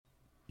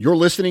You're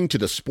listening to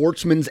the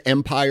Sportsman's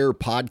Empire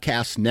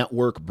Podcast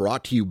Network,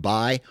 brought to you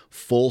by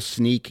Full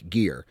Sneak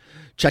Gear.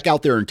 Check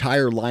out their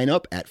entire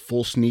lineup at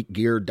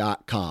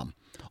fullsneakgear.com.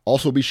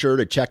 Also be sure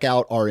to check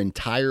out our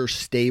entire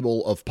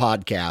stable of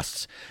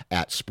podcasts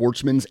at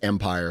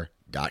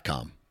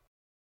sportsmansempire.com.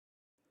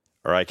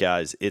 All right,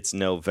 guys, it's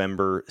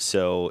November,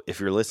 so if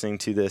you're listening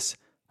to this,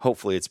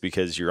 hopefully it's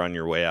because you're on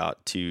your way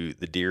out to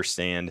the deer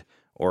stand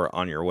or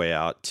on your way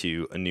out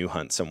to a new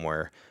hunt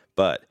somewhere.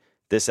 But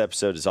this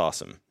episode is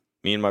awesome.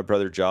 Me and my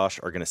brother Josh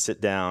are going to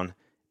sit down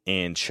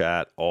and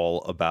chat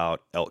all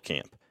about elk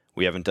camp.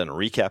 We haven't done a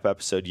recap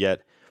episode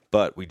yet,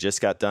 but we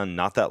just got done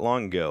not that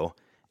long ago,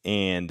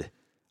 and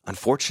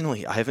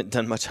unfortunately, I haven't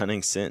done much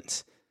hunting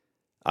since.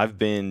 I've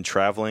been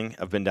traveling.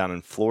 I've been down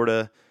in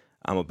Florida.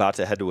 I'm about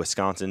to head to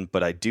Wisconsin,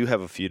 but I do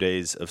have a few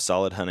days of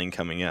solid hunting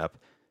coming up,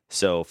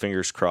 so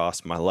fingers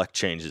crossed my luck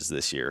changes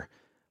this year.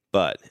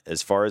 But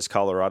as far as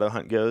Colorado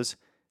hunt goes,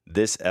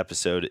 this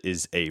episode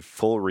is a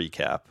full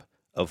recap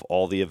of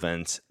all the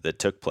events that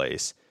took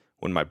place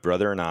when my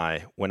brother and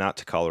I went out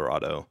to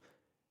Colorado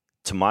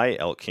to my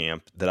elk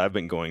camp that I've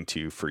been going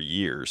to for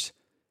years.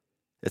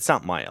 It's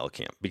not my elk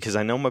camp, because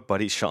I know my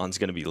buddy Sean's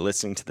going to be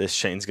listening to this,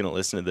 Shane's going to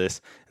listen to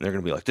this, and they're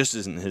going to be like, this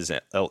isn't his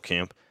elk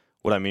camp.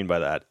 What I mean by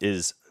that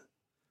is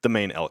the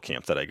main elk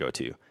camp that I go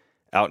to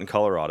out in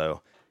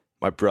Colorado.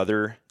 My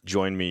brother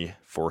joined me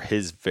for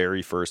his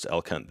very first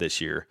elk hunt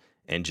this year,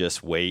 and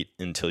just wait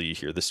until you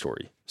hear the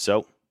story.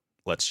 So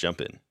let's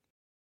jump in.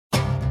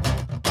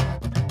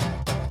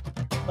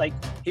 Like,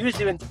 he was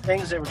doing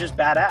things that were just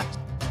badass.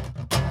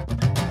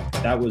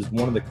 That was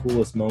one of the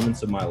coolest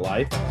moments of my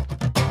life.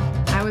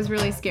 I was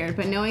really scared,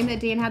 but knowing that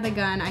Dan had the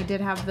gun, I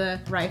did have the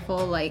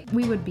rifle, like,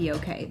 we would be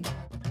okay.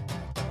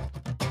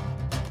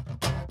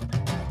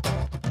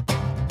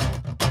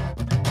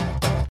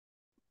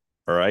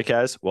 All right,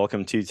 guys,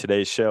 welcome to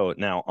today's show.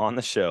 Now, on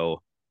the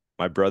show,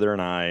 my brother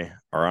and I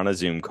are on a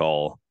Zoom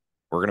call.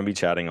 We're going to be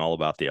chatting all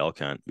about the elk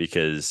hunt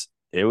because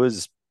it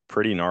was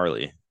pretty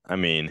gnarly. I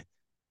mean,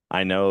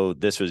 I know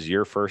this was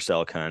your first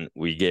elk hunt.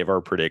 We gave our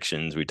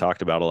predictions. We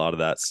talked about a lot of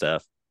that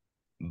stuff,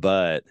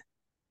 but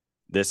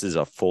this is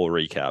a full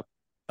recap.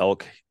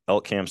 Elk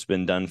camp's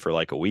been done for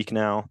like a week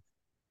now.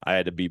 I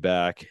had to be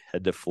back,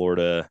 head to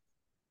Florida.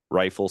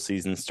 Rifle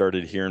season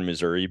started here in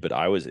Missouri, but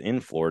I was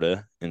in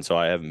Florida, and so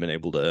I haven't been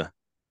able to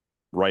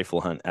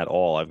rifle hunt at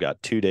all. I've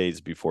got 2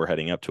 days before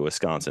heading up to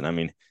Wisconsin. I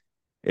mean,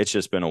 it's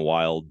just been a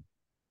wild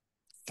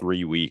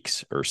 3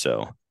 weeks or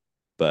so,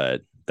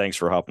 but thanks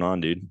for hopping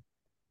on, dude.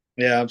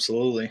 Yeah,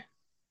 absolutely.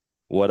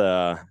 What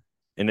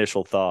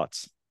initial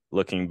thoughts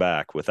looking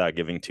back without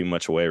giving too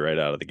much away right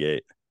out of the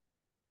gate?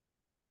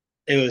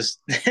 It was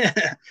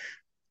it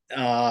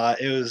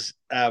was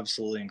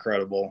absolutely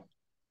incredible.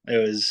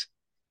 It was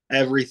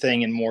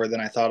everything and more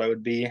than I thought it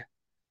would be.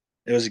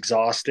 It was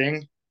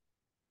exhausting,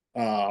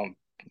 but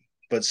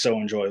so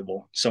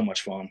enjoyable, so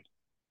much fun.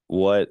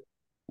 What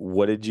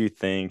did you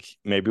think?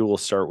 Maybe we'll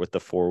start with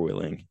the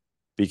four-wheeling,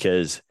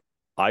 because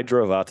I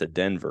drove out to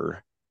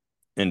Denver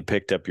and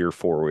picked up your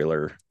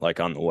four-wheeler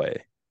like on the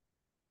way.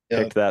 Yep.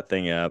 Picked that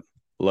thing up,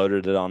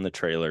 loaded it on the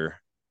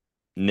trailer.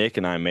 Nick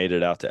and I made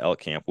it out to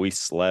elk camp. We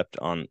slept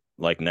on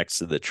like next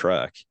to the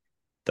truck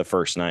the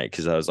first night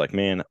because I was like,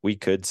 man, we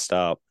could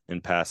stop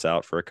and pass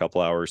out for a couple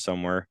hours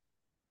somewhere,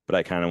 but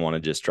I kind of want to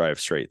just drive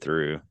straight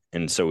through.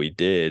 And so we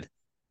did.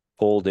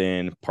 Pulled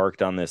in,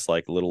 parked on this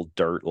like little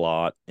dirt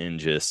lot, and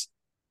just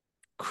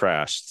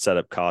crashed, set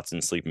up cots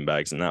and sleeping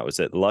bags, and that was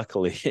it.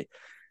 Luckily,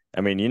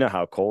 I mean, you know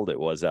how cold it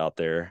was out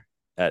there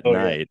at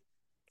night.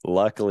 Yeah.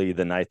 Luckily,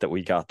 the night that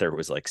we got there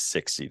was like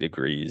 60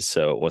 degrees,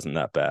 so it wasn't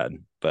that bad,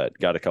 but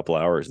got a couple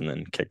hours and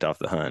then kicked off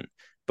the hunt.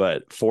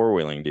 But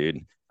four-wheeling,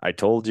 dude, I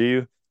told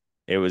you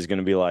it was going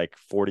to be like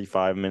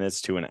 45 minutes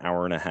to an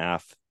hour and a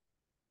half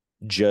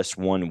just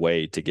one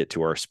way to get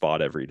to our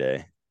spot every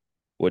day.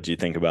 What'd you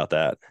think about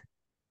that?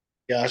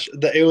 Gosh,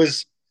 it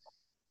was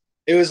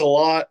a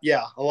lot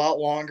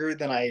longer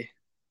than I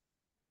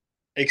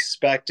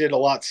expected, a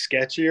lot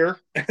sketchier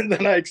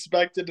than I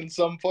expected in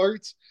some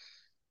parts.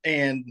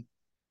 And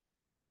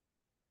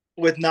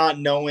with not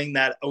knowing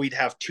that we'd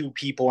have two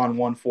people on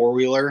one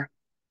four-wheeler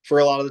for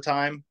a lot of the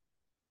time,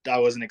 I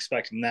wasn't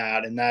expecting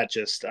that. And that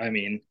just, I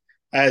mean,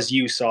 as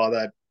you saw,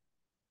 that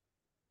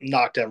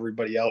knocked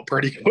everybody out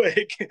pretty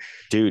quick.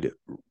 Dude,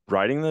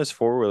 riding those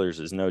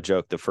four-wheelers is no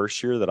joke. The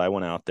first year that I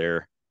went out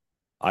there,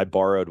 I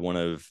borrowed one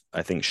of,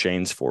 I think,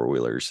 Shane's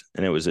four-wheelers,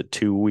 and it was a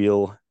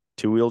two-wheel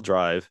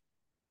drive,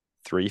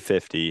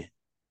 350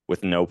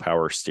 with no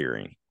power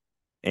steering.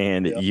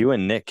 And you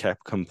and Nick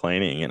kept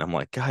complaining, and I'm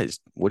like, guys,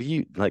 what do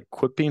you, like,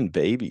 quit being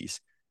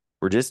babies.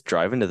 We're just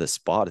driving to the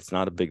spot. It's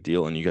not a big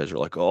deal. And you guys are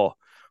like, oh,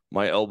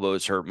 my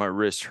elbows hurt, my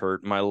wrists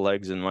hurt, my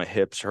legs and my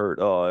hips hurt.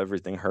 Oh,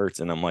 everything hurts.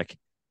 And I'm like,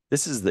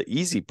 this is the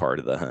easy part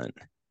of the hunt.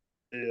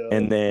 Yeah.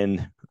 And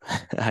then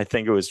I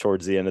think it was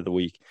towards the end of the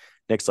week,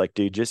 Nick's like,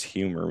 dude, just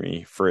humor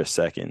me for a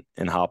second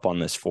and hop on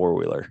this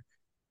four-wheeler.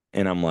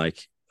 And I'm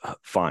like,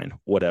 fine,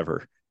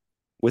 whatever.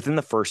 Within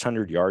the first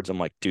 100 yards, I'm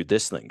like, dude,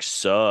 this thing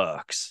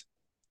sucks.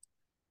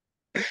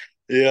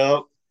 Yeah.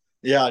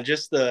 Yeah,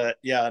 just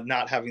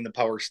not having the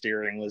power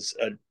steering was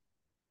a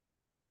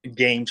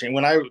game changer.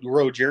 When I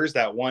rode yours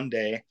that one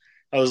day,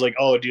 I was like,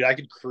 oh, dude, I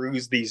could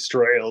cruise these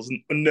trails,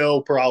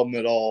 no problem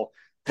at all.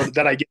 But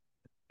then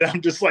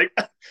I'm just like,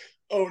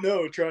 oh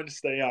no, trying to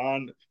stay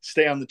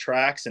on the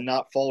tracks and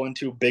not fall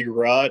into a big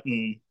rut.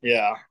 And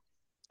yeah,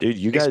 Dude,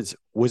 you guys,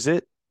 was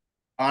it?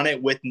 on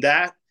it with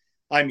that,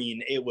 I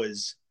mean, it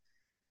was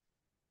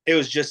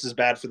just as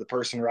bad for the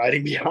person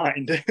riding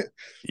behind.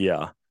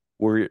 Yeah.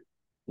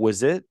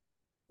 Was it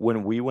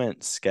when we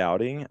went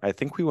scouting? I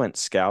think we went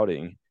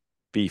scouting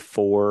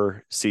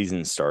before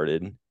season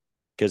started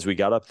because we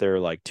got up there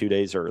like 2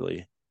 days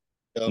early.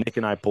 Yep. Nick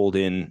and I pulled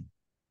in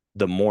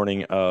the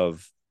morning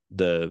of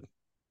the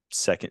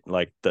second,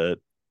 like the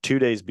 2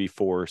 days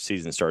before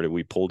season started.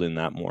 We pulled in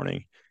that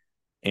morning.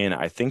 And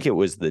I think it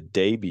was the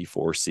day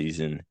before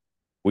season.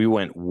 We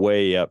went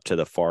way up to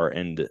the far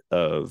end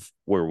of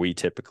where we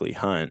typically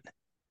hunt.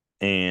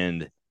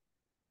 And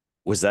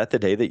was that the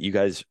day that you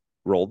guys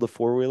rolled the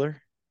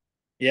four-wheeler?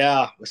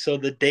 Yeah. So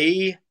the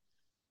day,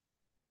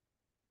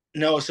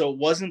 no, so it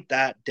wasn't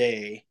that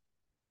day.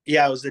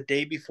 Yeah, it was the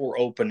day before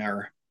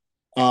opener.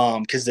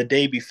 Because the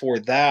day before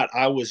that,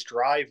 I was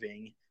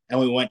driving and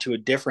we went to a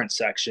different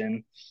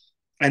section.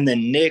 And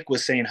then Nick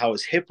was saying how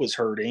his hip was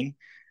hurting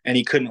and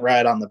he couldn't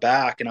ride on the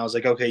back. And I was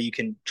like, okay, you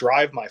can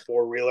drive my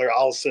four wheeler.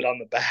 I'll sit on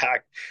the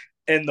back.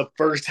 And the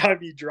first time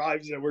he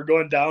drives it, we're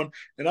going down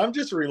and I'm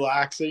just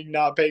relaxing,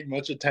 not paying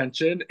much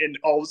attention. And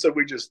all of a sudden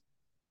we just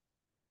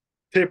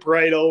tip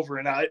right over.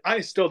 And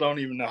I still don't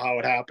even know how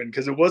it happened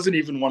because it wasn't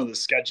even one of the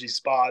sketchy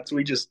spots.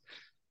 We just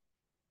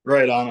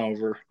right on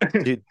over.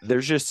 Dude,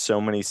 there's just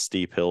so many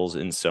steep hills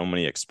and so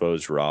many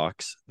exposed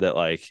rocks that,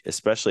 like,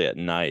 especially at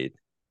night,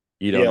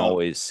 you don't Yeah.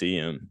 always see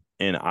them.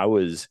 And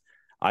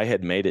I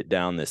had made it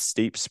down this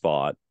steep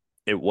spot.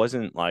 It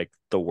wasn't like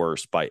the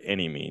worst by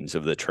any means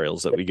of the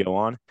trails that we go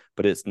on,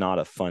 but it's not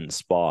a fun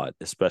spot,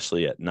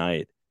 especially at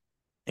night.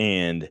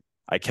 And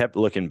I kept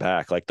looking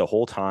back, like the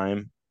whole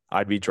time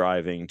I'd be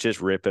driving, just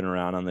ripping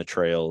around on the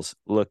trails,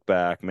 look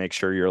back, make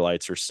sure your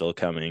lights are still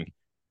coming.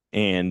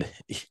 And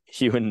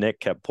you and Nick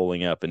kept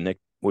pulling up, and Nick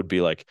would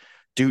be like,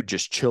 dude,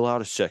 just chill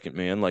out a second,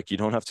 man. Like, you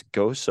don't have to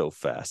go so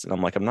fast. And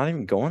I'm like, I'm not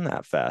even going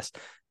that fast.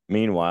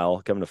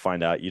 Meanwhile, come to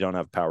find out, you don't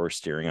have power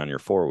steering on your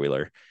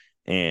four-wheeler.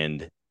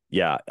 And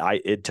yeah,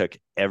 it took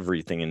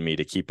everything in me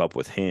to keep up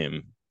with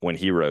him when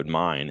he rode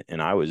mine.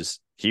 And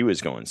he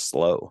was going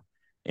slow.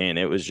 And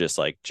it was just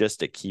like, just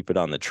to keep it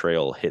on the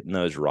trail, hitting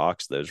those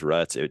rocks, those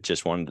ruts, it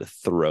just wanted to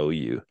throw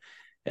you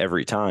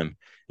every time.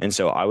 And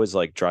so I was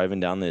like driving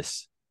down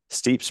this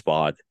steep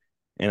spot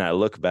and I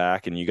look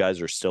back and you guys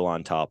are still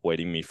on top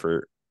waiting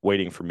for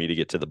me to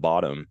get to the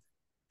bottom.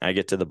 I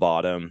get to the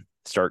bottom,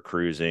 start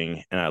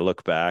cruising, and I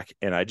look back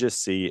and I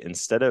just see,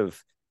 instead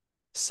of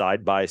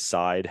side by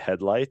side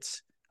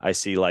headlights, I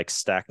see like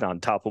stacked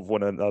on top of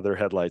one another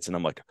headlights. And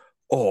I'm like,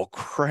 oh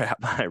crap.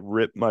 I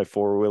ripped my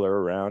four-wheeler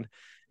around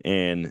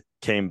and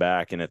came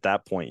back. And at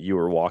that point you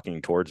were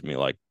walking towards me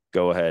like,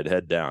 go ahead,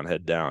 head down,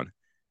 head down.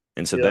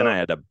 And so then I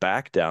had to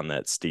back down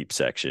that steep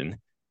section,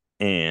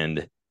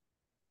 and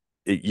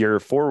your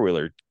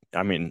four-wheeler,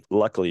 I mean,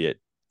 luckily it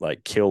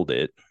like killed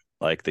it,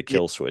 like the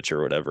kill switch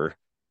or whatever.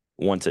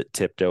 Once it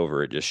tipped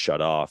over, it just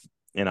shut off.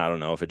 And I don't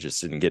know if it just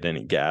didn't get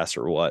any gas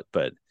or what,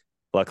 but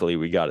luckily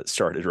we got it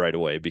started right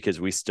away because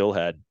we still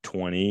had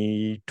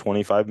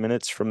 25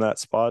 minutes from that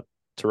spot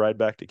to ride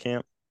back to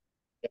camp.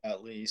 Yeah,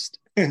 at least.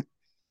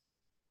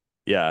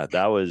 Yeah,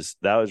 that was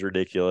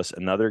ridiculous.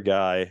 Another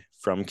guy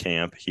from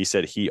camp, he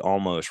said he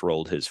almost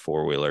rolled his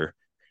four-wheeler,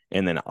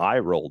 and then I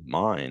rolled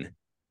mine.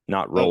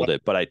 Not rolled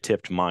it, but I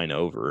tipped mine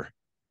over.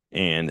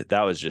 And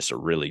that was just a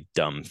really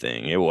dumb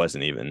thing. It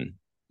wasn't even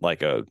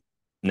like a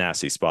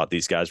nasty spot.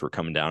 These guys were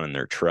coming down in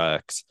their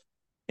trucks,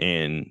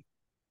 and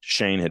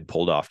Shane had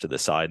pulled off to the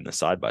side in the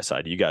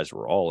side-by-side. You guys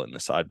were all in the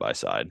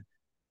side-by-side,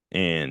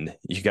 and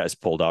you guys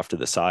pulled off to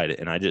the side,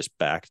 and I just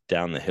backed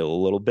down the hill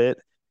a little bit,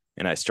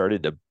 and I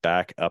started to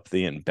back up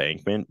the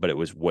embankment, but it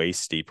was way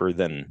steeper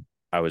than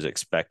I was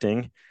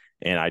expecting.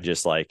 And I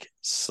just like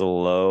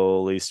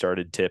slowly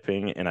started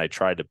tipping, and I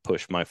tried to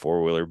push my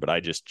four-wheeler, but I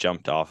just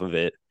jumped off of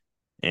it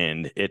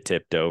and it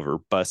tipped over,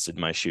 busted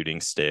my shooting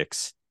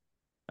sticks,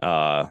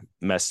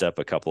 messed up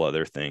a couple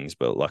other things,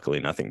 but luckily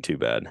nothing too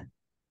bad.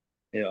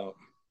 Yeah.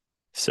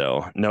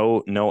 So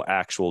no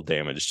actual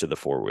damage to the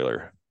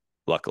four-wheeler,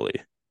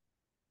 luckily.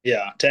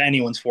 Yeah, to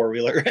anyone's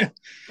four-wheeler.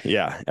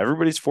 Yeah,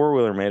 everybody's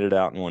four-wheeler made it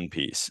out in one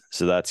piece,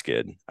 so that's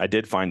good. I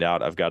did find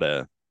out I've got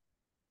a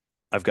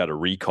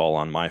recall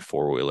on my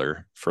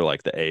four-wheeler for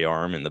like the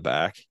A-arm in the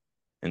back.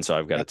 And so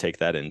I've got to take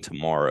that in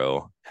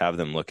tomorrow, have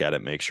them look at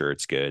it, make sure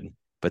it's good.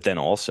 But then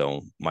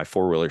also my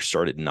four-wheeler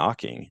started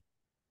knocking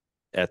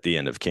at the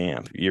end of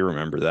camp. You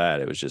remember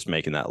that. It was just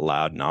making that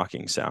loud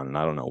knocking sound, and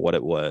I don't know what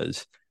it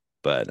was,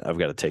 but I've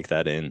got to take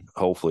that in.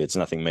 Hopefully it's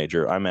nothing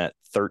major. I'm at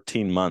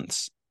 13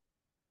 months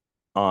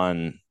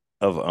of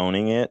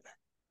owning it,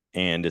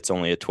 and it's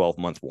only a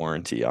 12-month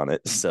warranty on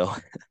it. So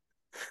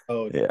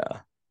yeah,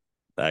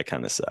 that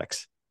kind of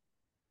sucks.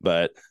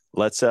 But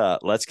let's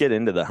get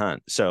into the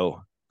hunt.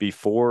 So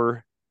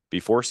before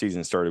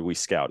season started, we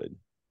scouted.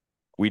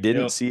 We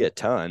didn't see a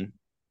ton,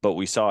 but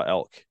we saw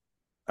elk.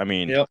 I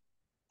mean,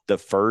 the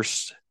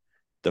first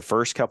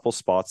couple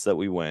spots that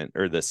we went,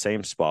 or the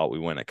same spot we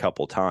went a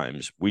couple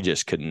times, we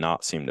just could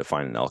not seem to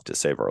find an elk to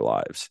save our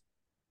lives.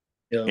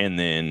 And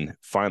then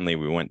finally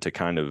we went to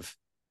kind of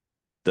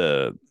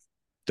the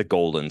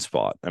golden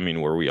spot. I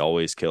mean, where we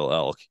always kill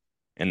elk.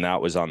 And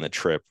that was on the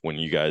trip when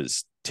you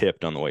guys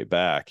tipped on the way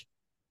back.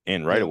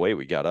 And right away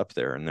we got up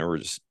there and there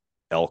was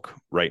elk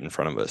right in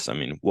front of us. I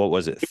mean, what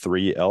was it?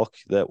 3 elk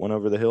that went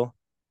over the hill?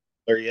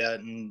 Or yeah,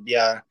 and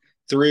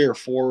 3 or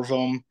 4 of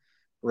them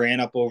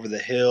ran up over the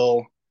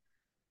hill.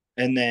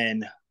 And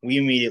then we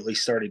immediately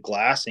started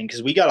glassing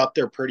because we got up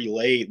there pretty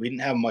late. We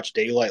didn't have much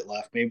daylight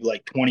left, maybe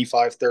like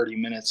 25, 30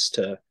 minutes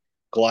to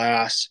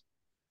glass.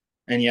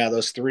 And yeah,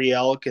 those 3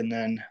 elk. And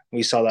then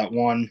we saw that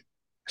one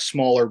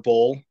smaller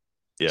bull.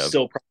 Yeah.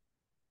 Still,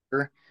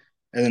 and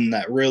then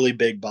that really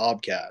big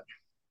bobcat.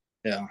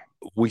 Yeah.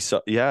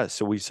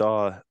 So we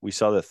saw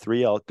the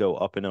 3 elk go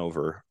up and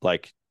over,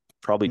 like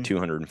probably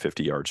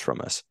 250 yards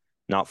from us,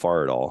 not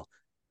far at all.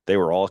 They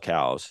were all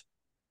cows.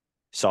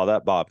 Saw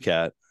that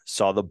bobcat,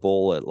 saw the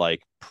bull at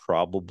like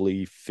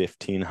probably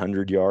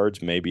 1,500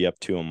 yards, maybe up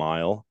to a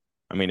mile.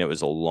 I mean, it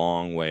was a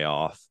long way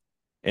off.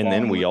 And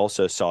then we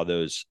also saw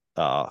those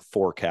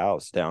 4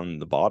 cows down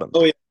the bottom.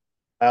 Oh, yeah.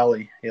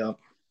 Valley. Yeah.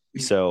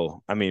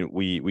 So, I mean,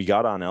 we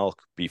got on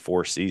elk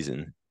before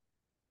season,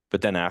 but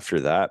then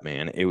after that,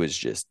 man, it was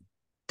just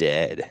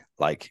dead,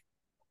 like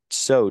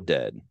so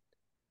dead.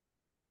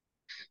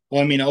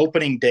 Well, I mean,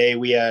 opening day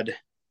we had,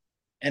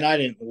 and I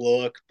didn't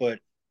look, but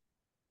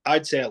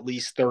I'd say at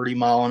least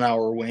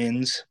 30-mile-an-hour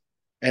winds.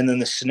 And then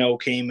the snow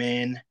came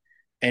in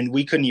and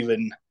we couldn't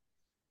even,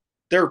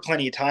 there were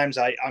plenty of times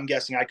I'm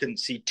guessing I couldn't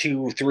see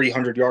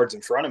 200-300 yards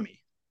in front of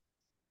me.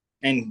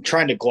 And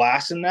trying to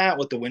glass in that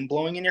with the wind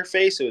blowing in your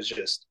face,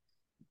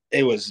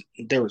 there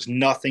was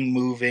nothing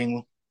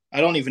moving. I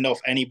don't even know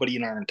if anybody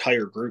in our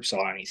entire group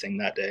saw anything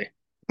that day.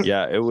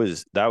 Yeah,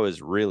 that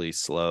was really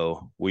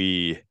slow.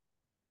 We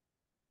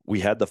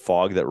had the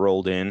fog that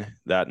rolled in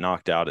that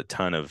knocked out a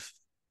ton of,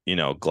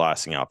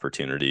 glassing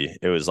opportunity.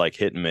 It was like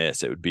hit and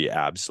miss. It would be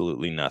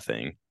absolutely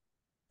nothing.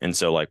 And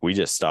so like we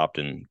just stopped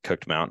and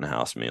cooked Mountain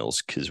House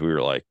meals because we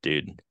were like,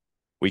 dude,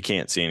 we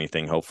can't see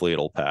anything. Hopefully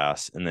it'll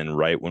pass. And then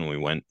right when we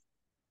went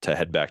to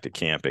head back to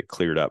camp, it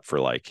cleared up for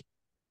like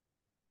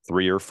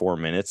 3 or 4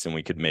 minutes and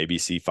we could maybe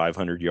see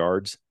 500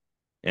 yards.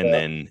 And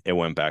then it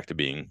went back to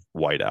being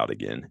white out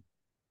again.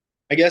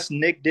 I guess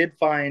Nick did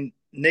find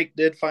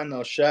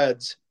those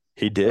sheds.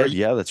 He did.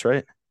 Yeah, that's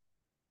right.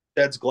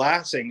 Sheds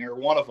glassing, or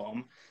one of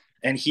them.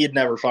 And he had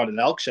never found an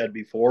elk shed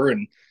before.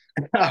 And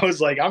I was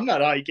like, I'm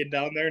not hiking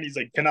down there. And he's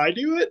like, can I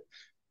do it?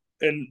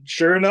 And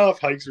sure enough,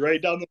 hikes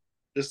right down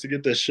just to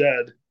get this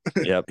shed.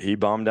 Yep, he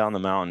bombed down the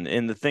mountain.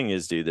 And the thing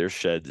is, dude, there's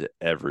sheds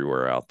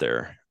everywhere out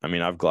there. I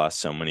mean, I've glassed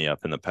so many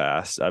up in the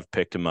past. I've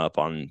picked them up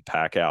on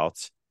pack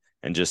outs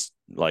and just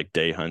like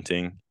day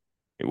hunting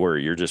where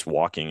you're just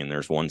walking and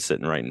there's one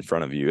sitting right in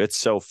front of you. It's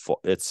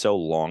so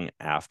long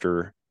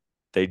after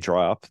they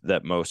drop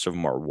that most of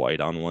them are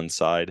white on one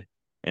side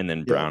and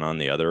then brown on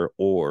the other,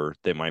 or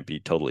they might be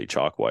totally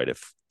chalk white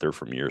if they're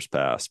from years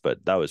past.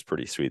 But that was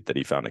pretty sweet that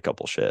he found a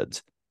couple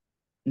sheds.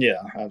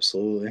 Yeah,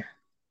 absolutely.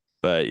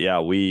 But yeah,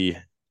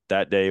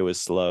 that day was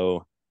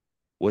slow.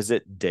 Was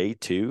it day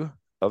 2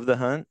 of the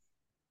hunt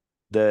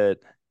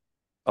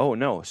oh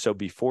no. So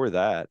before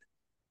that,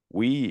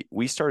 we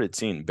started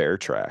seeing bear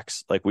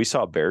tracks. Like we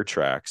saw bear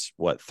tracks,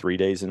 3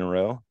 days in a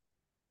row?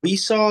 We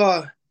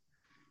saw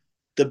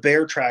the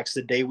bear tracks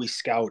the day we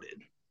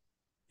scouted.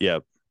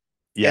 Yep.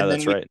 Yeah,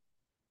 that's right.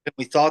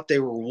 We thought they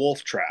were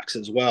wolf tracks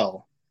as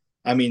well.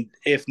 I mean,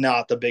 if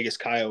not the biggest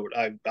coyote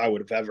I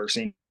would have ever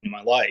seen in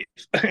my life.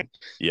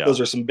 Yeah. Those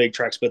are some big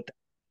tracks, but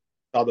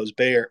saw the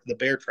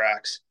bear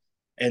tracks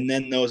and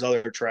then those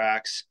other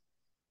tracks.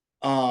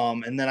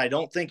 And then I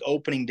don't think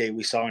opening day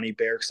we saw any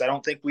bear, because I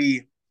don't think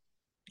we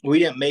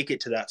didn't make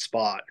it to that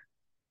spot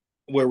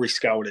where we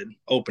scouted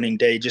opening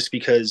day just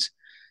because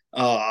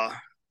all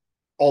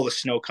the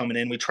snow coming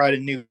in. We tried a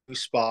new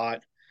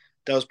spot.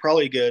 That was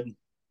probably a good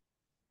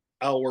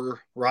hour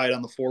ride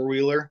on the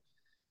 4-wheeler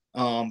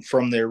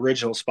from the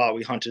original spot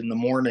we hunted in the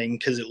morning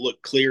because it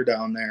looked clear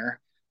down there.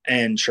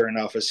 And sure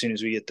enough, as soon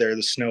as we get there,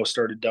 the snow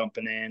started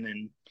dumping in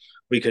and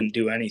we couldn't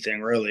do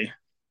anything really.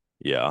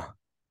 Yeah.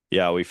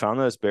 Yeah, we found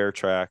those bear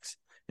tracks.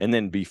 And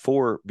then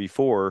before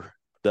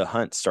the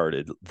hunt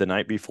started, the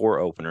night before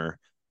opener,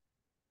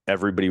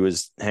 everybody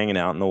was hanging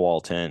out in the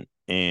wall tent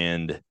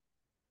and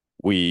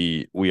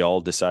we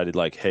all decided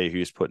like, hey,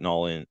 who's putting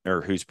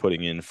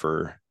in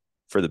for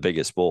the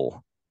biggest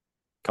bull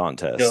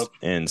contest. Yep.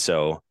 And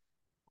so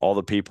all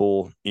the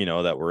people,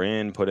 that were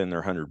in put in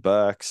their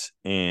 $100,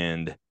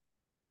 and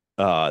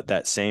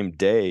that same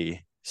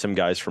day, some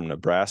guys from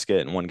Nebraska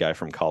and one guy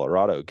from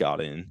Colorado got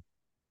in,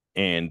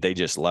 and they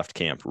just left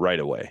camp right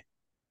away.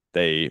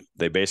 They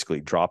basically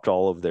dropped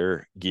all of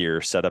their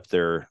gear, set up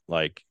their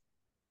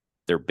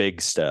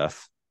big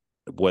stuff,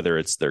 whether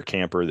it's their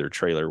camper, their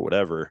trailer,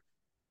 whatever,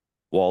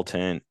 wall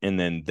tent, and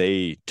then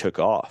they took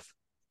off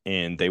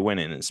and they went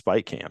in and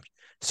spike camped.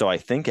 So I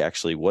think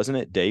actually, wasn't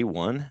it day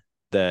one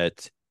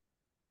that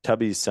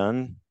Tubby's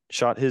son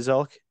shot his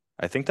elk?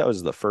 I think that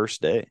was the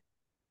first day.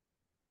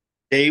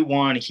 Day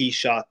one, he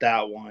shot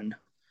that one.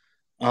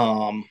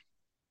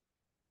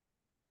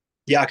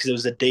 Yeah, because it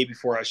was the day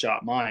before I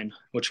shot mine,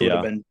 which would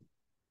have Yeah. been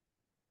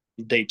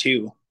day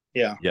two.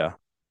 Yeah. Yeah.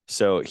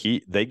 So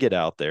they get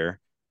out there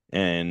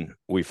and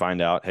we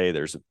find out, hey,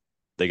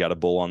 they got a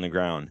bull on the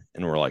ground,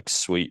 and we're like,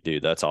 sweet,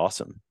 dude, that's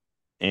awesome.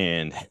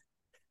 And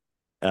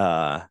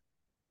uh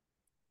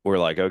we're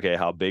like, okay,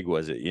 how big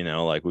was it?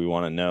 Like we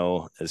want to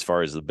know as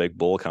far as the big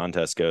bull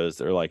contest goes.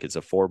 They're like, it's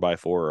a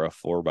 4x4 or a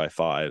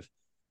 4x5.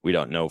 We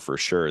don't know for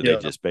sure. They Yeah.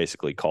 just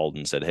basically called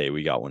and said, hey,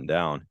 we got one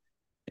down.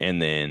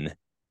 And then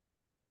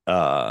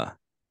uh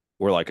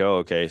we're like, oh,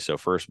 okay, so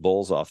first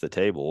bull's off the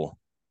table.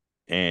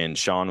 And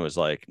Sean was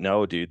like,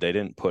 no, dude, they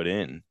didn't put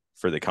in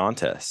for the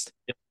contest.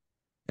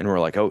 And we're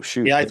like, oh,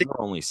 shoot, Yeah, I there think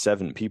were only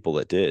 7 people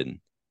that did.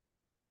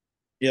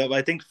 yeah,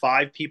 I think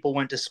 5 people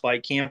went to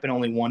spike camp and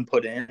only one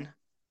put in.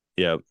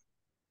 Yep.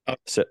 Oh.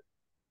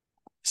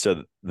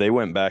 So they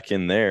went back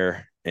in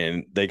there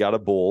and they got a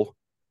bull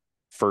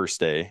first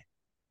day.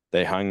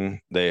 They hung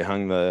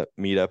the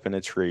meat up in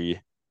a tree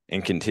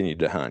and continued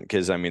to hunt.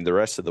 Because I mean, the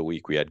rest of the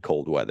week we had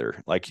cold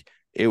weather. Like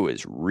it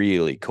was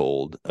really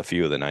cold a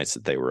few of the nights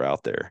that they were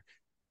out there.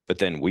 But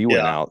then we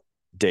went Yeah. out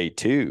day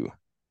 2,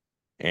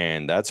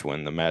 and that's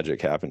when the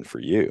magic happened for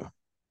you.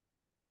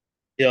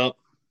 Yep.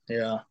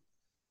 Yeah.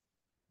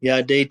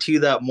 Yeah. Day two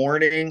that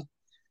morning.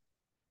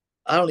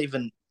 I don't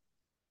even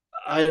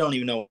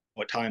know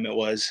what time it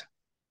was.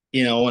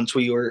 Once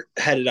we were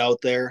headed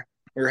out there,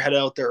 we were headed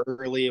out there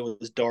early. It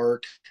was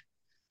dark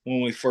when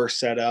we first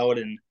set out,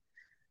 and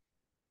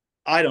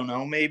I don't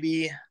know,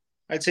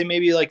 I'd say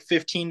maybe like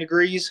 15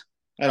 degrees.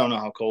 I don't know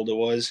how cold it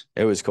was.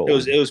 It was It was cold.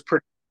 it was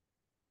pretty.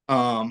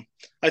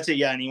 I'd say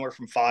yeah, anywhere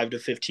from 5 to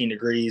 15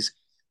 degrees,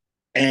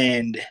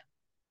 and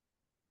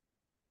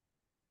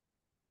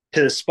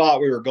to the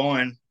spot we were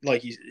going,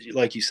 like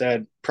you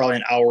said, probably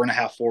an hour and a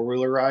half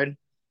 4-wheeler ride.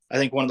 I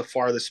think one of the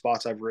farthest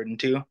spots I've ridden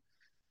to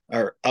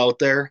are out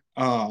there.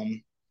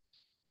 And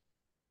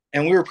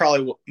we were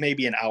probably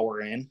maybe an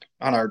hour in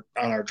on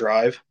our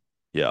drive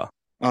Yeah.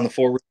 on the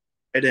 4-wheeler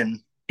ride,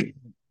 and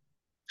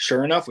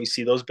sure enough, we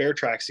see those bear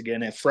tracks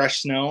again. It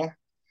fresh snow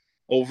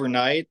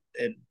overnight.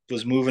 It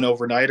was moving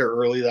overnight or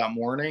early that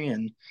morning,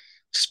 and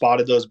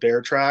spotted those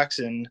bear tracks.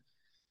 And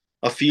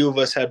a few of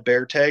us had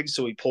bear tags,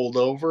 so we pulled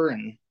over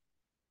and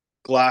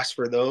glassed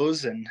for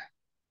those. And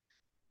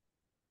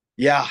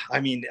yeah, I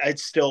mean,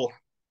 it's still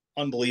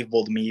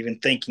unbelievable to me even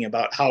thinking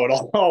about how it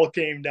all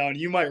came down.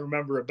 You might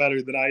remember it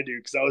better than I do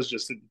because I was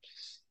just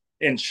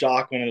in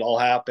shock when it all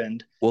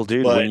happened. Well,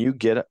 dude, when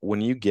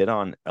But you get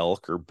on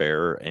elk or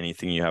bear or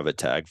anything you have a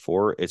tag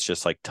for, it's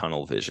just like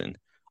tunnel vision.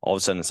 All of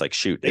a sudden it's like,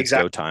 shoot, it's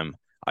go exactly, time.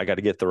 I got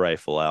to get the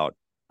rifle out.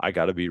 I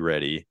got to be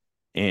ready.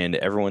 And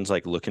everyone's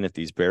like looking at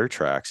these bear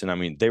tracks. And I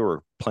mean, they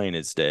were plain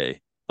as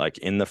day, like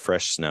in the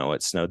fresh snow.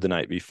 It snowed the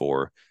night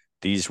before.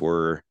 These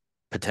were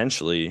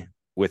potentially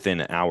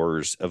within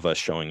hours of us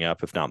showing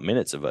up, if not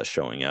minutes of us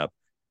showing up.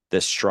 The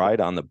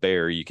stride on the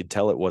bear, you could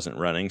tell it wasn't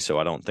running. So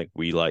I don't think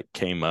we like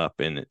came up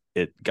and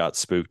it got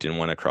spooked and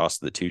went across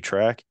the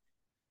 2-track.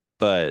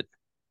 But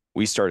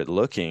we started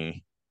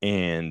looking,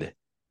 and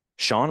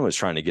Sean was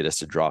trying to get us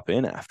to drop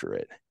in after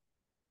it.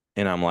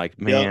 And I'm like,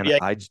 man,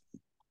 yeah,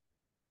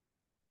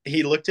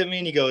 he looked at me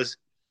and he goes,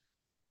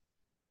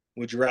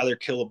 "Would you rather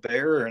kill a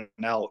bear or an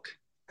elk?"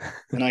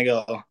 And I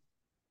go,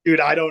 "Dude,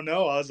 I don't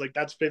know." I was like,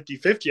 "That's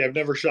 50-50. I've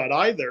never shot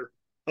either."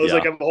 I was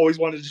like, yeah, "I've always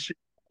wanted to shoot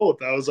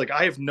both." I was like,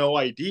 "I have no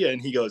idea."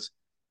 And he goes,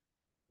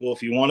 "Well,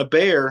 if you want a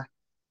bear,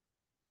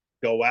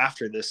 go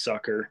after this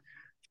sucker,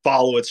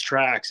 follow its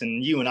tracks."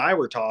 And you and I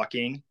were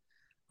talking,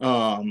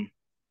 um,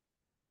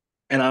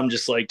 and I'm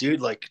just like, "Dude,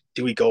 like,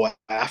 do we go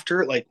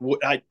after it? Like,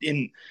 what I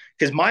in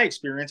because my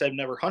experience, I've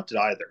never hunted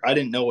either. I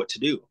didn't know what to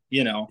do.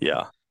 yeah.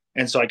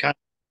 And so I kind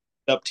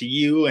of up to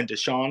you and to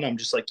Sean. I'm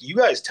just like, you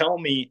guys tell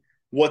me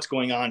what's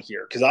going on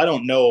here because I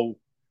don't know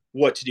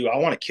what to do. I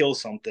want to kill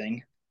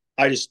something.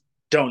 I just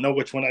don't know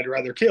which one I'd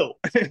rather kill.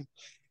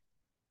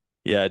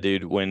 Yeah,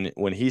 dude,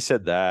 when he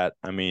said that,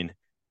 I mean,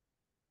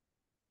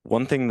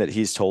 one thing that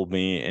he's told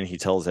me and he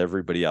tells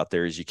everybody out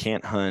there is you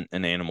can't hunt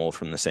an animal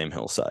from the same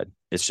hillside.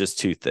 It's just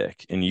too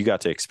thick. And you got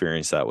to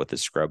experience that with the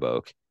scrub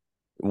oak.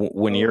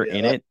 When Oh you're yeah,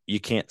 in it, you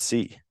can't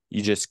see.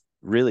 You just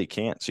really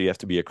can't. So you have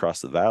to be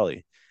across the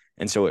valley.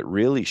 And so it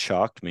really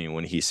shocked me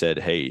when he said,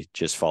 "Hey,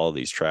 just follow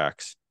these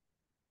tracks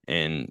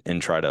and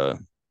try to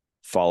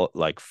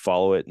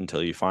follow it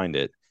until you find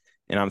it."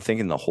 And I'm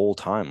thinking the whole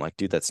time, like,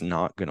 dude, that's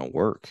not going to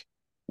work.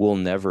 We'll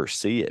never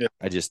see it. yeah,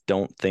 I just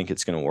don't think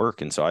it's going to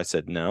work. And so I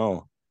said,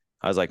 no.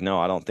 I was like, no,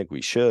 I don't think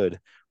we should.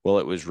 Well,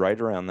 it was right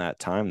around that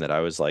time that I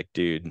was like,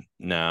 dude,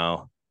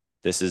 no,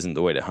 this isn't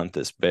the way to hunt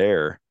this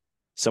bear.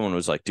 Someone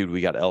was like, dude,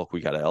 we got elk.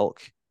 We got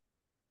elk.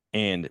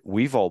 And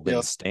we've all been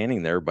yeah,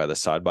 standing there by the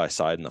side by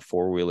side in the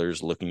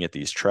 4-wheelers, looking at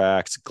these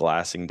tracks,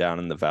 glassing down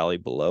in the valley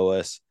below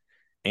us.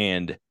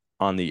 And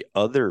On the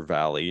other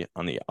valley,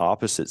 on the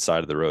opposite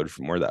side of the road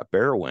from where that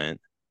bear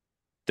went,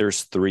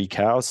 there's 3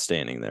 cows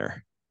standing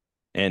there.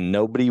 And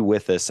nobody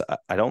with us,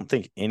 I don't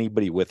think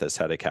anybody with us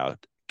had a cow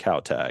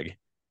tag.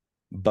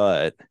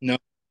 But No.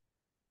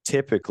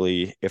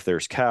 typically, if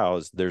there's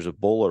cows, there's a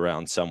bull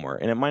around somewhere.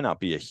 And it might not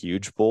be a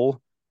huge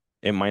bull.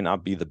 It might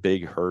not be the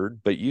big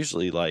herd, but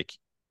usually like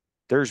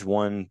there's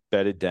one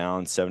bedded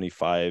down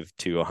 75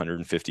 to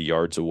 150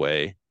 yards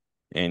away.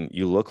 And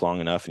you look long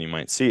enough and you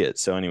might see it.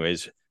 So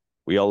anyways,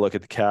 we all look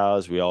at the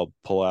cows. We all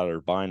pull out our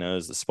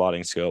binos, the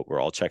spotting scope.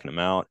 We're all checking them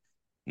out.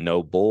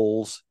 No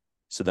bulls.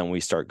 So then we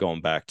start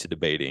going back to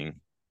debating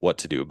what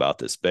to do about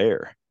this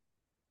bear.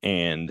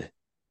 And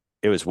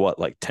it was what,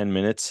 like 10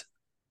 minutes?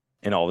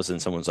 And all of a sudden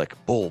someone's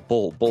like, bull,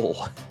 bull,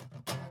 bull.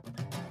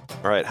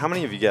 All right. How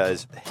many of you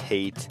guys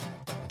hate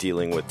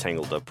dealing with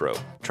tangled up rope?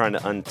 Trying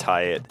to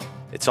untie it.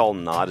 It's all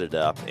knotted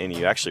up and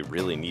you actually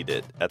really need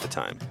it at the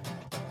time.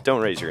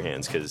 Don't raise your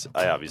hands because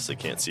I obviously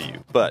can't see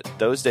you. But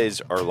those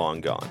days are long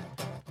gone.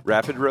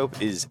 Rapid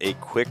Rope is a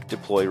quick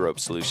deploy rope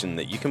solution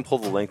that you can pull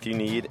the length you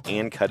need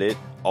and cut it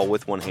all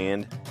with one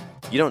hand.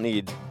 You don't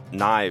need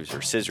knives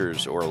or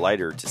scissors or a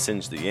lighter to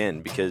singe the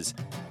end because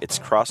it's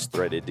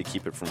cross-threaded to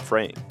keep it from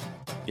fraying.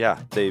 Yeah,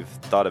 they've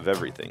thought of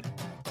everything.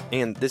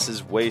 And this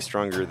is way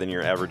stronger than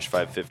your average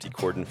 550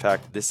 cord. In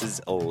fact, this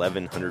is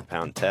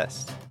 1,100-pound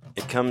test.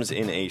 It comes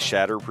in a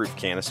shatterproof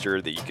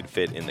canister that you can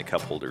fit in the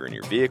cup holder in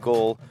your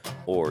vehicle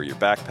or your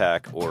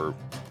backpack, or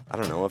I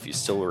don't know, if you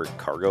still wear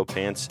cargo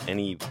pants,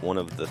 any one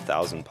of the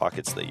 1,000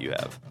 pockets that you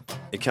have.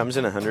 It comes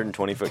in a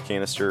 120-foot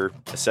canister,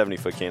 a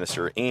 70-foot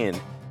canister, and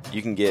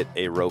you can get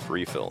a rope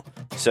refill.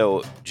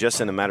 So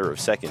just in a matter of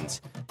seconds,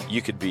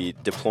 you could be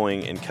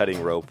deploying and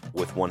cutting rope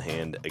with one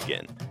hand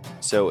again.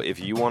 So if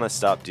you want to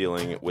stop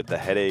dealing with the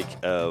headache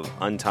of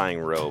untying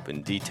rope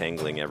and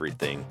detangling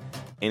everything,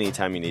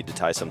 anytime you need to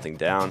tie something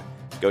down,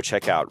 go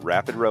check out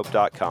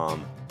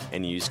rapidrope.com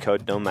and use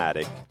code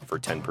NOMADIC for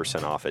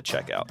 10% off at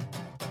checkout.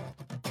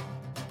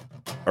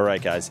 All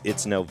right, guys,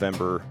 it's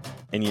November,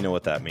 and you know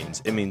what that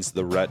means. It means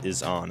the rut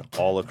is on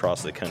all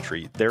across the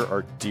country. There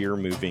are deer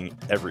moving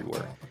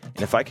everywhere.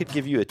 And if I could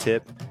give you a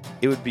tip,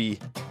 it would be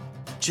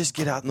just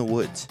get out in the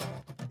woods.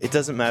 It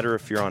doesn't matter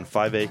if you're on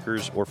 5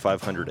 acres or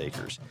 500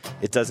 acres.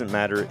 It doesn't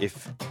matter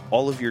if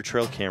all of your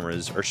trail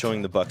cameras are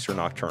showing the bucks are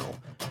nocturnal,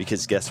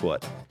 because guess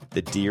what?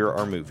 The deer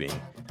are moving,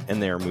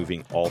 and they are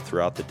moving all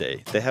throughout the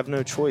day. They have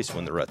no choice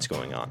when the rut's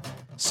going on.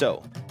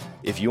 So,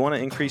 if you want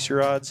to increase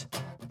your odds,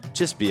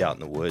 just be out in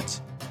the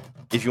woods.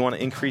 If you want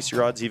to increase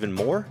your odds even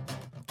more,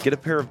 get a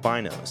pair of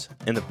binos.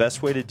 And the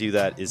best way to do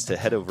that is to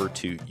head over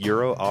to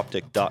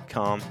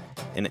eurooptic.com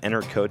and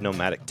enter code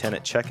nomadic10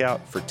 at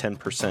checkout for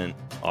 10%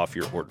 off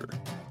your order.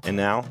 And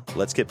now,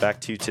 let's get back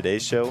to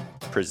today's show,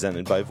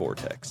 presented by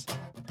Vortex.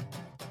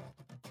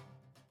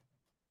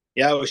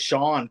 Yeah, it was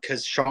Sean,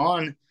 because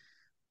Sean,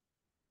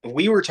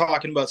 we were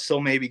talking about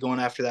still maybe going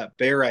after that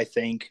bear, I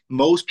think.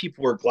 Most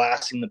people were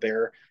glassing the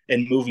bear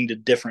and moving to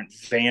different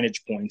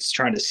vantage points,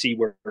 trying to see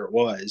where it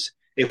was,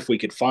 if we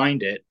could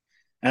find it.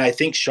 And I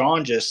think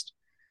Sean just,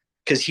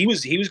 because he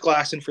was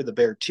glassing for the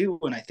bear too,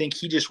 and I think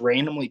he just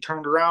randomly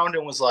turned around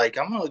and was like,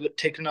 I'm going to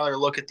take another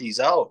look at these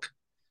elk.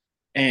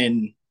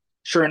 And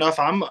sure enough,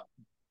 I'm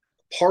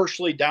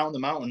partially down the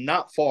mountain,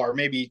 not far,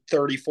 maybe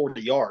 30,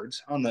 40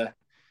 yards on the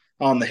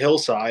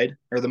hillside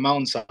or the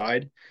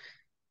mountainside.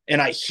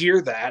 And I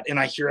hear that, and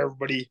I hear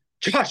everybody,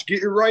 Josh,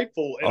 get your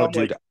rifle. And I'm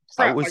dude, like,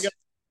 crap,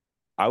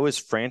 I was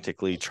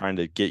frantically trying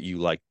to get you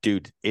like,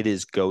 dude, it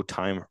is go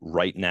time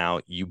right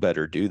now. You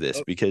better do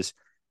this, because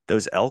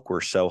those elk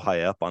were so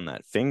high up on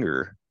that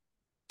finger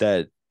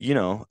that, you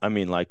know, I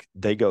mean, like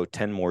they go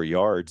 10 more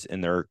yards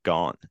and they're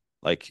gone.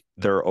 Like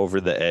they're over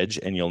the edge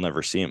and you'll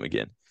never see them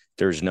again.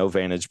 There's no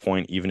vantage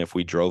point. Even if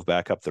we drove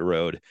back up the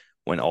road,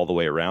 went all the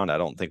way around, I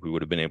don't think we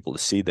would have been able to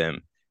see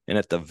them. And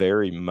at the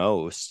very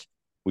most,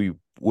 we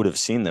would have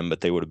seen them,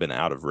 but they would have been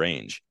out of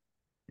range.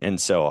 And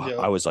so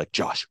I was like,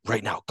 Josh,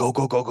 right now, go,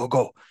 go, go, go,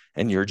 go.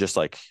 And you're just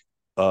like,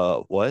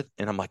 what?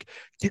 And I'm like,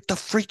 get the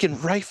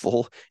freaking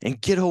rifle and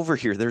get over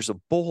here. There's a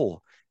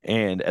bull.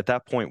 And at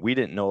that point, we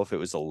didn't know if it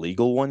was a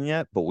legal one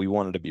yet, but we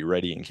wanted to be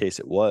ready in case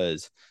it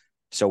was.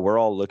 So we're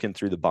all looking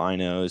through the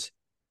binos.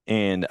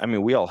 And I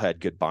mean, we all had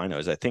good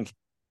binos. I think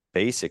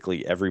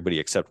basically everybody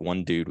except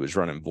one dude was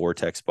running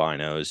Vortex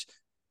binos.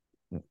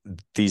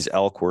 These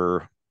elk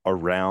were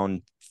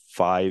around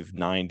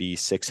 590,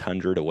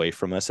 600 away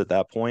from us at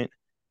that point.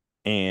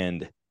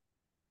 And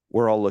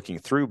we're all looking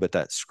through, but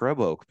that scrub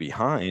oak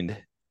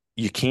behind,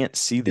 you can't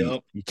see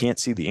the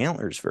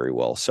antlers very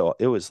well. So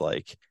it was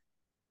like,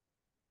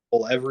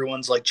 well,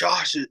 everyone's like,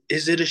 Josh,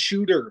 is it a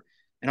shooter?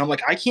 And I'm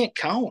like, I can't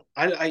count.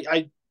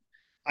 I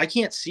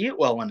can't see it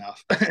well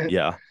enough.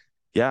 yeah.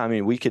 I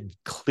mean, we could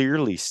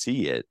clearly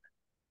see it,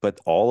 but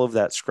all of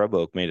that scrub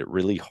oak made it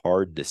really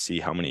hard to see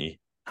how many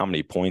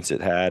points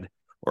it had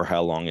or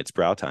how long its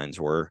brow tines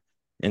were.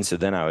 And so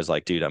then I was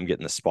like, dude, I'm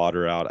getting the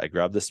spotter out. I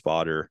grabbed the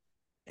spotter.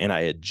 And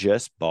I had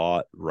just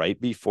bought right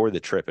before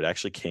the trip. It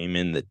actually came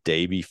in the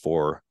day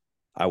before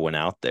I went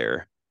out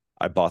there.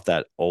 I bought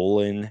that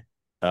Olin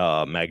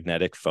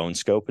magnetic phone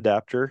scope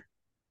adapter.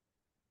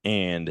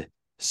 And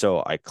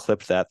so I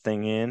clipped that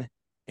thing in,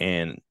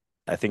 and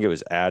I think it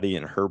was Addie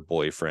and her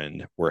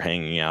boyfriend were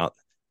hanging out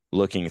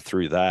looking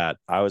through that.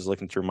 I was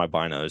looking through my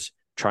binos,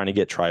 trying to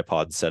get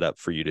tripods set up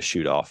for you to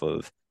shoot off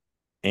of.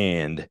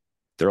 And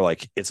they're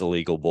like, it's a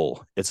legal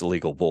bull. It's a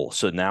legal bull.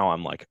 So now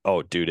I'm like,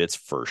 oh, dude, it's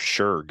for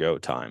sure go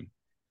time.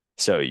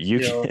 So you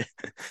can,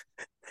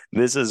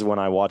 this is when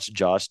I watched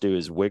Josh do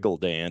his wiggle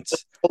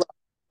dance.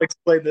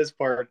 Explain this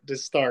part to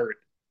start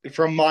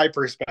from my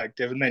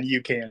perspective, and then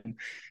you can.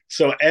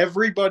 So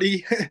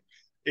everybody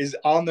is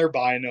on their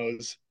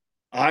binos.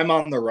 I'm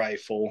on the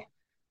rifle.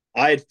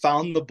 I had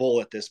found the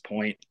bull at this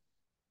point,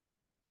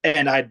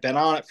 and I'd been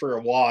on it for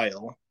a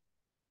while,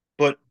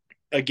 but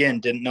again,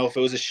 didn't know if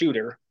it was a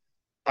shooter.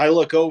 I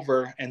look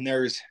over, and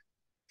there's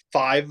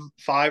five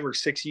or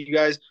six of you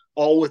guys,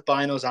 all with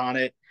binos on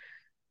it.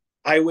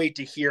 I wait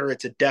to hear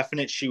it's a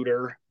definite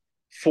shooter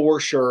for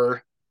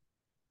sure.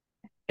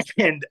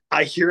 And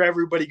I hear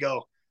everybody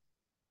go,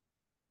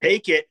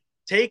 take it,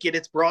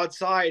 it's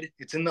broadside,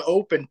 it's in the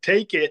open,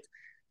 take it.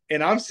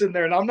 And I'm sitting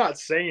there and I'm not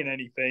saying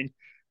anything.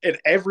 And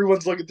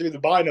everyone's looking through the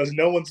binos.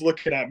 No one's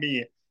looking at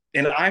me.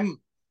 And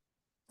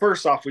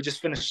first off, we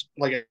just finished,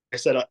 like I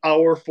said, an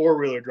hour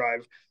 4-wheeler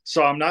drive.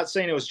 So I'm not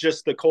saying it was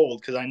just the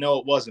cold, because I know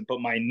it wasn't,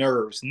 but my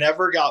nerves.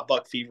 Never got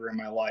buck fever in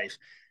my life.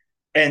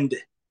 And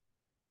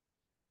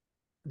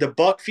the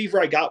buck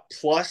fever I got,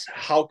 plus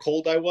how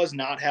cold I was,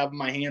 not having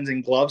my hands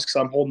in gloves because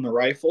I'm holding the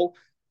rifle,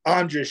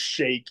 I'm just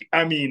shaking.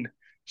 I mean,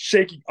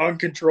 shaking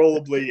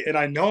uncontrollably. And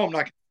I know I'm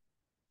not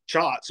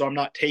shot, so I'm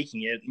not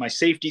taking it. My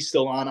safety's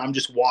still on. I'm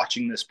just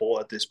watching this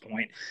bull at this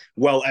point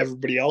while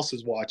everybody else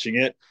is watching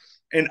it.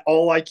 And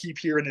all I keep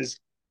hearing is,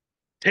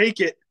 take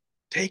it,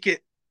 take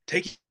it,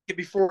 take it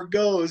before it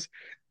goes.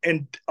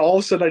 And all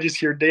of a sudden I just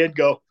hear Dan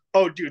go,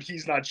 oh, dude,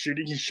 he's not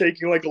shooting. He's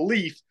shaking like a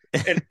leaf.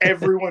 And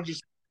everyone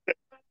just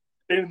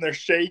in there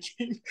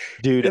shaking.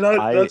 Dude, and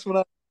that's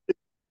when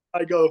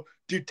I go,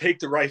 dude, take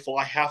the rifle.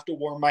 I have to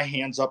warm my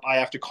hands up. I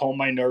have to calm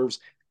my nerves.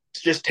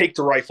 Just take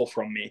the rifle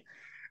from me.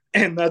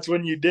 And that's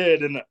when you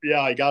did. And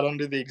yeah, I got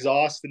under the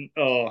exhaust, and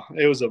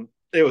it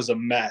was a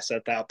mess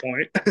at that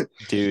point.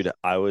 dude,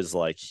 I was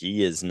like,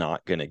 he's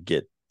not gonna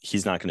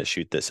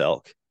shoot this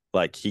elk.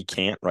 Like, he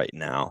can't right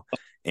now.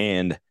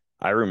 And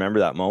I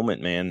remember that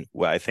moment, man.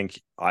 I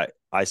think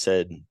I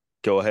said,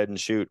 go ahead and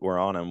shoot. We're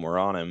on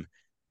him.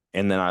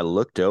 And then I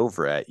looked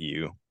over at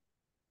you,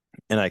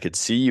 and I could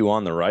see you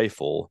on the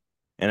rifle.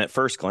 And at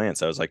first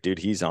glance, I was like, dude,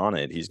 he's on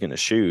it. He's going to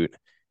shoot.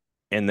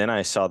 And then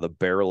I saw the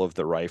barrel of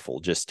the rifle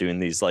just doing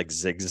these like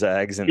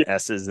zigzags and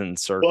S's and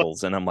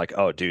circles. And I'm like,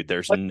 oh, dude,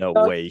 there's no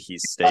way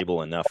he's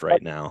stable enough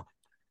right now.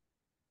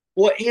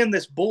 Well, and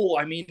this bull,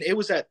 I mean, it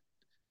was at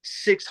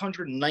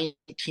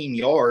 619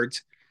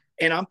 yards.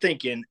 And I'm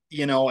thinking,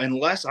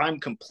 unless I'm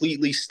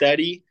completely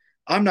steady,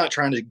 I'm not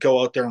trying to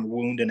go out there and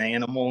wound an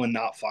animal and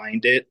not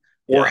find it,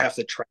 or have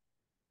to track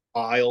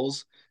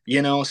miles,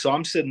 So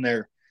I'm sitting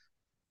there,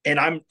 and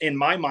I'm in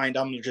my mind,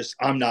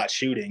 I'm not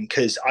shooting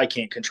because I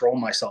can't control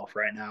myself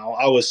right now.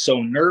 I was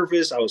so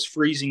nervous. I was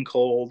freezing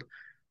cold,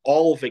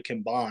 all of it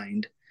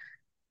combined.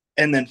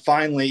 And then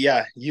finally,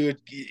 yeah, you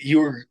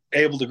were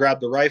able to grab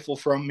the rifle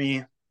from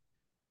me.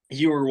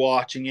 You were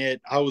watching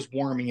it. I was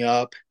warming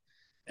up.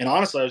 And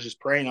honestly, I was just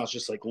praying. I was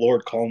just like,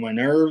 Lord, calm my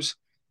nerves,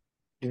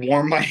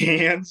 warm my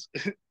hands,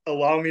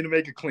 allow me to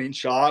make a clean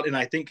shot. And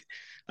I think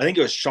it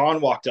was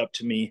Sean walked up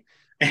to me,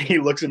 and he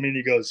looks at me and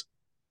he goes,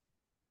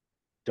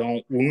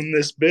 don't wound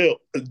this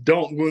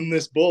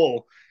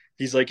bull.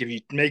 He's like, if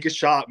you make a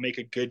shot, make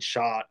a good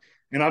shot.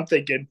 And I'm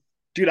thinking,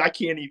 dude, I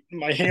can't even,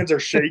 my hands are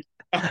shaking.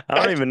 I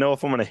don't even know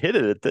if I'm going to hit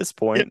it at this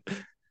point.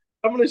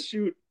 I'm going to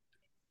shoot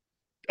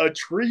a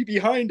tree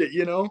behind it,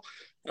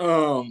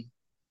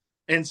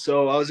 And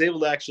so I was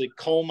able to actually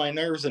calm my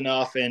nerves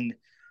enough and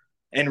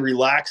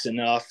relax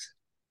enough.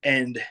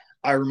 And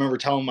I remember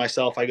telling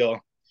myself, I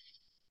go,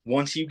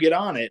 once you get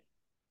on it,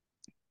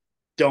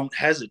 don't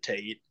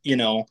hesitate.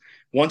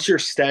 Once you're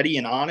steady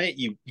and on it,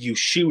 you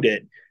shoot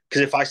it.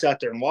 Because if I sat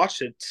there and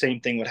watched it, same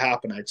thing would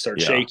happen. I'd start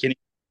shaking,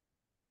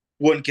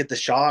 wouldn't get the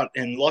shot.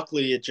 And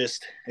luckily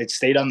it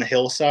stayed on the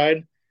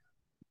hillside.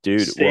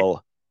 Dude,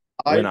 well,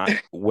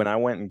 when I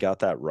went and got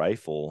that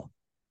rifle,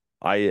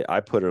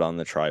 I put it on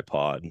the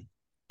tripod,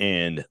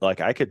 and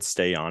like I could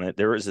stay on it.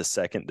 There was a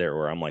second there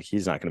where I'm like,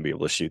 he's not going to be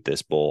able to shoot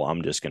this bull.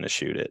 I'm just going to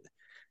shoot it.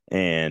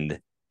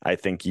 And I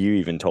think you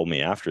even told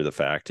me after the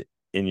fact,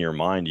 in your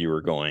mind, you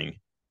were going,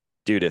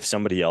 dude, if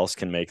somebody else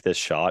can make this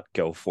shot,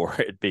 go for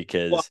it,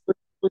 because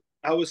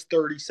I was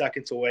 30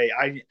 seconds away.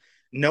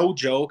 No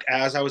joke,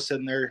 as I was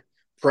sitting there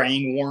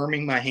praying,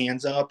 warming my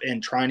hands up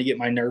and trying to get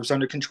my nerves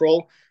under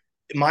control,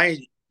 my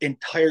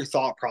entire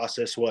thought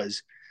process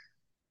was,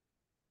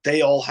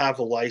 they all have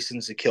a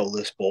license to kill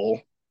this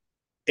bull.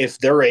 If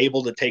they're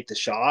able to take the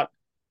shot,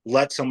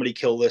 let somebody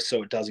kill this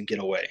so it doesn't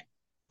get away.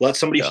 Let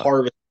somebody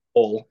harvest the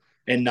bull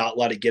and not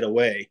let it get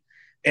away.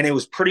 And it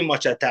was pretty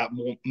much at that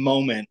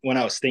moment when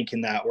I was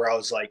thinking that, where I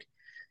was like,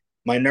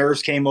 my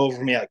nerves came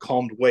over me. I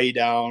calmed way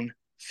down,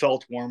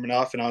 felt warm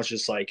enough. And I was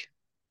just like,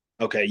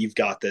 okay, you've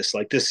got this.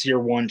 Like, this is your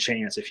one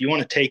chance. If you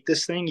want to take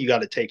this thing, you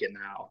got to take it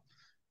now.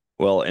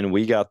 Well, and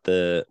we got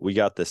the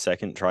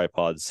second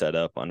tripod set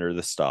up under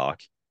the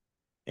stock,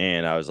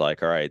 and I was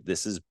like, all right,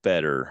 this is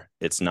better.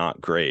 It's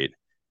not great,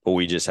 but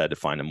we just had to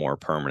find a more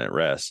permanent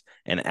rest.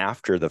 And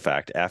after the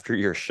fact, after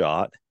your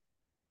shot,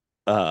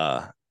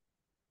 uh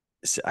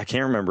I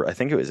can't remember. I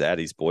think it was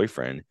Addie's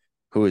boyfriend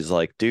who was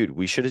like, dude,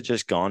 we should have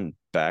just gone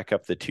back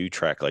up the 2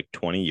 track like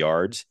 20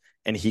 yards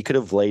and he could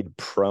have laid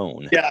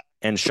prone Yeah.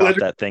 and shot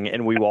that thing.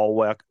 And we all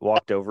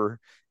walked over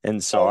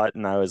and saw it.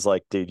 And I was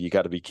like, dude, you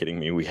got to be kidding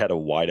me. We had a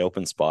wide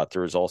open spot.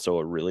 There was also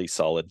a really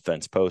solid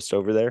fence post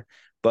over there,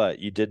 but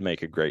you did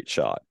make a great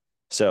shot.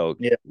 So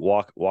Yeah.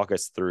 walk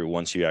us through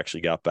once you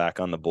actually got back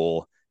on the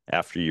bull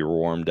after you were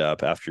warmed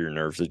up, after your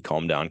nerves had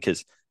calmed down.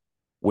 Because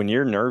when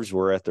your nerves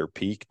were at their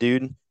peak,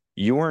 dude,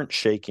 you weren't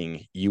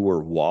shaking, you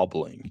were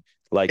wobbling.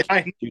 Like,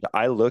 dude,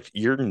 I looked,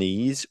 your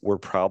knees were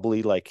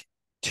probably like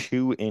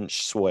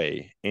 2-inch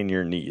sway in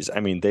your knees.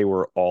 I mean, they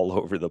were all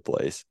over the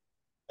place.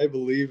 I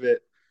believe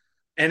it.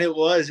 And it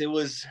was,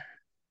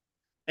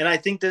 and I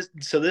think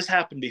this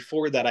happened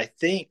before that,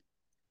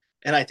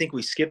 and I think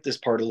we skipped this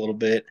part a little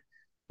bit,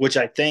 which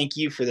I thank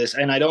you for this.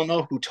 And I don't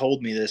know who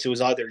told me this. It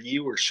was either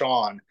you or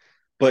Sean,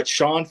 but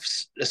Sean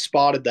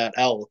spotted that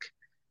elk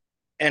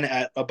and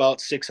at about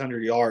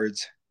 600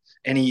 yards.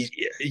 And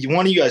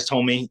one of you guys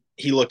told me,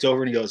 he looked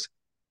over and he goes,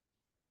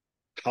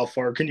 how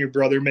far can your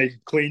brother make a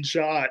clean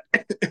shot?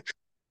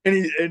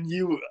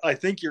 I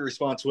think your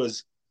response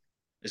was,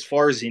 as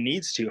far as he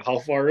needs to. How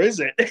far is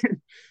it?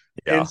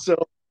 Yeah. And so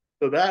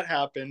that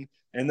happened.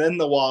 And then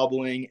the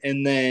wobbling.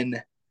 And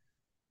then,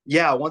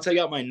 yeah, once I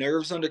got my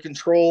nerves under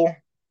control,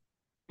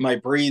 my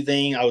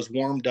breathing, I was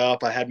warmed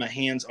up. I had my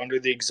hands under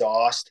the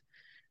exhaust.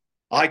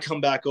 I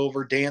come back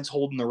over, Dan's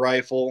holding the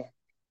rifle.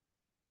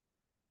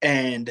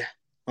 And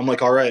I'm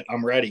like, all right,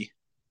 I'm ready.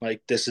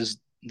 Like, this is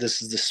the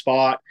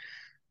spot.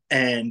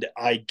 And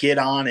I get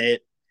on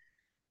it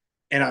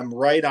and I'm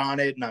right on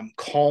it and I'm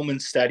calm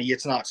and steady.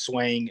 It's not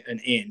swaying an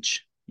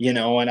inch,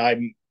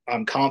 and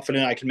I'm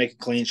confident I can make a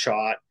clean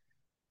shot,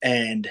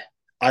 and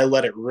I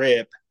let it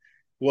rip.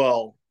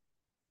 Well,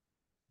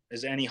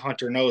 as any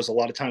hunter knows, a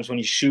lot of times when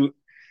you shoot,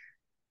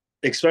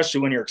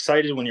 especially when you're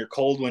excited, when you're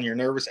cold, when you're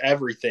nervous,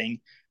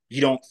 everything,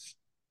 you don't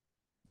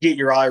get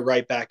your eye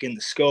right back in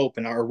the scope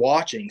and are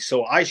watching.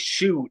 So I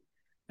shoot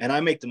and I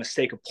make the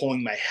mistake of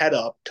pulling my head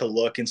up to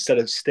look instead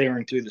of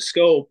staring through the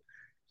scope.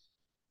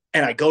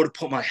 And I go to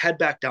put my head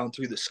back down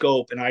through the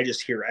scope and I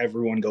just hear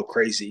everyone go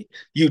crazy.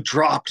 You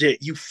dropped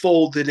it. You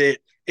folded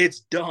it. It's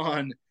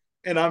done.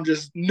 And I'm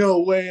just, no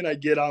way. And I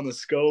get on the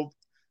scope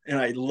and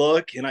I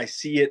look and I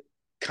see it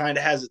kind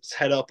of has its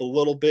head up a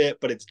little bit,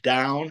 but it's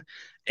down.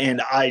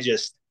 And I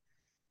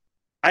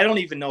don't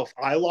even know if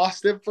I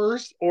lost it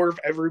first or if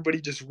everybody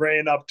just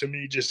ran up to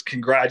me, just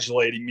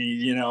congratulating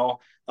me.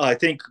 I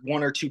think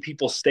one or two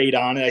people stayed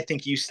on it. I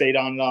think you stayed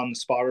on it on the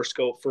spotter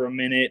scope for a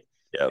minute.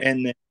 Yep.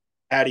 And then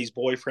Addie's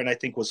boyfriend, I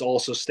think, was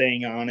also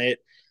staying on it,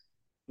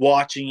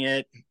 watching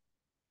it.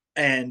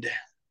 And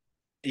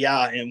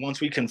yeah, and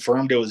once we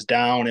confirmed it was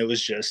down, it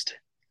was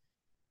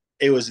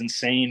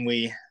insane.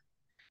 We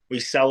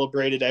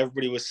celebrated.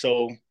 Everybody was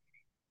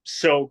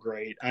so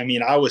great. I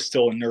mean, I was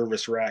still a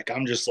nervous wreck.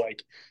 I'm just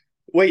like,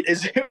 wait,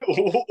 is it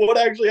what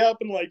actually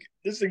happened? Like,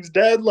 this thing's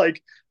dead.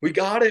 Like, we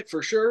got it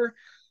for sure.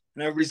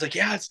 And everybody's like,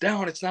 yeah, it's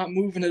down. It's not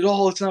moving at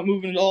all. It's not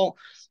moving at all.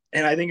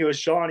 And I think it was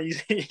Sean.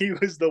 He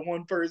was the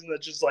one person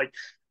that's just like,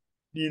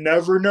 you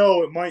never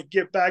know, it might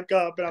get back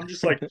up. And I'm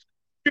just like, dude,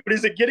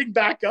 is it getting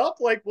back up?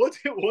 Like, what's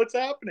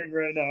happening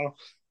right now?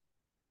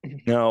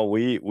 No,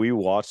 we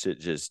watched it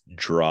just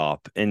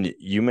drop, and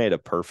you made a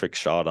perfect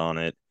shot on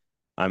it.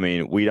 I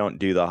mean, we don't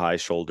do the high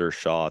shoulder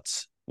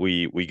shots.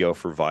 We go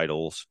for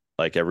vitals.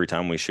 Like every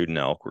time we shoot an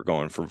elk, we're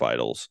going for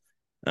vitals.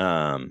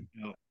 And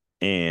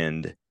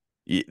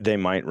they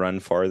might run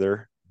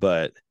farther,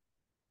 but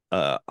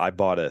I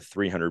bought a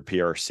 300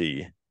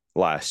 PRC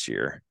last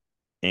year,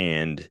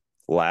 and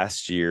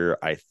last year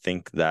I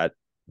think that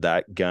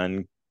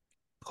gun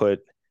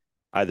put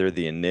either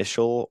the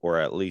initial or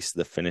at least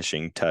the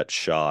finishing touch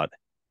shot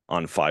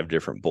on 5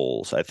 different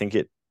bulls. I think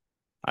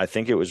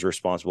it was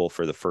responsible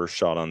for the first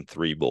shot on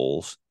 3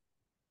 bulls,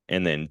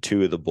 and then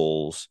 2 of the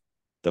bulls,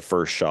 the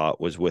first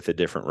shot was with a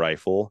different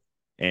rifle,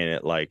 and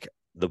it like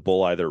the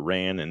bull either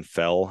ran and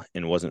fell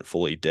and wasn't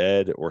fully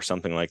dead or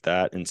something like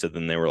that. And so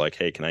then they were like,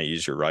 hey, can I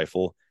use your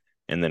rifle?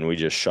 And then we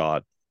just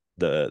shot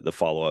the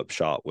follow-up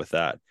shot with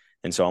that.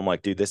 And so I'm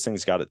like, dude, this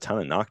thing's got a ton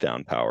of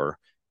knockdown power.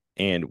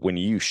 And when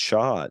you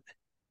shot,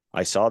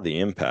 I saw the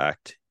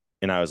impact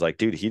and I was like,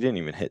 dude, he didn't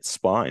even hit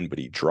spine, but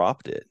he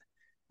dropped it.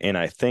 And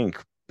I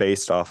think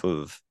based off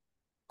of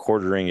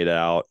quartering it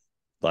out,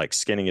 like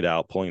skinning it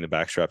out, pulling the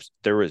back straps,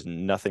 there was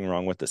nothing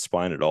wrong with the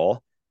spine at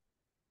all.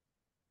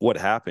 What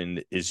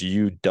happened is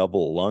you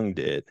double lunged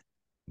it,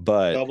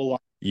 but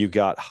you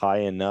got high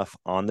enough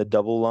on the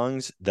double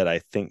lungs that I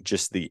think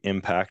just the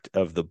impact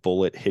of the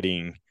bullet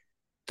hitting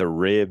the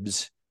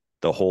ribs,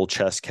 the whole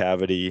chest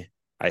cavity,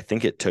 I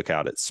think it took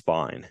out its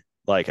spine.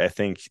 Like, I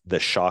think the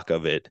shock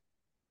of it,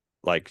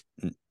 like,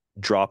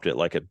 dropped it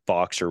like a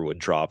boxer would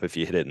drop if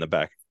you hit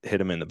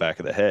him in the back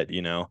of the head,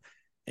 you know?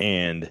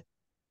 And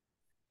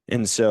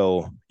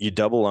so you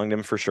double lunged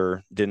him for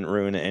sure, didn't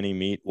ruin any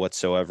meat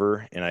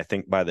whatsoever. And I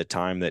think by the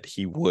time that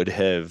he would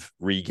have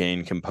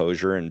regained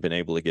composure and been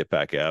able to get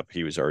back up,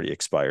 he was already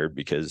expired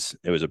because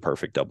it was a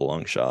perfect double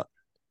lung shot.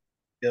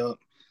 Yeah.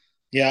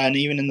 Yeah. And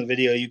even in the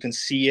video, you can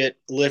see it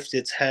lift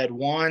its head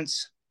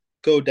once,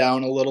 go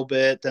down a little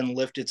bit, then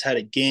lift its head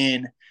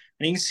again.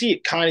 And you can see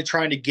it kind of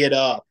trying to get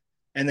up.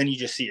 And then you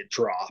just see it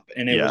drop.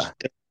 And it Yeah. was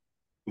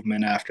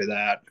movement after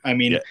that. I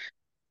mean, Yeah.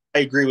 I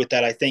agree with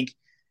that. I think,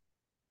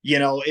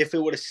 if it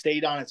would have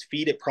stayed on its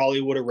feet, it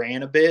probably would have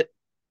ran a bit.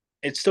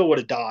 It still would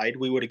have died.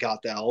 We would have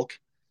got the elk.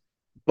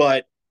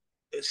 But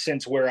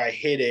since where I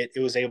hit it,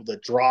 it was able to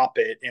drop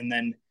it. And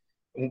then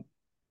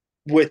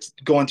with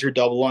going through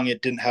double lung,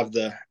 it didn't have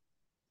the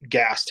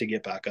gas to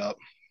get back up.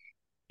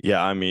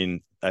 Yeah. I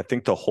mean, I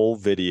think the whole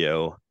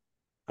video,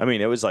 I mean,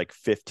 it was like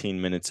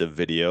 15 minutes of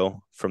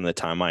video from the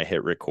time I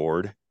hit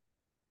record.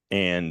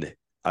 And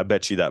I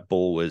bet you that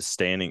bull was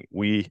standing.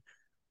 We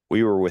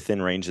were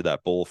within range of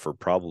that bull for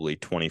probably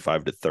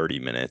 25 to 30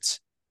 minutes.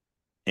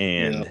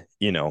 And,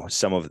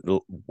 some of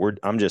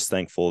I'm just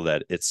thankful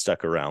that it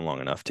stuck around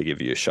long enough to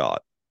give you a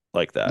shot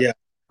like that. Yeah.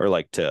 Or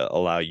like to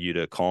allow you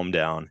to calm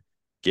down,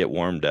 get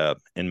warmed up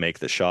and make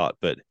the shot.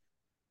 But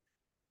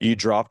you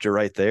dropped it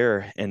right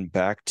there and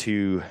back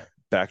to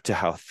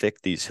how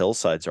thick these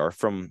hillsides are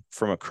from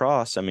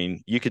across. I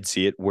mean, you could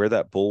see it where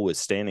that bull was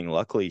standing.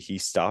 Luckily, he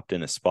stopped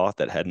in a spot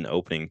that had an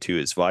opening to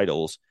his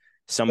vitals.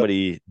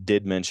 Somebody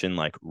did mention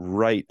like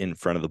right in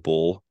front of the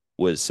bull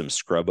was some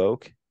scrub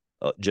oak,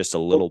 just a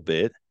little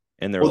bit.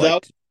 And they're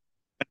like,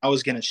 I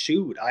was going to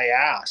shoot. I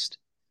asked,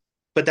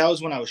 but that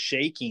was when I was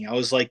shaking. I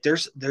was like,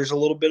 there's a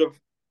little bit of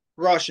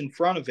rush in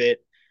front of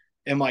it.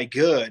 Am I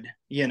good?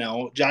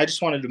 I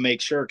just wanted to make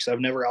sure because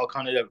I've never elk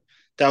hunted.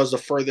 That was the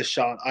furthest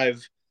shot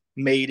I've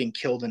made and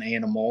killed an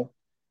animal,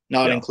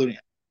 not including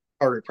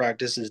target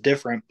practice is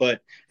different,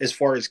 but as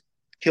far as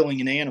killing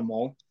an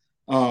animal,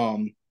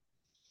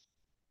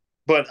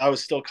 but I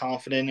was still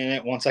confident in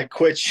it once I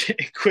quit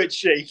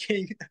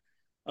shaking.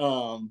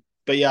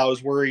 But yeah, I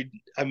was worried.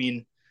 I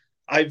mean,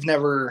 I've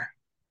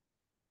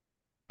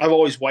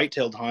always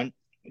whitetailed hunt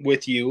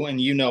with you, and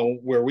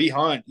where we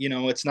hunt,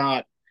 it's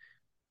not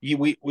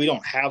we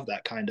don't have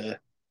that kind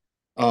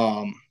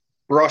of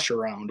brush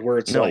around where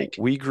it's like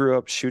we grew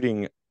up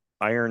shooting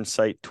iron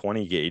sight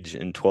 20 gauge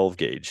and 12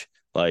 gauge.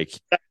 Like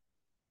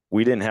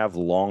we didn't have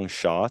long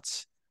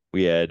shots.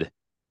 We had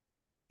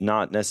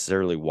not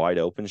necessarily wide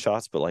open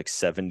shots, but like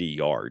 70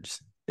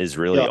 yards is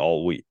really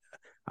all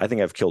I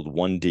think I've killed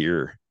one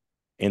deer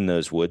in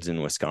those woods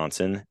in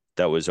Wisconsin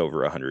that was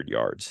over 100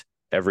 yards.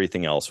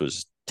 Everything else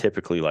was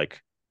typically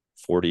like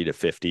 40 to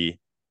 50.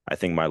 I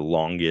think my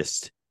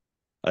longest,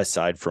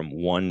 aside from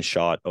one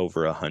shot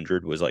over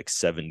 100, was like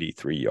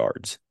 73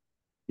 yards.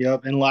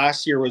 Yep. And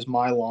last year was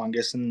my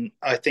longest. And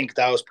I think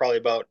that was probably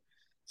about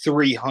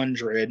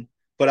 300,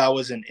 but I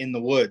wasn't in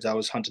the woods. I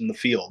was hunting the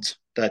fields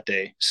that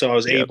day. So I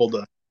was able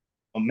to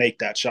make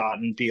that shot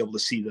and be able to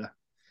see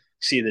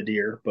the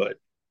deer. But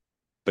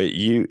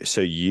you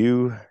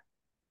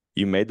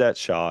made that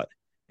shot,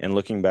 and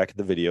looking back at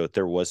the video,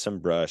 there was some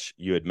brush.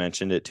 You had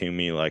mentioned it to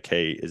me like,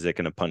 hey, is it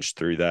going to punch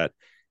through that?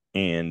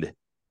 And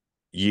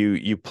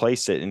you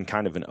placed it in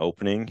kind of an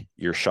opening,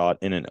 your shot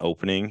in an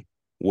opening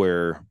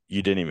where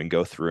you didn't even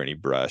go through any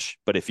brush.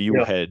 But if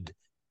you had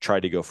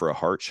tried to go for a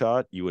heart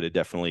shot, you would have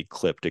definitely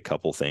clipped a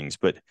couple things.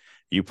 But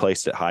you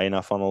placed it high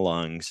enough on the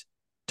lungs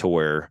to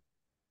where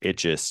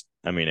it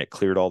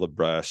cleared all the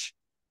brush.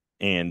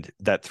 And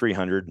that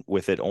 300,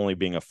 with it only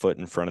being a foot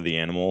in front of the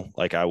animal,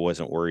 like I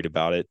wasn't worried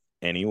about it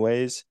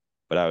anyways.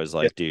 But I was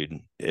like, dude,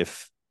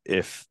 if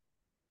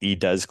he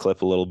does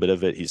clip a little bit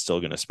of it, he's still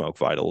going to smoke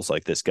vitals.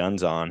 Like this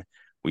gun's on.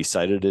 We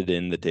sighted it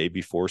in the day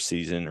before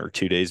season or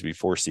 2 days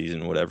before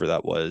season, whatever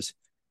that was.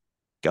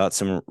 Got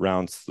some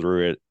rounds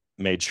through it,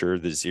 made sure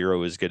the zero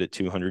was good at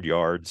 200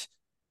 yards.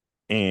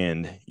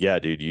 And yeah,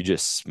 dude, you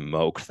just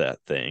smoked that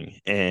thing.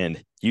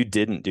 And you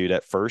didn't, dude,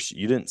 at first,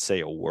 you didn't say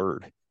a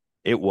word.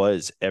 It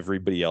was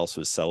everybody else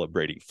was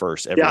celebrating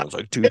first. Everyone was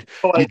like, dude,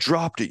 you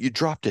dropped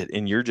it.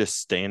 And you're just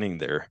standing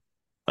there,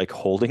 like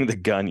holding the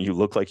gun. You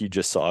look like you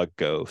just saw a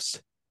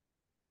ghost.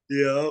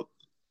 Yep.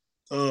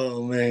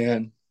 Oh,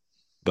 man.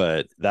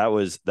 But that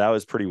was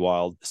pretty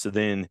wild. So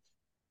then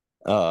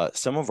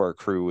some of our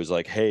crew was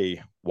like,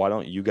 hey, why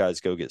don't you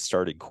guys go get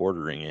started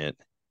quartering it?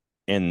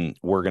 And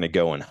we're going to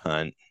go and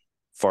hunt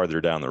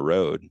farther down the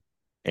road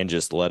and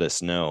just let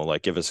us know,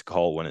 like give us a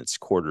call when it's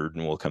quartered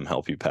and we'll come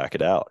help you pack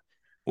it out.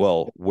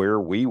 Well, where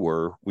we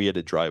were, we had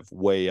to drive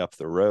way up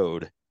the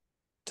road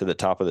to the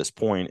top of this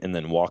point and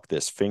then walk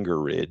this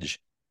finger ridge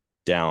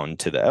down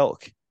to the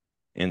elk.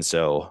 And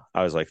so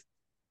I was like,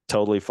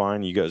 totally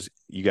fine. You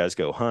guys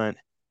go hunt.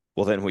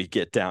 Well, then we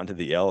get down to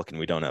the elk and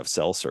we don't have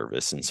cell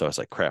service. And so I was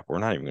like, crap, we're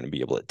not even going to be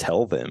able to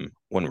tell them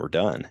when we're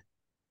done.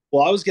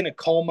 Well, I was going to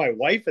call my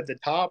wife at the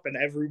top and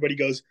everybody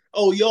goes,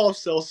 oh, y'all have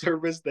cell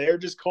service there.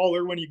 Just call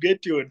her when you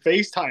get to it,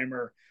 FaceTime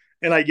her.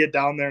 And I get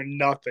down there,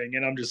 nothing.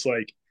 And I'm just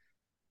like,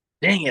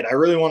 dang it, I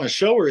really want to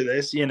show her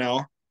this, you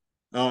know.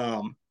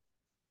 Um,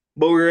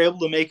 but we were able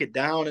to make it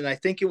down, and I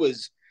think it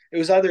was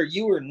either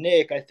you or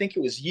Nick. I think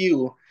it was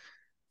you,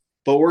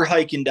 but we're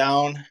hiking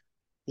down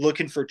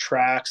looking for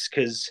tracks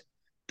because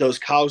those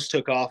cows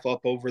took off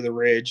up over the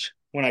ridge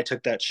when I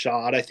took that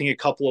shot. I think a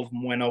couple of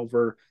them went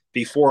over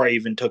before I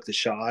even took the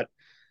shot.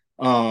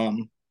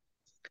 Um,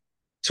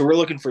 so we're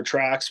looking for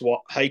tracks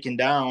hiking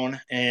down,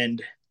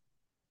 and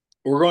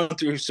we're going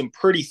through some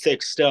pretty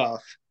thick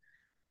stuff.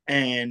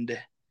 And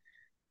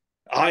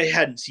I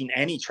hadn't seen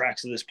any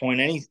tracks at this point,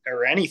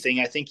 anything.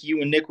 I think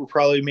you and Nick were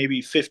probably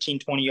maybe 15,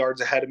 20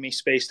 yards ahead of me,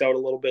 spaced out a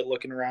little bit,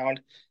 looking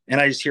around.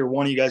 And I just hear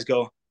one of you guys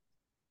go,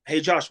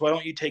 "Hey, Josh, why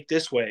don't you take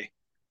this way?"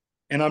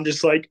 And I'm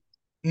just like,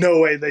 no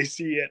way they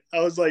see it. I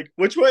was like,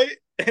 which way?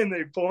 And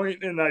they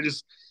point, and I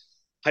just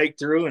hiked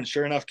through, and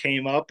sure enough,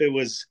 came up. It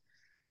was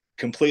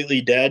completely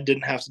dead.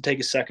 Didn't have to take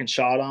a second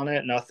shot on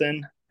it,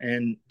 nothing,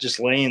 and just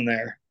laying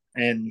there.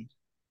 And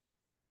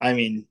I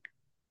mean,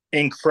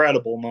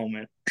 incredible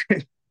moment.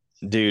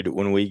 Dude,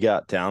 when we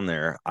got down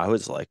there, I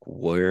was like,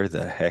 where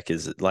the heck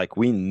is it? Like,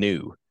 we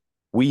knew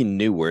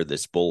where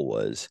this bull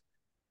was.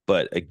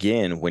 But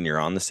again, when you're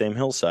on the same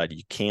hillside,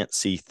 you can't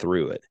see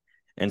through it.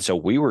 And so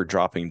we were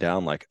dropping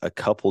down like a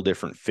couple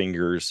different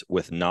fingers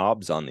with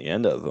knobs on the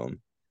end of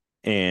them.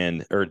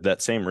 And, or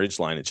that same ridge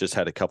line, it just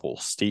had a couple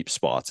steep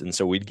spots. And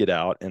so we'd get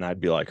out and I'd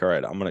be like, all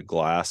right, I'm going to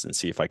glass and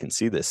see if I can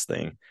see this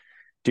thing.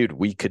 Dude,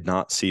 we could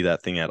not see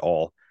that thing at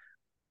all.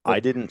 I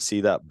didn't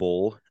see that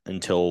bull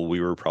until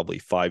we were probably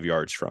 5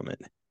 yards from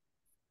it.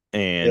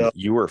 And Yeah.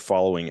 you were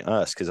following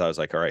us because I was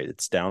like, all right,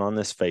 it's down on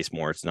this face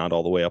more. It's not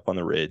all the way up on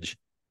the ridge.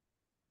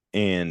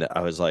 And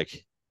I was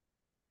like,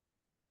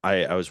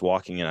 I was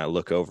walking and I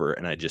look over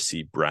and I just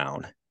see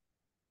brown.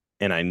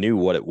 And I knew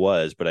what it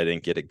was, but I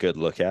didn't get a good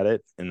look at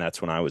it. And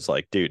that's when I was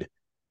like, dude,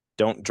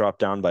 don't drop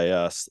down by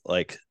us.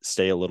 Like,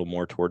 stay a little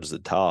more towards the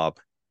top.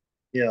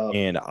 Yeah.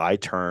 And I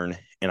turn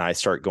and I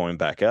start going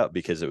back up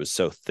because it was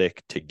so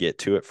thick to get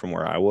to it from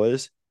where I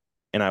was.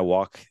 And I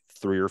walk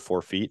 3 or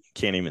 4 feet,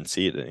 can't even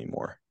see it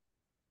anymore.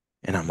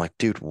 And I'm like,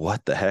 dude,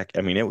 what the heck?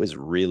 I mean, it was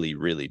really,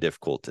 really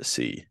difficult to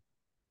see.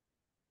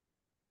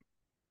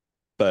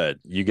 But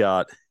you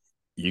got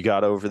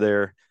over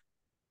there.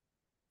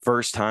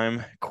 First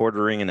time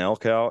quartering an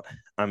elk out.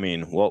 I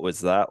mean, what was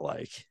that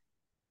like?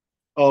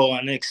 Oh,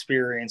 an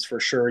experience for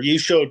sure. You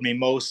showed me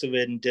most of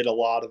it and did a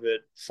lot of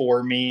it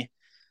for me.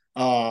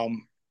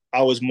 Um,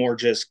 I was more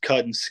just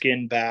cutting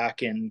skin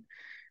back and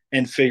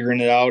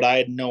figuring it out. I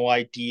had no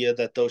idea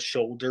that those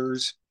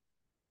shoulders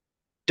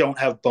don't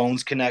have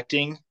bones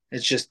connecting.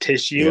 It's just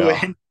tissue. Yeah.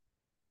 And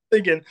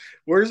thinking,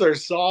 where's our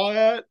saw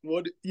at?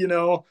 What, you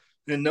know?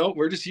 And no,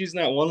 we're just using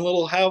that one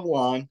little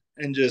Havlon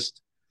and just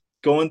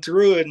going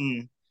through it.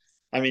 And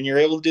I mean, you're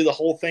able to do the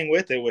whole thing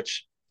with it,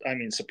 which I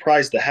mean,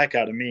 surprised the heck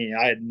out of me.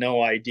 I had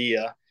no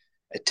idea.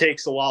 It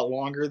takes a lot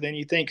longer than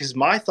you think. Because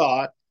my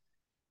thought,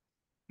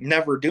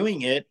 never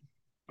doing it,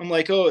 I'm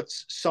like, oh,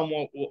 it's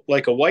somewhat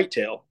like a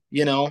whitetail,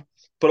 you know?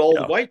 But all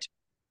the Yeah. white,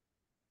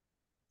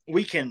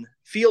 we can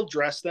field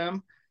dress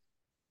them,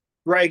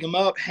 drag them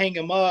up, hang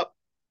them up,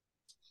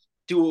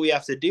 do what we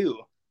have to do.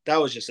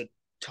 That was just a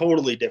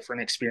totally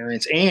different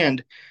experience.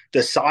 And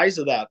the size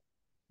of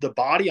the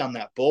body on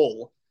that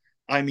bull,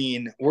 I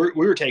mean, we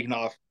were taking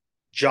off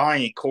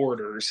giant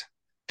quarters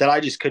that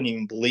I just couldn't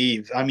even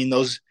believe. I mean,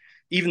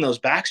 even those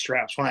back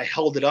straps, when I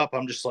held it up,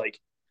 I'm just like,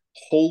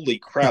 holy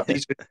crap,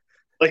 these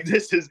like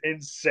this is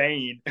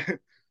insane.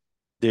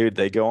 Dude,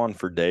 they go on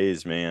for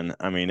days, man.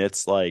 I mean,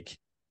 it's like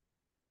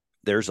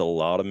there's a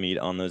lot of meat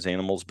on those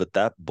animals, but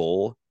that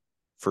bull,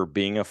 for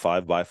being a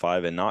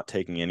 5x5 and not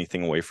taking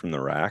anything away from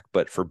the rack,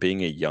 but for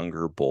being a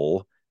younger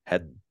bull,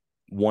 had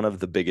one of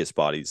the biggest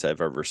bodies I've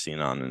ever seen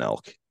on an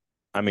elk.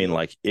 I mean, Yep.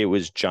 like, it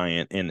was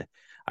giant. And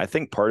I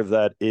think part of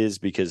that is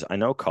because I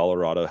know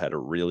Colorado had a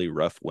really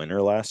rough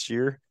winter last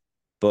year,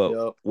 but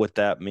Yep. what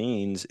that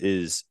means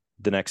is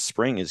the next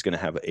spring is going to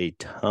have a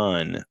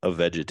ton of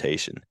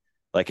vegetation.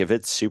 Like, if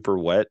it's super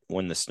wet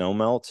when the snow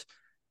melts,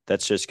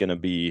 that's just going to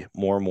be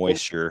more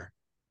moisture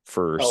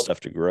for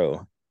stuff to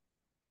grow.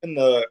 And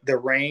the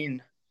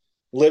rain,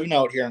 living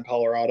out here in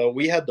Colorado,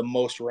 we had the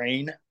most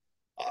rain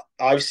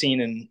I've seen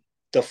in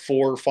the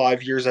 4 or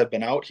 5 years I've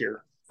been out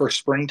here for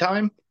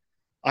springtime.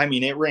 I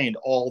mean, it rained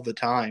all the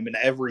time and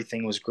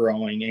everything was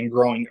growing and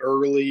growing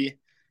early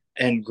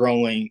and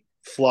growing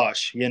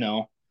flush, you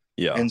know.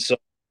 Yeah. And so,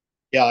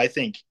 yeah, I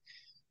think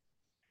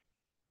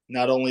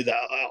not only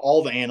that,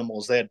 all the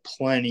animals, they had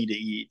plenty to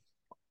eat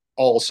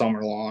all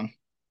summer long.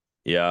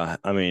 Yeah.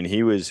 I mean,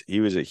 he was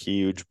a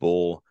huge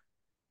bull.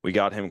 We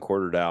got him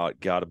quartered out,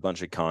 got a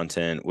bunch of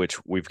content,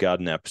 which we've got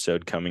an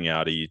episode coming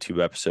out, a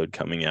YouTube episode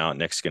coming out.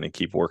 Nick's going to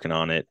keep working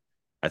on it.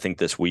 I think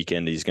this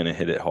weekend he's going to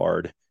hit it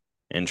hard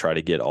and try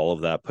to get all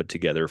of that put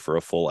together for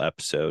a full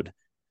episode.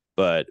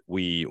 But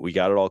we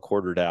got it all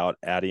quartered out.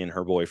 Addie and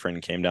her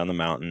boyfriend came down the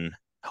mountain,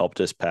 helped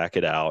us pack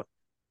it out.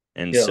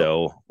 And Yeah.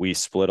 so we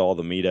split all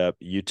the meat up.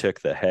 You took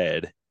the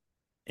head,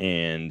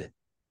 and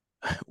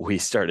we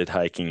started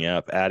hiking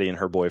up. Addie and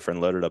her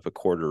boyfriend loaded up a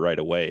quarter right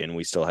away, and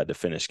we still had to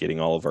finish getting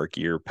all of our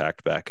gear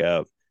packed back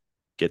up,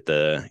 get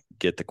the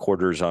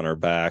quarters on our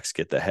backs,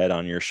 get the head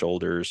on your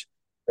shoulders,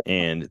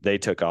 and they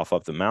took off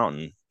up the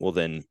mountain. Well,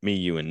 then me,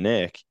 you, and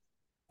Nick,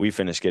 we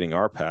finished getting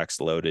our packs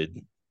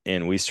loaded,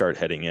 and we start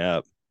heading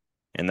up.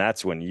 And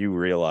that's when you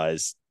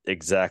realize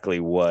exactly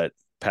what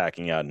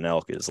packing out an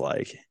elk is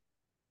like.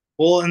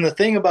 Well, and the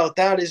thing about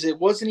that is it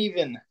wasn't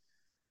even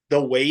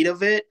the weight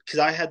of it because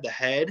I had the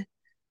head,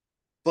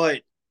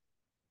 but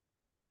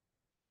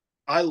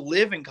I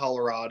live in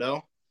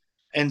Colorado,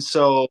 and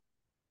so,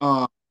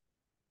 um,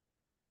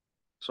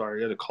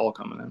 sorry, I got a call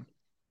coming in.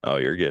 Oh,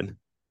 you're good.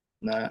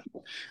 That,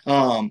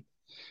 um,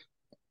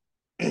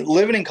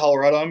 living in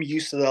Colorado, I'm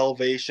used to the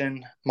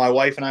elevation. My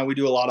wife and I, we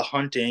do a lot of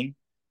hunting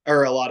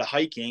or a lot of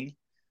hiking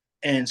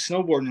and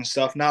snowboarding and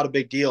stuff. Not a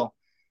big deal.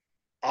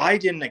 I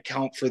didn't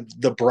account for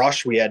the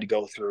brush we had to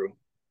go through.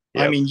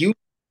 I Yep. mean, you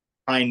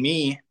behind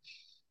me,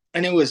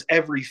 and it was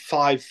every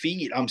 5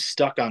 feet I'm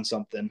stuck on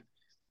something,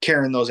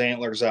 carrying those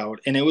antlers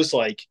out, and it was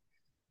like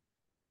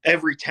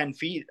every 10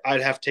 feet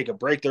I'd have to take a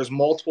break. There's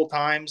multiple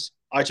times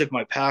I took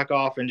my pack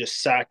off and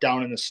just sat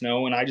down in the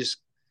snow, and I just,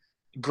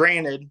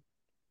 granted,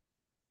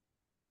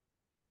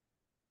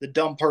 the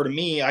dumb part of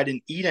me, I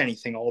didn't eat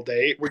anything all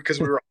day because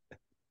we were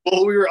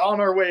on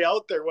our way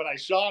out there when I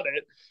shot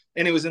it,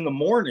 and it was in the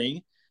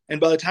morning. And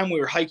by the time we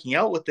were hiking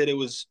out with it, it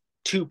was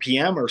 2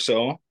 p.m. or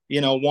so,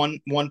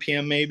 1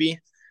 p.m. maybe,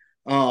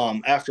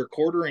 after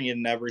quartering it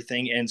and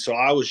everything. And so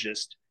I was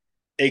just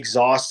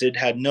exhausted,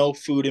 had no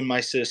food in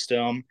my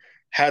system,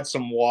 had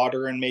some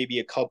water and maybe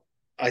a cup.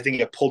 I think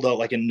I pulled out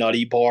like a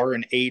nutty bar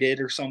and ate it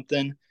or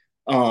something,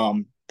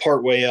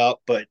 part way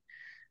up. But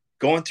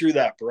going through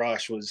that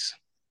brush was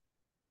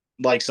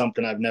like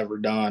something I've never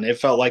done. It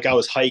felt like I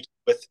was hiking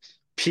with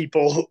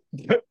people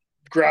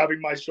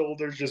grabbing my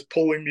shoulders, just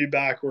pulling me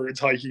backwards,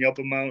 hiking up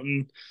a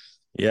mountain.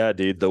 Yeah,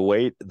 dude, the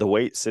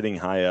weight sitting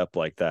high up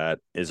like that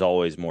is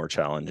always more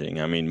challenging.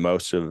 I mean,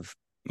 most of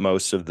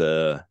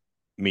the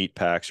meat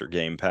packs or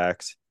game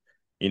packs,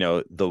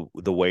 the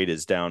weight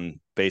is down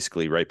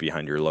basically right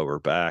behind your lower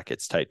back.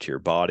 It's tight to your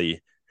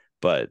body,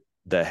 but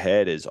the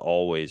head is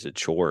always a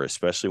chore,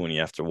 especially when you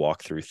have to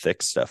walk through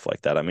thick stuff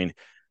like that. I mean,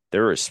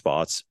 there are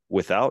spots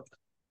without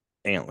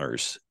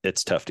antlers,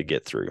 it's tough to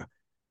get through.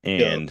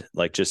 Yeah. And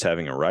like just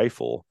having a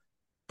rifle.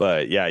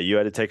 But yeah, you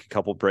had to take a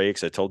couple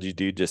breaks. I told you,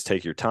 dude, just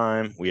take your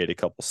time. We had a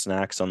couple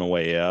snacks on the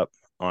way up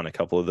on a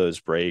couple of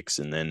those breaks,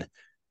 and then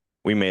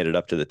we made it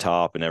up to the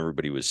top, and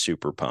everybody was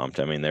super pumped.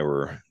 I mean, they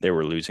were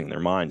losing their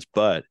minds.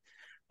 But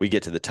we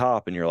get to the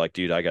top, and you're like,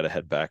 dude, I got to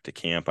head back to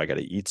camp. I got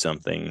to eat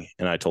something.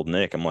 And I told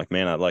Nick, I'm like,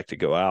 man, I'd like to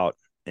go out.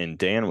 And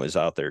Dan was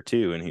out there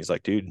too, and he's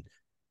like, dude,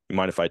 you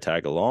mind if I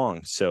tag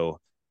along? So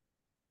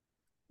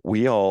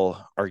we all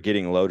are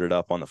getting loaded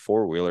up on the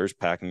four wheelers,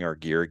 packing our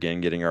gear again,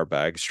 getting our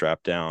bags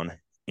strapped down.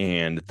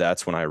 And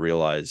that's when I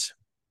realized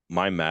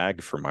my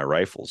mag for my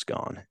rifle's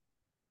gone.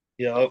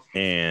 Yeah.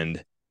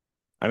 And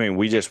I mean,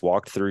 we just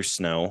walked through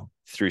snow,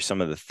 through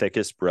some of the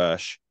thickest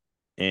brush.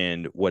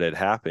 And what had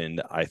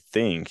happened, I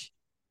think,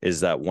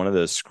 is that one of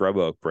those scrub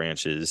oak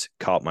branches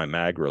caught my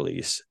mag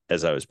release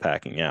as I was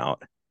packing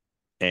out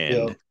Yeah.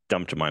 and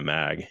dumped my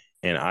mag.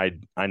 And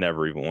I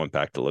never even went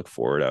back to look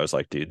for it. I was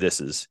like, dude,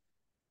 this is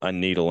a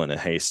needle in a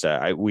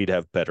haystack. We'd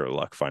have better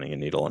luck finding a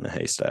needle in a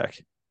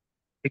haystack.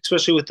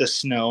 Especially with the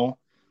snow.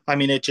 I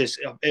mean,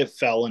 it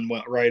fell and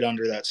went right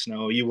under that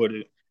snow. It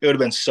would have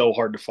been so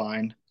hard to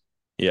find.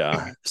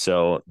 Yeah.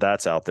 So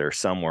that's out there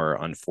somewhere.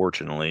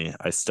 Unfortunately,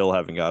 I still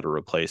haven't got a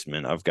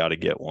replacement. I've got to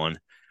get one.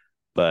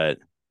 But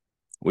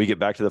we get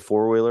back to the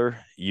four wheeler.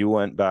 You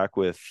went back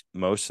with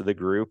most of the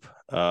group.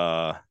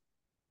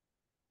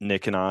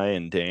 Nick and I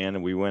and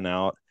Dan, we went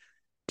out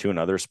to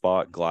another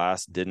spot.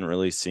 Glass didn't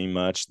really see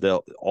much.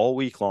 All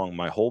week long,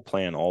 my whole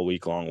plan all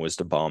week long was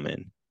to bomb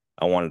in.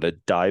 I wanted to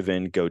dive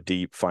in, go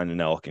deep, find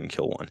an elk, and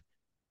kill one.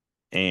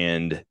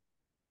 And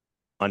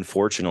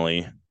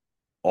unfortunately,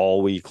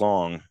 all week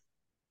long,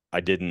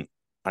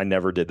 I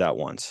never did that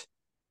once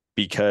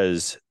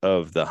because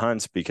of the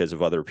hunts, because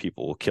of other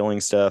people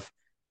killing stuff.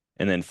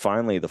 And then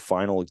finally, the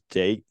final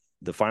day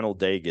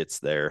gets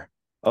there.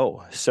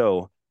 Oh,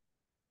 so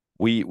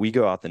we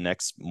go out the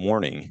next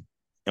morning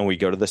and we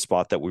go to the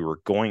spot that we were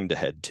going to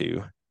head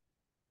to.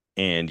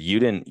 And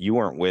you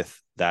weren't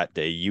with that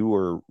day. You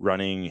were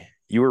running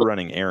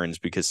errands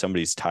because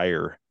somebody's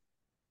tire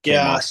came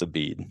Yeah. off the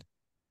bead.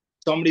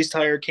 Somebody's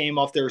tire came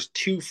off. There's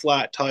two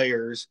flat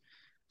tires.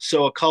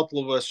 So a couple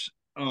of us,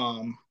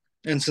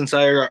 and since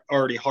I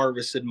already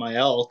harvested my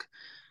elk,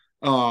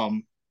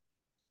 um,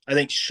 I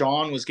think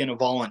Sean was going to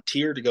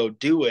volunteer to go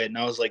do it. And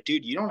I was like,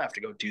 dude, you don't have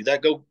to go do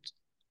that.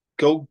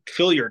 Go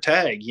fill your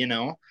tag.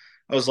 I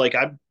was like,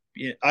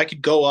 I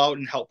could go out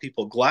and help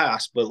people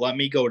glass, but let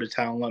me go to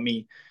town. Let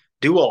me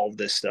do all of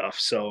this stuff.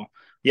 So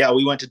yeah,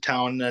 we went to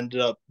town and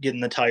ended up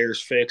getting the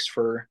tires fixed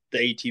for the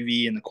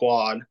ATV and the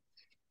quad.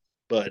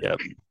 But Yep.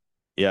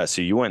 Yeah.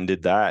 So you went and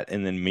did that.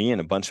 And then me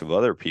and a bunch of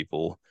other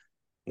people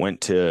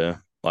went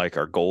to like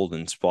our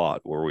golden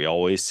spot where we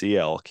always see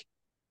elk.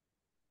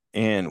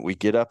 And we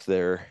get up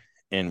there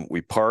and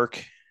we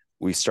park.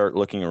 We start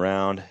looking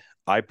around.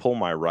 I pull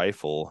my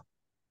rifle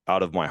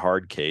out of my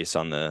hard case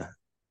on the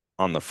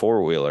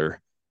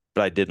four-wheeler,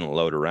 but I didn't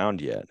load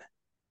around yet.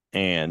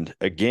 And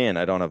again,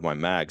 I don't have my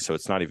mag, so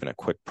it's not even a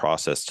quick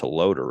process to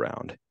load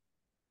around.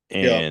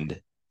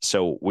 And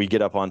so we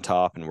get up on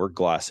top and we're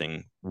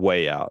glassing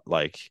way out,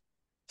 like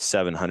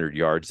 700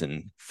 yards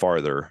and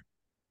farther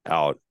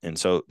out. And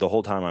so the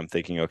whole time I'm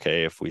thinking,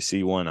 okay, if we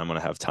see one, I'm going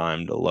to have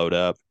time to load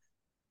up.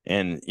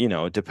 And, you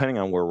know, depending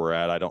on where we're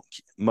at,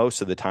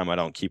 most of the time I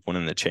don't keep one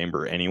in the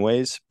chamber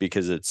anyways,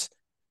 because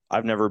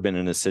I've never been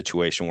in a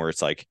situation where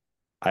it's like,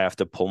 I have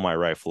to pull my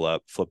rifle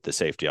up, flip the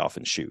safety off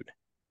and shoot.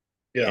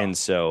 Yeah. And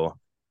so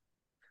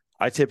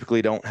I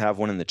typically don't have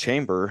one in the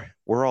chamber.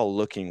 We're all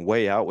looking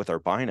way out with our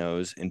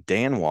binos, and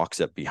Dan walks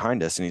up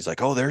behind us and he's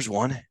like, oh, there's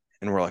one.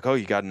 And we're like, oh,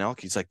 you got an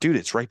elk? He's like, dude,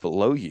 it's right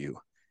below you.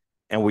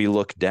 And we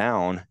look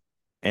down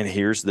and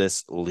here's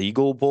this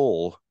legal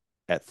bull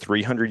at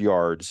 300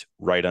 yards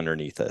right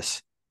underneath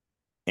us.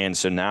 And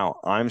so now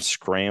I'm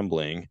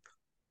scrambling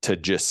to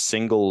just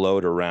single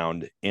load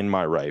around in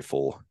my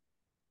rifle.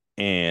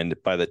 And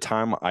by the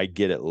time I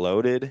get it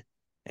loaded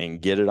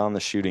and get it on the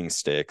shooting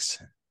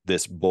sticks,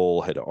 this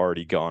bull had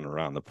already gone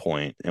around the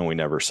point and we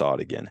never saw it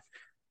again.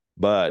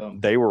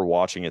 But they were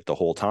watching it the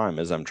whole time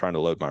as I'm trying to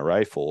load my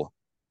rifle.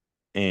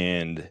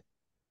 And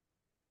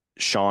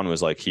Sean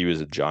was like, he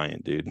was a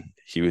giant, dude.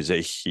 He was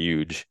a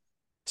huge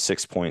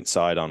 6-point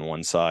side on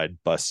one side,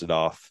 busted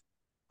off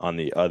on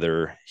the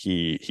other.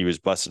 He was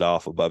busted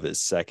off above his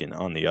second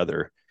on the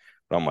other.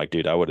 But I'm like,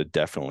 dude, I would have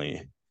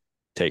definitely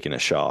taken a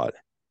shot.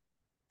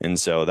 And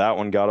so that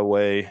one got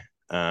away.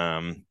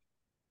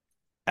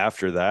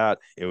 After that,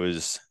 it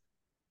was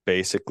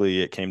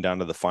basically, it came down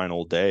to the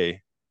final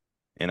day.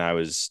 And I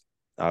was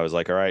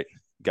like, all right,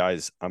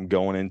 guys, I'm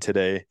going in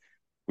today.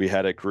 We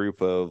had a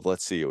group of,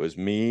 let's see, it was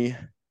me,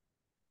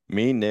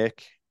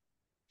 Nick,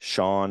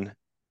 Sean,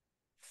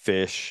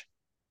 Fish,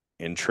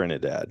 and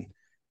Trinidad.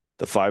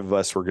 The 5 of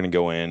us were going to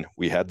go in.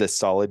 We had this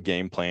solid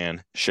game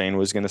plan. Shane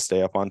was going to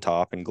stay up on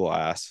top in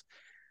glass.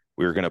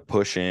 We were going to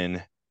push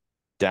in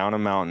down a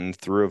mountain,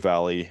 through a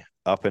valley,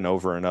 up and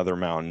over another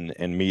mountain,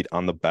 and meet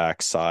on the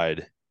back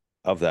side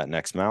of that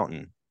next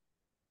mountain.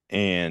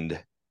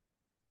 And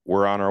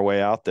we're on our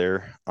way out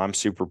there. I'm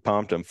super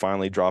pumped. I'm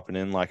finally dropping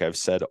in, like I've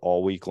said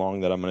all week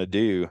long that I'm going to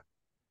do.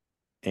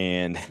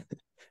 And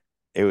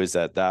it was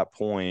at that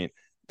point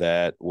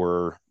that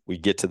we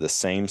get to the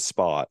same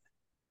spot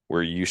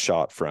where you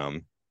shot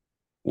from.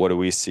 What do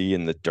we see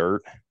in the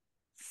dirt?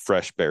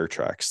 Fresh bear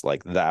tracks,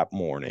 like that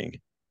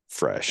morning,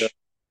 fresh. Yep.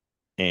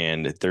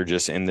 And they're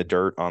just in the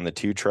dirt on the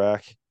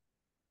 2-track.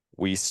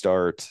 We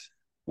start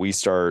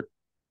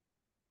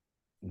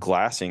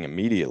glassing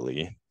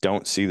immediately.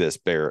 Don't see this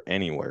bear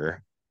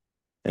anywhere.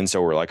 And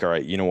so we're like, all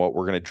right, you know what?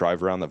 We're going to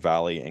drive around the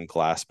valley and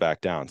glass back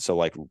down. So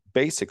like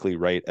basically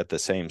right at the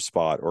same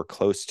spot or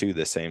close to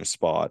the same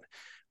spot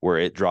where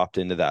it dropped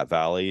into that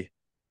valley,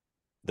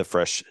 the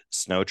fresh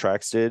snow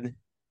tracks did,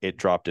 it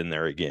dropped in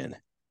there again.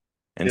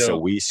 And so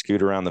we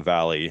scoot around the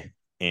valley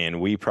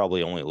and we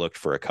probably only looked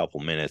for a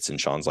couple minutes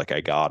and Sean's like, I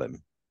got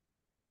him.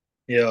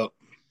 Yeah.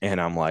 And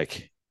I'm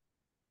like,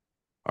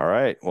 all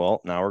right,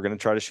 well, now we're going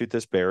to try to shoot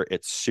this bear.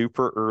 It's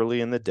super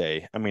early in the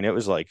day. I mean, it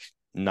was like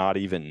not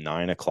even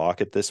 9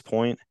 o'clock at this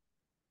point.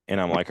 And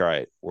I'm like, all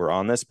right, we're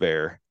on this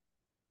bear.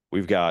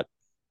 We've got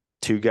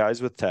 2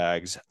 guys with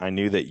tags. I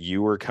knew that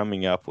you were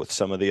coming up with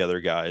some of the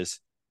other guys.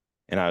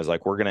 And I was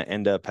like, we're going to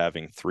end up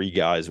having 3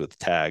 guys with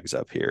tags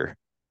up here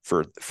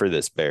for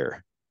this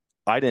bear.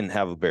 I didn't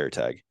have a bear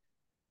tag.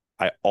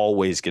 I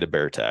always get a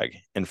bear tag.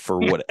 And for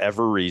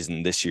whatever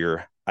reason this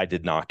year, I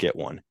did not get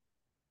one.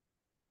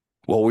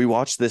 Well, we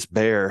watched this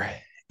bear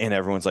and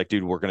everyone's like,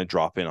 dude, we're going to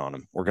drop in on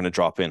him. We're going to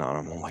drop in on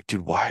him. I'm like,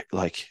 dude, why?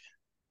 Like,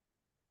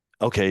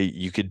 okay,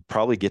 you could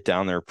probably get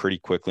down there pretty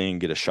quickly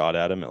and get a shot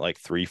at him at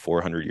like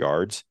 300-400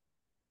 yards.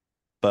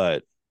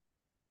 But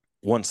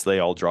once they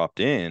all dropped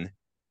in,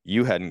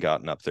 you hadn't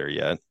gotten up there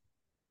yet.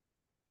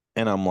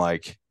 And I'm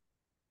like,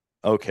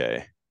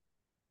 okay,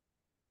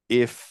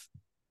 if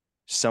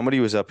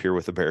somebody was up here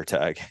with a bear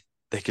tag,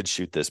 they could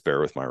shoot this bear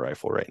with my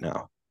rifle right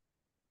now.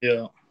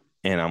 Yeah.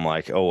 And I'm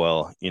like, oh,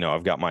 well, you know,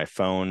 I've got my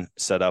phone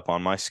set up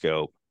on my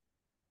scope,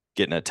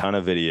 getting a ton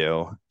of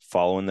video,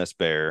 following this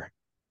bear,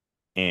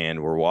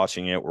 and we're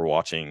watching it. We're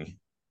watching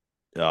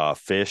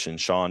Fish and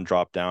Sean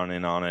drop down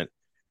in on it.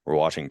 We're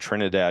watching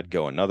Trinidad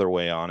go another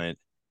way on it.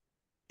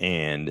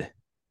 And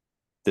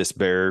this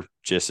bear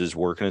just is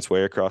working its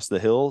way across the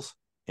hills.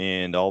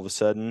 And all of a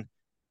sudden,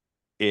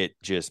 it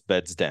just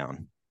beds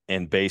down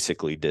and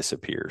basically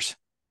disappears.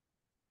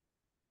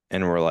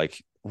 And we're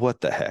like,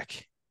 what the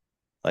heck?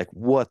 Like,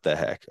 what the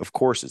heck? Of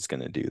course it's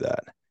going to do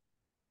that.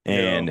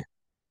 And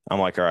I'm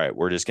like, all right,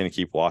 we're just going to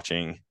keep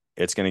watching.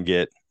 It's going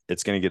to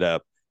get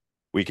up.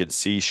 We could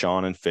see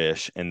Sean and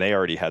Fish, and they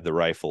already had the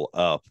rifle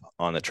up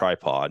on the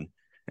tripod.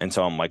 And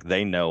so I'm like,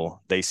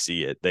 they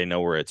see it. They know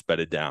where it's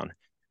bedded down.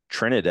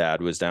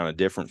 Trinidad was down a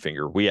different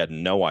finger. We had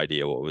no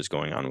idea what was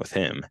going on with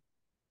him.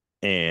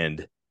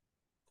 And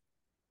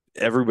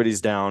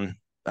everybody's down.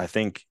 I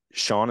think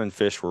Sean and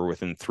Fish were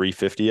within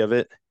 350 of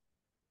it.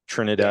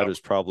 Trinidad was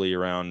probably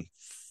around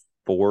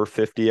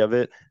 450 of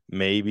it,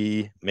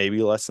 maybe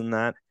less than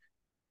that.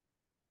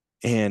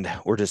 And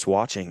we're just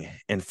watching,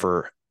 and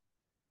for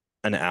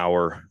an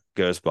hour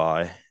goes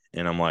by,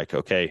 and I'm like,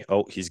 okay,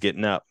 oh, he's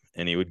getting up.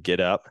 And he would get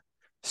up,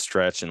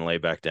 stretch, and lay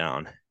back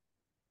down.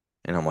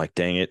 And I'm like,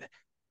 dang it.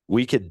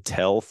 We could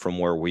tell from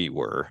where we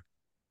were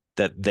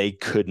that they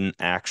couldn't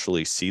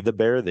actually see the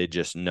bear. They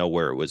just know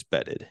where it was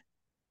bedded.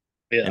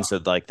 Yeah. And so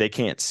like they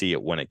can't see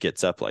it when it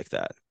gets up like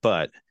that.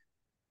 But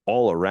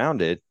all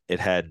around it, it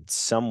had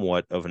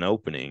somewhat of an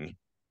opening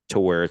to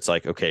where it's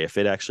like, okay, if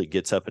it actually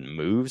gets up and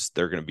moves,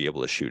 they're going to be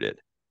able to shoot it.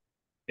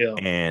 Yeah.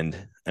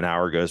 And an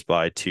hour goes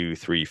by, 2,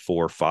 3,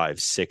 4, 5,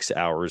 6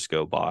 hours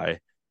go by.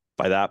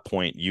 By that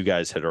point, you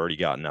guys had already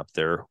gotten up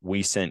there.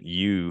 We sent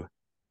you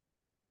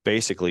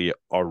basically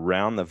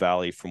around the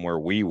valley from where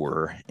we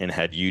were and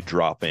had you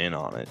drop in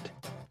on it.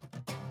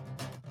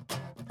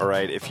 All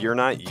right, if you're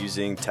not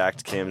using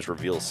Tactacam's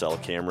reveal cell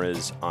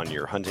cameras on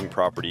your hunting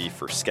property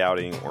for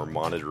scouting or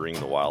monitoring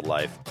the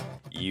wildlife,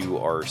 you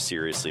are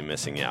seriously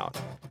missing out.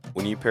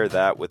 When you pair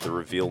that with the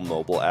Reveal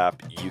mobile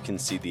app, you can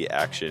see the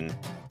action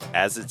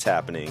as it's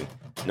happening,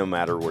 no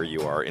matter where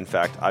you are. In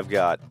fact, I've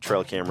got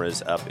trail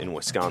cameras up in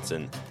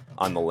Wisconsin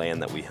on the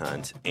land that we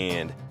hunt,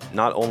 and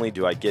not only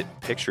do I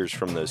get pictures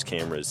from those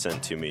cameras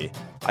sent to me,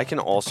 I can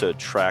also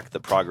track the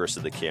progress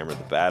of the camera,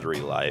 the battery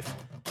life,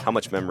 how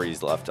much memory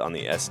is left on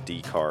the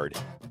SD card,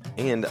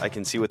 and I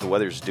can see what the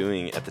weather's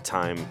doing at the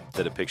time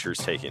that a picture is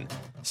taken.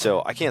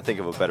 So I can't think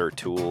of a better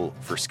tool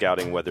for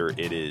scouting, whether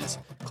it is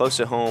close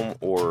to home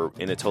or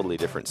in a totally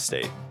different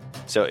state.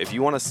 So if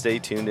you want to stay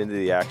tuned into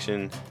the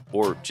action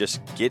or just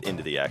get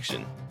into the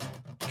action,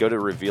 go to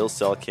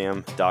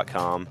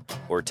revealcellcam.com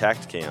or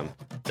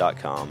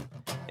tactacam.com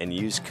and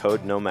use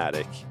code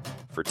nomadic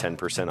for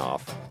 10%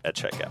 off at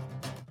checkout.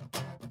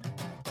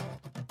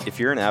 If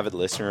you're an avid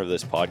listener of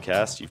this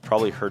podcast, you've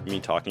probably heard me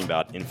talking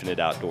about Infinite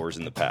Outdoors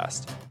in the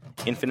past.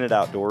 Infinite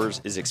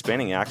Outdoors is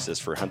expanding access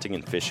for hunting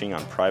and fishing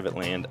on private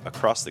land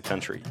across the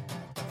country.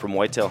 From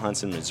whitetail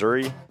hunts in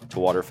Missouri to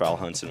waterfowl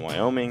hunts in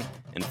Wyoming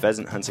and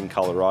pheasant hunts in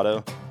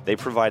Colorado, they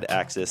provide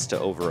access to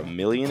over 1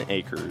 million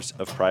acres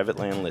of private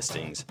land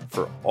listings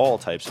for all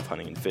types of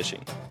hunting and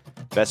fishing.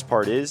 Best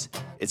part is,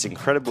 it's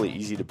incredibly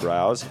easy to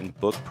browse and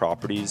book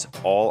properties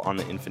all on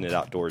the Infinite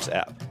Outdoors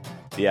app.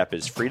 The app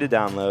is free to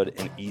download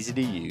and easy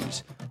to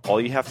use. All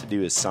you have to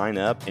do is sign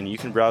up and you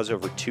can browse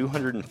over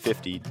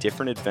 250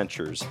 different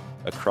adventures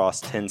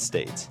across 10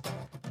 states.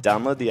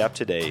 Download the app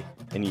today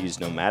and use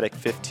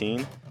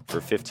Nomadic15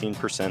 for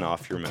 15%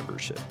 off your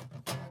membership.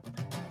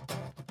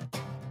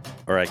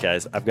 All right,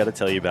 guys, I've got to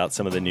tell you about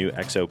some of the new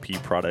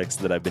XOP products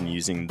that I've been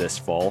using this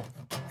fall,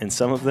 and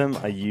some of them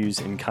I use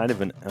in kind of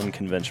an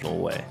unconventional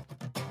way.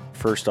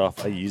 First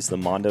off, I use the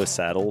Mondo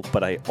saddle,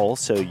 but I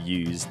also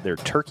use their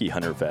turkey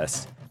hunter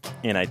vest,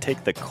 and I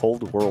take the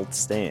Cold World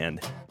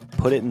stand,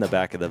 put it in the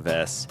back of the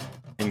vest,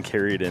 and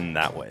carry it in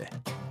that way.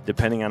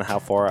 Depending on how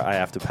far I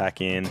have to pack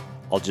in,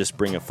 I'll just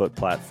bring a foot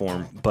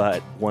platform,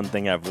 but one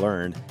thing I've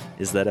learned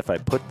is that if I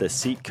put the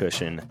seat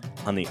cushion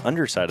on the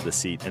underside of the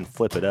seat and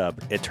flip it up,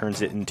 it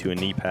turns it into a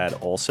knee pad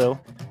also,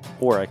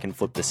 or I can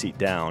flip the seat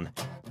down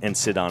and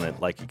sit on it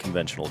like a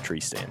conventional tree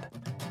stand.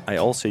 I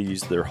also use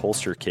their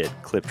holster kit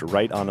clipped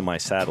right onto my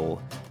saddle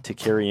to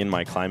carry in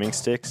my climbing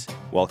sticks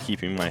while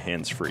keeping my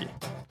hands free.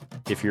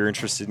 If you're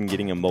interested in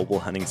getting a mobile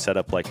hunting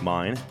setup like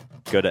mine,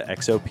 go to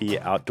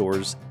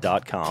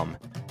xopoutdoors.com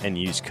and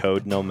use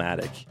code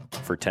nomadic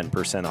for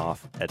 10%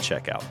 off at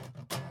checkout.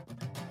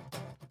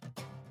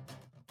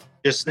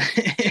 Just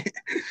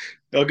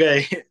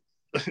okay.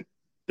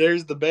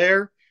 There's the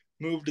bear.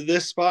 Move to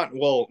this spot.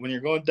 Well, when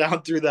you're going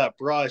down through that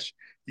brush,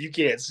 you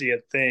can't see a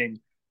thing.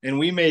 And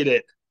we made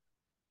it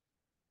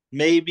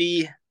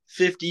maybe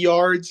 50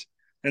 yards,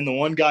 and the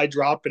one guy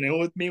dropping in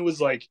with me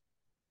was like,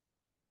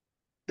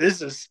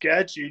 "This is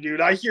sketchy,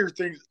 dude. I hear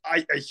things.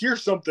 I hear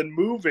something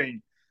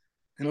moving."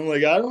 And I'm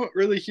like, "I don't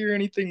really hear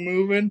anything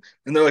moving."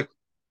 And they're like,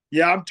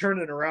 "Yeah, I'm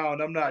turning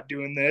around. I'm not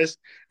doing this."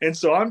 And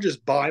so I'm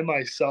just by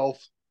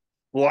myself,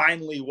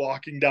 blindly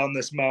walking down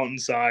this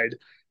mountainside.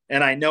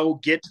 And I know,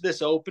 get to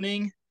this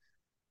opening,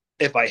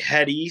 if I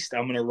head east,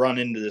 I'm going to run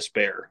into this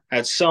bear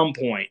at some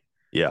point.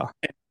 Yeah.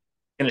 I'm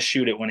going to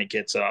shoot it when it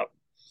gets up.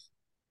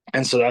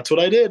 And so that's what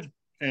I did.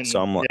 And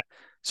So I'm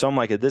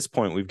like, at this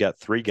point, we've got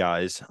 3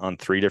 guys on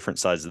 3 different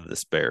sides of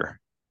this bear.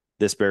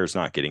 This bear is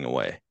not getting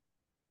away.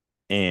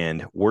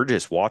 And we're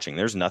just watching.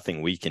 There's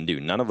nothing we can do.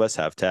 None of us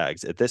have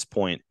tags. At this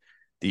point,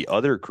 the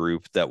other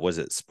group that was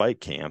at Spike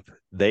Camp,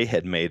 they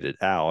had made it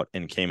out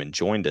and came and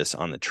joined us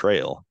on the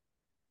trail.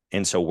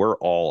 And so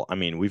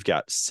we've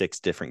got 6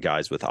 different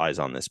guys with eyes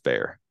on this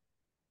bear.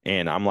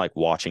 And I'm like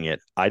watching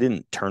it. I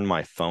didn't turn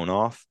my phone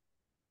off.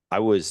 I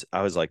was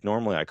like,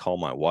 normally I call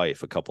my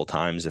wife a couple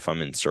times if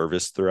I'm in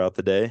service throughout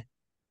the day.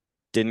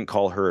 Didn't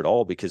call her at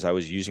all because I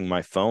was using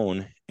my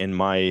phone in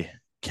my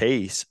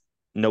case.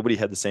 Nobody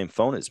had the same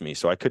phone as me,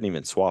 so I couldn't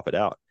even swap it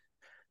out.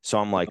 So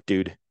I'm like,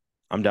 dude,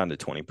 I'm down to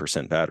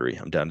 20% battery.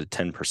 I'm down to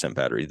 10%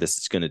 battery. This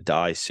is going to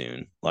die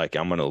soon. Like,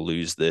 I'm going to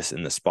lose this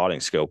in the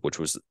spotting scope, which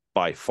was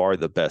by far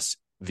the best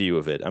view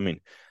of it. I mean,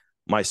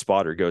 my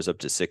spotter goes up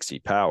to 60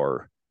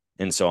 power.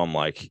 And so I'm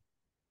like,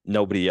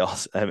 nobody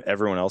else,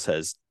 everyone else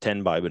has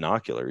 10 by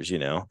binoculars, you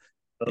know?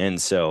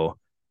 And so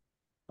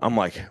I'm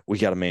like, we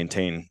got to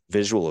maintain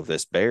visual of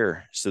this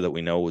bear so that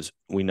we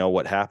know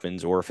what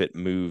happens, or if it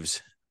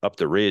moves up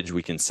the ridge,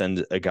 we can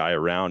send a guy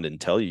around and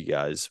tell you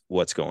guys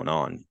what's going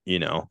on, you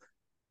know?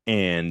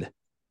 And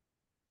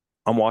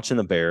I'm watching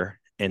the bear,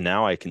 and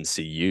now I can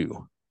see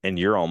you, and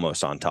you're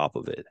almost on top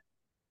of it.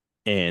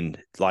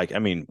 And like, I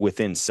mean,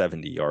 within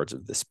 70 yards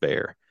of this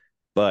bear,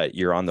 but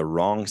you're on the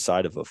wrong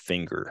side of a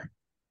finger.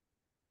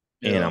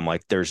 And I'm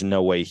like, there's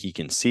no way he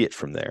can see it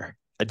from there.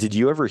 Did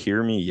you ever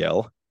hear me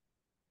yell?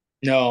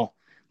 No,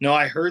 no,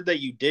 I heard that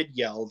you did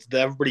yell.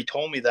 Everybody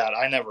told me that.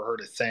 I never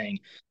heard a thing.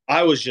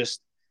 I was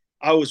just,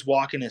 I was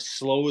walking as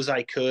slow as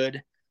I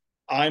could.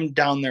 I'm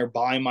down there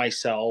by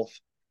myself.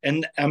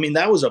 And I mean,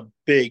 that was a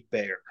big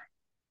bear,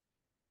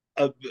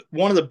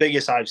 one of the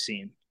biggest I've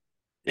seen.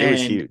 It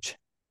was And, huge.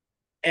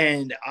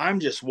 and I'm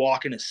just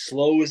walking as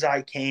slow as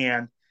I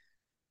can.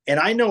 And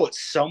I know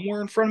it's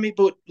somewhere in front of me,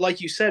 but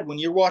like you said, when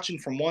you're watching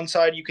from one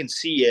side, you can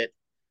see it.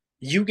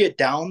 You get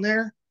down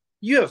there,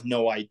 you have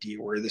no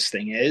idea where this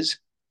thing is.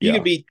 You Yeah.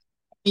 could be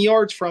 20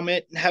 yards from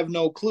it and have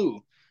no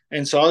clue.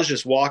 And so I was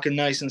just walking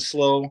nice and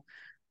slow.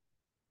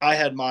 I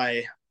had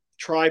my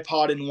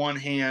tripod in one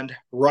hand,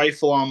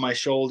 rifle on my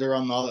shoulder or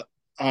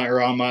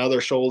on my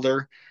other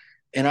shoulder,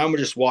 and I'm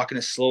just walking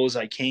as slow as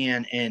I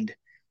can. And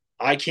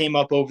I came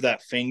up over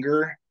that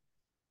finger,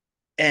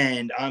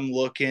 and I'm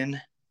looking.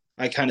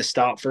 I kind of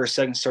stopped for a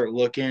second, start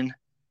looking,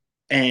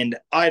 and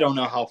I don't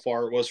know how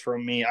far it was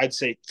from me. I'd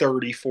say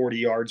 30, 40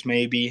 yards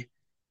maybe.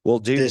 Well,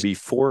 dude, This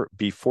before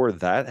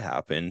that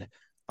happened,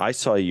 I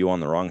saw you on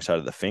the wrong side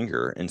of the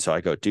finger. And so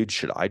I go, dude,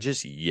 should I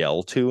just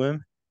yell to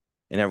him?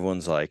 And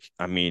everyone's like,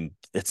 I mean,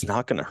 it's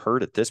not going to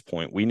hurt at this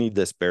point. We need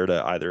this bear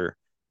to either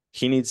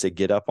he needs to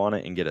get up on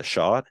it and get a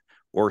shot,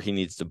 or he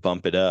needs to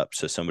bump it up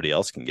so somebody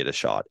else can get a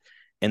shot.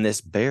 And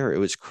this bear, it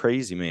was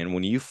crazy, man.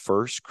 When you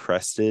first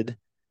crested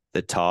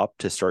the top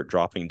to start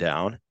dropping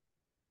down,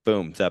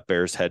 boom, that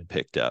bear's head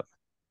picked up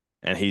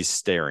and he's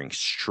staring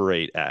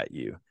straight at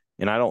you.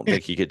 And I don't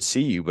think he could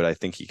see you, but I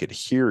think he could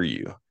hear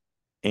you.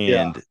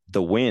 yeah. And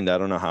the wind, I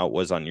don't know how it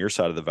was on your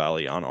side of the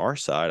valley. On our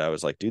side, I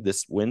was like, dude,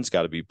 this wind's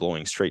got to be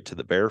blowing straight to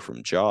the bear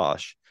from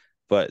Josh.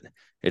 But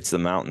it's the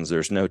mountains.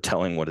 There's no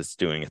telling what it's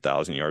doing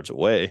 1,000 yards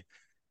away.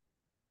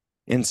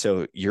 And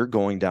so you're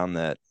going down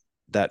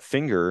that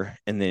finger,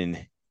 and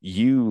then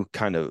you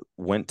kind of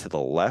went to the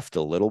left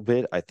a little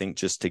bit, I think,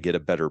 just to get a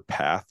better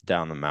path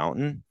down the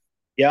mountain.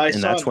 Yeah, I And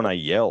saw that's when I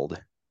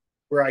yelled.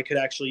 where I could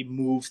actually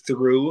move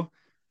through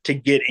to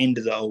get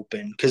into the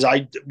open because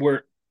I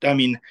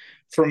mean,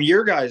 from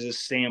your guys'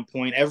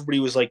 standpoint, everybody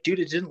was like, dude,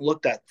 it didn't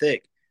look that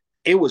thick.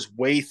 It was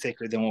way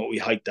thicker than what we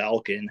hiked the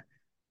elk in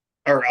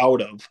or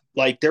out of.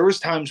 Like there was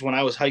times when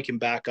I was hiking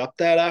back up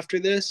that after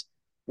this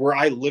where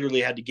I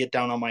literally had to get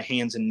down on my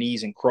hands and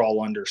knees and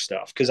crawl under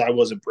stuff because I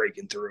wasn't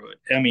breaking through it.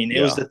 I mean,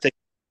 it was Yeah, the thing.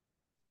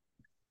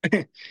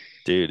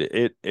 dude,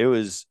 it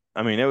was,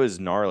 I mean, it was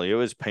gnarly. It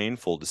was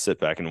painful to sit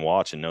back and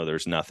watch and know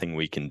there's nothing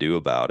we can do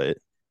about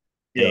it.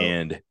 Yeah.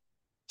 And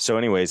so,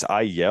 anyways,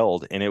 I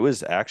yelled, and it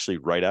was actually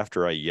right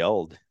after I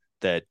yelled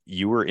that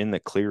you were in the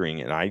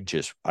clearing, and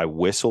I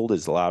whistled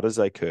as loud as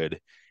I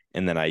could,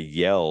 and then I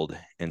yelled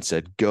and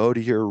said, "Go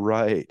to your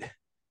right."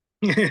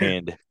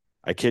 And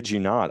I kid you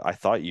not, I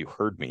thought you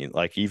heard me.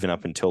 Like even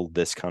up until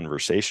this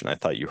conversation, I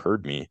thought you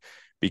heard me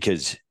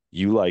because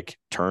you like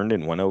turned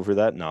and went over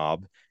that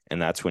knob,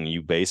 and that's when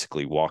you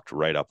basically walked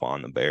right up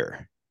on the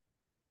bear.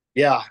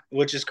 Yeah,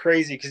 which is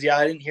crazy because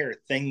I didn't hear a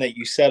thing that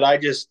you said. I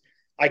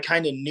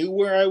kind of knew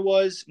where I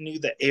was, knew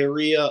the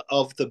area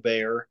of the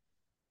bear,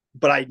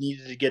 but I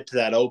needed to get to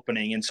that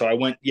opening, and so I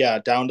went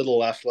down to the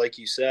left like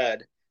you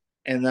said,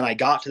 and then I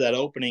got to that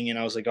opening and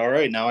I was like, all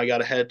right, now I got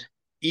to head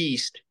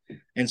east,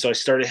 and so I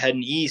started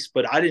heading east,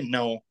 but I didn't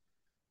know.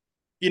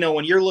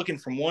 When you're looking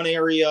from one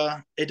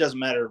area, it doesn't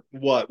matter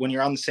what. When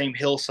you're on the same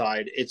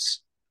hillside,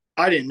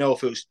 I didn't know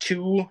if it was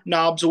two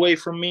knobs away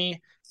from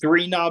me,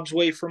 three knobs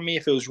away from me,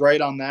 if it was right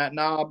on that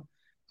knob.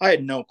 I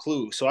had no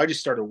clue. So I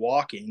just started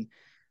walking.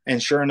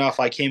 And sure enough,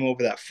 I came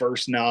over that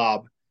first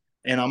knob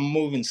and I'm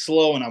moving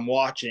slow and I'm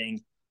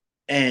watching.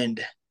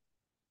 And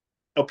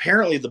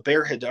apparently the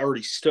bear had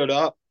already stood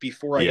up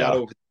before I got Yeah,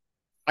 over.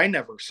 I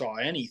never saw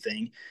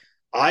anything.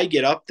 I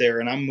get up there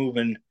and I'm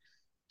moving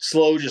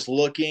slow, just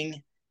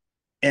looking,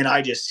 and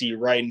I just see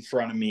right in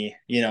front of me,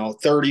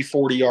 30,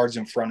 40 yards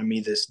in front of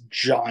me, this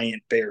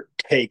giant bear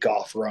take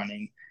off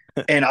running.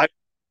 And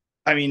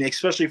I mean,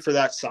 especially for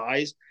that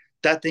size,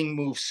 that thing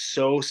moves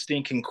so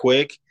stinking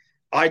quick.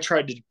 I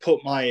tried to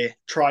put my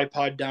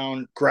tripod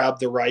down, grab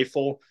the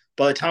rifle.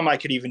 By the time I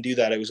could even do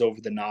that, it was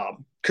over the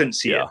knob. Couldn't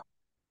see it. yeah,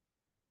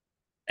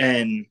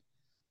 And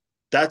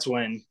that's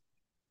when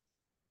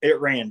it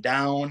ran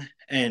down,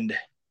 and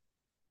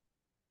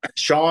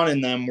Sean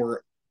and them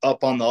were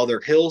up on the other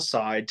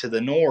hillside to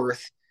the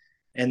north,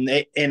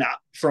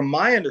 From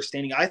my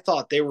understanding, I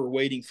thought they were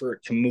waiting for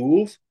it to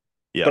move,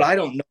 but Yeah. I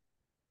don't know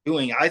what they're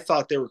doing. I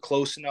thought they were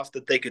close enough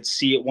that they could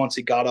see it once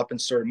it got up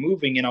and started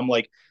moving. And I'm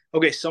like,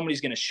 okay,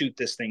 somebody's going to shoot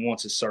this thing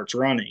once it starts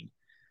running.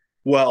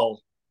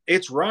 Well,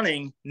 it's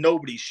running,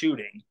 nobody's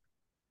shooting.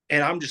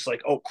 And I'm just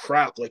like, oh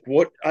crap, like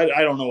what? I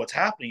don't know what's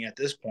happening at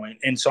this point.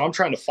 And so I'm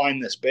trying to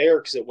find this bear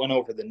because it went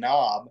over the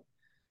knob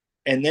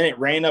and then it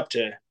ran up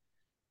to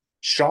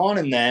Sean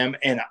and them.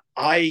 And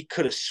I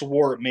could have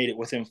swore it made it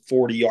within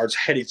 40 yards,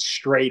 headed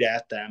straight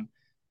at them.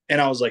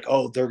 And I was like,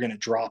 oh, they're going to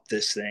drop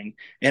this thing.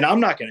 And I'm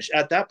not going to,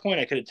 at that point,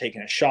 I could have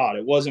taken a shot.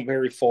 It wasn't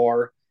very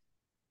far.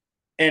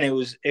 And it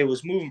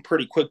was moving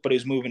pretty quick, but it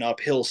was moving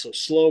uphill, so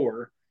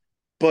slower.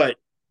 But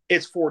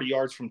it's 40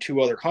 yards from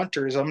two other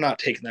hunters. I'm not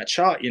taking that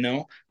shot, you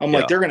know? I'm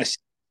like, Yeah. they're going to sit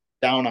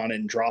down on it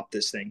and drop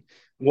this thing.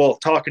 Well,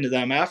 talking to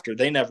them after,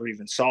 they never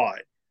even saw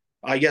it.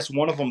 I guess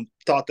one of them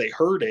thought they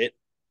heard it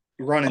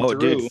running Oh,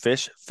 dude, through.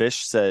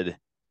 Fish said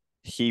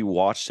he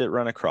watched it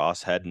run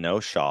across, had no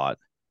shot.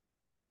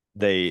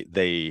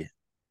 They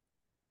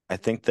I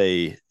think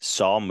they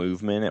saw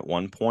movement at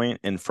one point,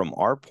 and from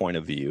our point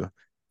of view,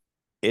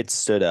 it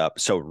stood up.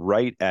 So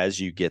right as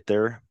you get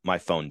there, my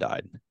phone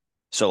died.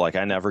 So like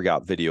I never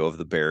got video of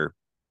the bear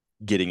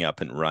getting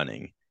up and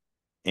running.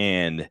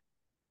 And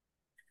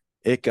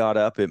it got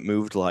up, it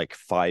moved like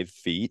 5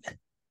 feet,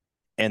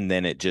 and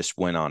then it just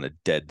went on a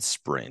dead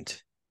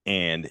sprint.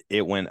 And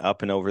it went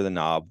up and over the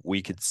knob.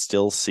 We could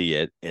still see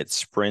it. It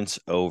sprints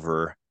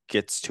over,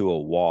 gets to a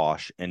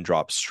wash, and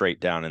drops straight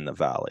down in the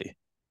valley.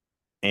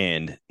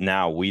 And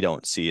now we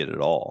don't see it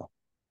at all.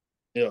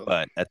 Yeah.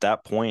 But at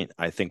that point,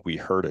 I think we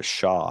heard a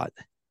shot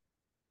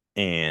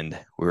and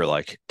we were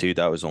like, dude,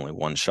 that was only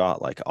one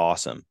shot. Like,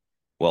 awesome.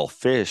 Well,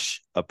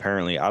 Fish,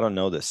 apparently, I don't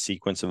know the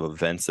sequence of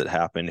events that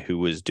happened, who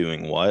was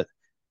doing what,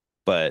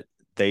 but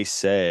they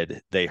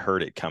said they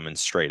heard it coming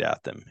straight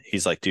at them.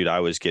 He's like, dude,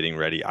 I was getting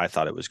ready. I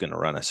thought it was going to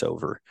run us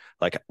over.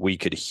 Like, we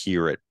could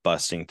hear it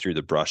busting through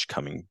the brush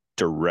coming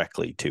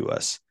directly to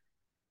us.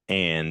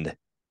 And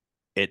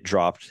it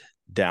dropped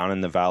down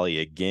in the valley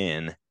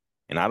again.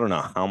 And I don't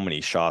know how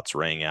many shots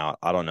rang out.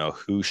 I don't know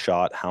who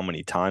shot, how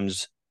many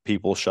times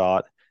people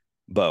shot,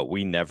 but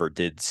we never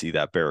did see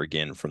that bear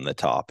again from the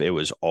top. It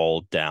was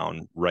all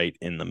down right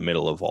in the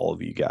middle of all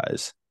of you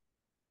guys.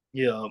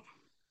 Yeah.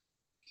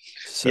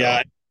 So,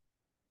 Yeah.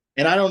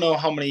 And I don't know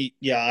how many.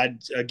 Yeah. I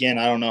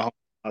don't know how many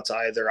shots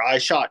either. I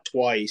shot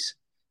twice.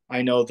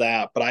 I know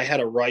that, but I had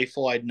a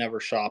rifle I'd never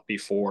shot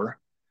before.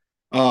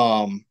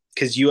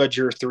 Because you had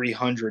your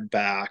 300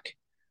 back.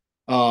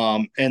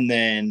 And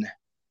then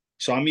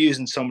so I'm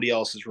using somebody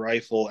else's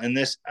rifle. And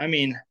this, I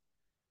mean,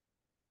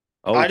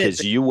 oh, I didn't because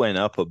think, you went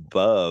up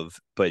above,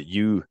 but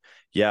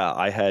yeah,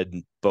 I had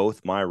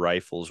both my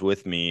rifles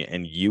with me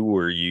and you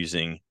were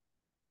using,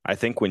 I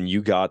think when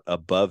you got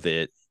above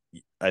it,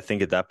 I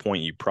think at that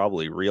point you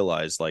probably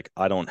realized like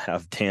I don't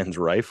have Dan's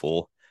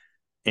rifle,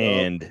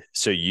 and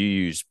so you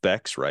used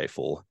Beck's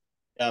rifle.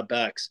 yeah,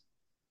 Bex.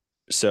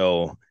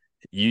 So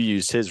you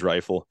used his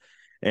rifle,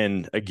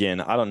 and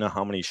again, I don't know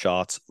how many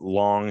shots.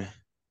 Long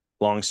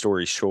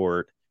story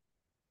short,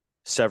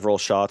 several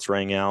shots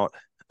rang out.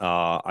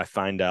 I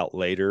find out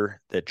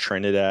later that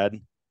Trinidad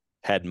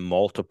had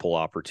multiple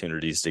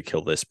opportunities to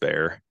kill this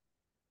bear,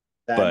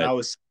 That and but I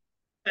was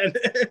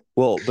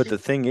but the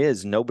thing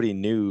is, nobody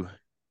knew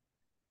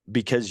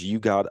because you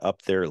got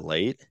up there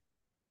late.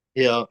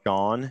 yeah,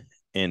 Sean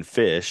and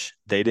Fish,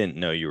 they didn't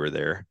know you were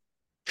there.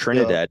 yeah.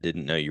 Trinidad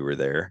didn't know you were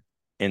there.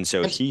 And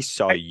so he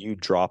saw you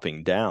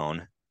dropping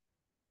down.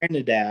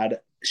 Trinidad,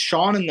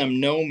 Sean and them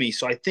know me,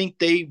 so I think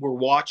they were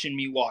watching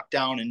me walk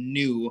down and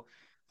knew,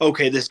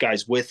 okay, this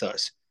guy's with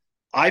us.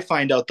 I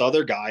find out the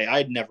other guy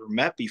I'd never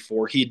met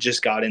before. He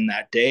just got in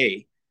that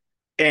day,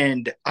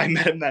 and I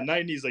met him that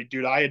night, and he's like,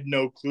 "Dude, I had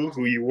no clue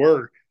who you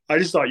were. I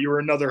just thought you were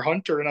another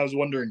hunter, and I was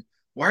wondering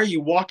why are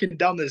you walking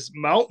down this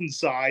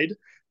mountainside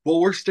while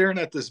we're staring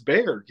at this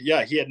bear."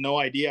 Yeah, he had no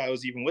idea I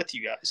was even with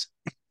you guys.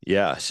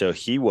 Yeah. So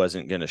he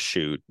wasn't going to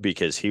shoot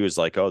because he was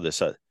like, oh,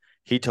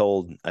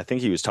 I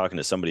think he was talking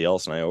to somebody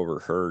else and I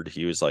overheard.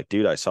 He was like,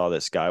 dude, I saw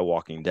this guy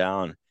walking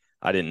down.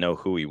 I didn't know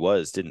who he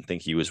was, didn't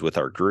think he was with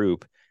our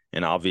group.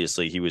 And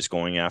obviously he was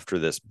going after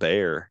this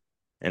bear.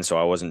 And so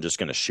I wasn't just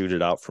going to shoot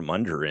it out from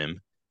under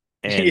him.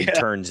 And Yeah,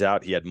 turns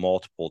out he had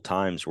multiple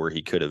times where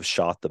he could have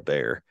shot the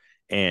bear.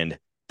 And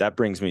that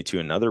brings me to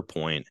another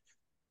point.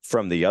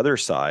 From the other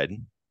side,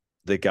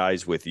 the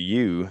guys with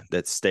you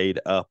that stayed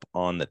up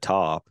on the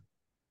top,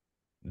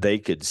 they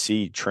could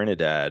see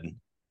Trinidad.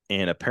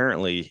 And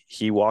apparently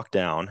he walked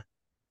down,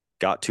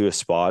 got to a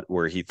spot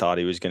where he thought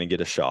he was going to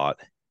get a shot,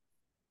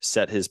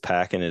 set his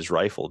pack and his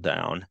rifle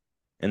down,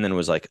 and then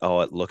was like, oh,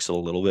 it looks a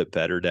little bit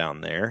better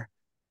down there.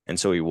 And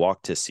so he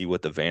walked to see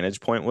what the vantage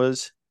point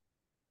was.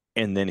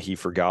 And then he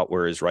forgot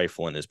where his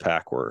rifle and his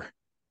pack were.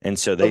 And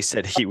so they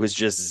said he was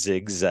just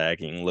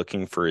zigzagging,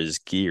 looking for his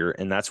gear.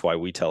 And that's why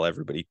we tell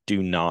everybody,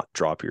 do not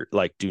drop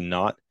do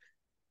not,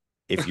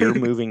 if you're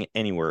moving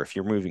anywhere, if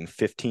you're moving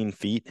 15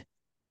 feet,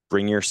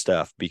 bring your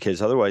stuff,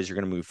 because otherwise you're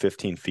going to move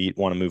 15 feet,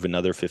 want to move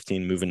another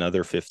 15, move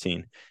another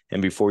 15.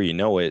 And before you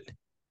know it,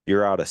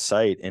 you're out of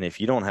sight. And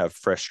if you don't have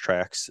fresh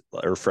tracks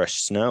or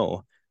fresh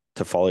snow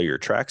to follow your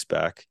tracks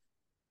back,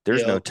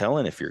 there's no Yep.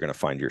 telling if you're going to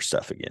find your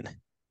stuff again.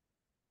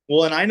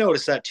 Well, and I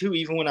noticed that too,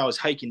 even when I was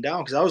hiking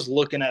down, because I was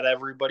looking at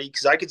everybody,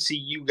 because I could see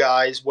you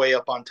guys way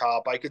up on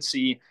top. I could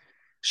see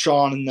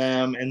Sean and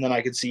them, and then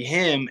I could see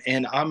him.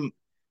 And I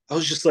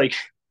was just like,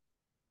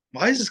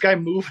 why is this guy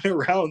moving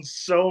around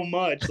so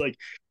much? Like,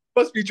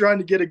 must be trying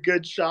to get a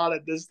good shot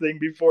at this thing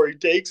before he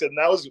takes it. And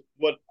that was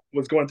what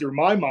was going through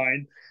my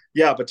mind.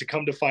 Yeah, but to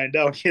come to find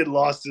out, he had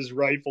lost his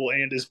rifle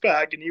and his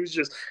pack, and he was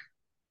just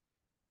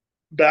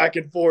back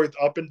and forth,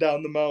 up and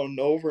down the mountain,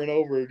 over and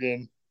over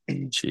again.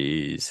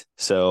 Jeez.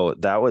 So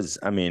that was,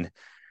 I mean,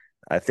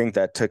 I think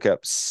that took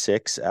up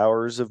 6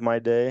 hours of my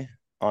day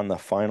on the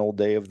final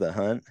day of the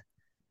hunt.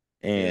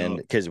 And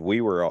Yeah. because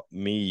we were,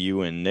 me,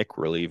 you, and Nick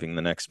were leaving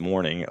the next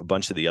morning, a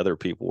bunch of the other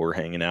people were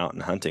hanging out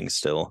and hunting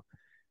still.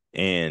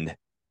 And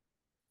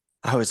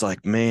I was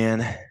like,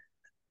 man,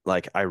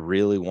 like I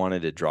really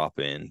wanted to drop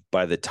in.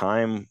 By the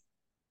time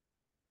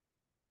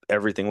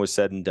everything was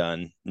said and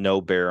done,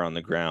 no bear on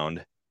the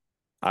ground,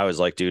 I was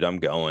like, dude, I'm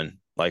going.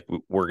 Like,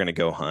 we're going to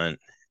go hunt.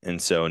 And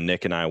so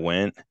Nick and I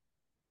went,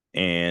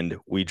 and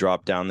we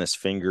dropped down this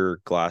finger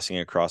glassing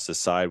across the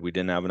side. We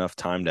didn't have enough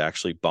time to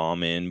actually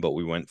bomb in, but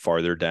we went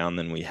farther down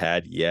than we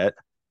had yet.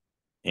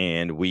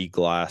 And we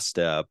glassed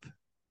up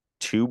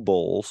 2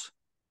 bulls.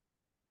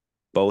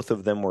 Both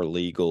of them were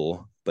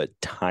legal, but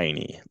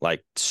tiny,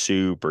 like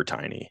super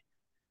tiny.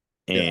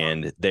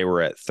 And they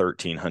were at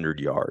 1,300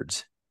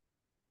 yards.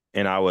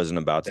 And I wasn't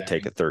about to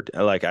take a third.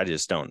 Like, I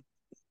just don't.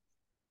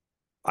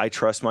 I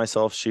trust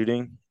myself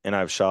shooting, and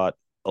I've shot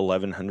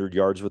 1,100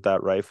 yards with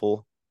that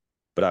rifle.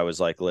 But I was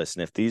like,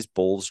 listen, if these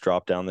bulls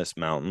drop down this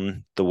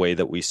mountain the way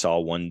that we saw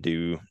one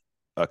do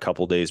a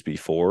couple days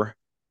before,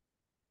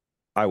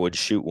 I would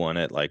shoot one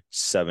at like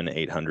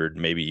 700-800,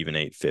 maybe even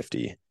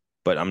 850.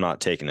 But I'm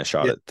not taking a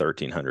shot at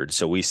 1,300.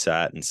 So we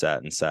sat and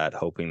sat and sat,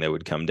 hoping they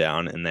would come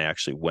down, and they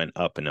actually went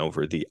up and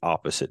over the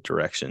opposite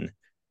direction.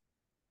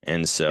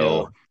 And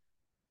so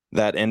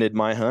that ended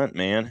my hunt,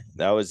 man.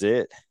 That was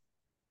it.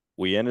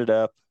 We ended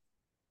up,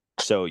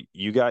 so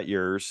you got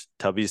yours,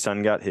 Tubby's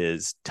son got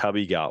his,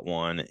 Tubby got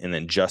one, and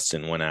then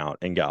Justin went out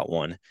and got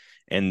one.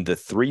 And the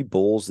 3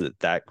 bulls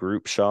that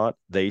group shot,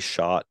 they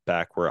shot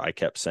back where I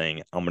kept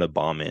saying, I'm going to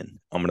bomb in.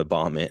 I'm going to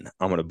bomb in.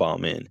 I'm going to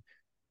bomb in.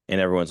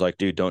 And everyone's like,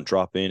 dude, don't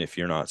drop in. If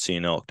you're not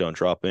seeing elk, don't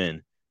drop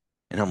in.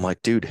 And I'm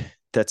like, dude,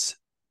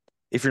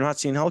 if you're not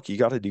seeing elk, you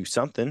got to do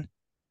something.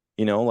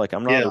 You know, like,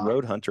 I'm not a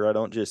road hunter. I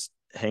don't just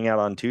hang out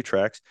on 2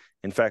 tracks.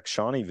 In fact,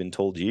 Sean even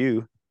told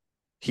you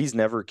he's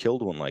never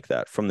killed one like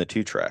that from the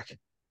 2 track.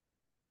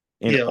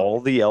 And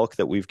all the elk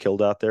that we've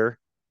killed out there,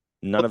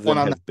 none of them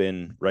have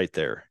been right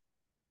there.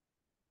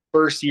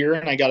 First year,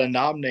 and I got a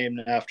knob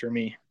named after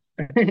me.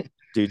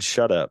 Dude,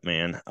 shut up,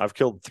 man. I've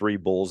killed 3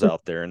 bulls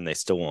out there, and they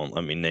still won't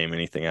let me name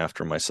anything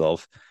after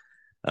myself.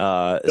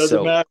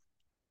 Doesn't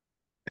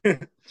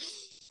matter.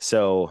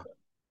 So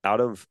out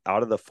of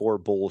the 4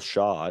 bulls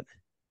shot,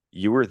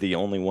 you were the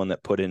only one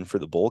that put in for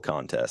the bull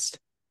contest.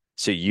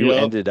 So you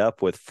ended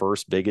up with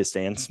first, biggest,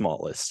 and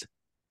smallest.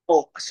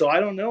 Well, so I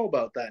don't know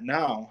about that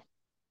now.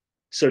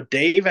 So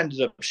Dave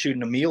ended up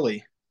shooting a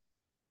muley.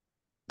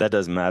 That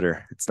doesn't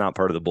matter. It's not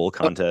part of the bull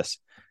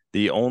contest.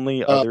 The only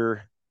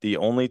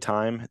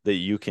time that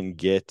you can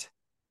get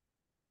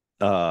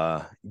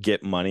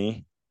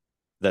money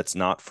that's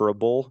not for a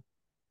bull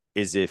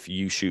is if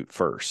you shoot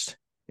first.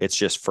 It's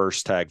just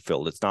first tag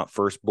filled. It's not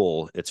first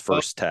bull, it's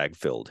first tag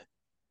filled.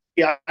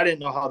 Yeah, I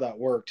didn't know how that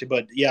worked,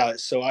 but yeah,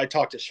 so I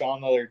talked to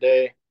Sean the other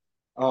day,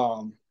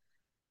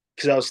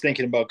 because I was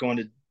thinking about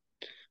going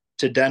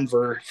to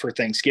Denver for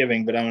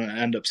Thanksgiving, but I'm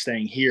gonna end up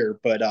staying here.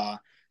 But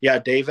yeah,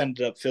 Dave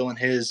ended up filling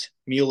his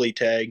muley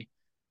tag,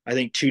 I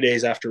think 2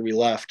 days after we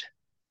left.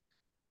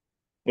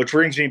 Which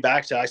brings me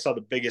back to, I saw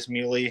the biggest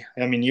muley.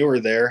 I mean, you were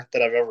there,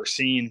 that I've ever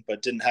seen,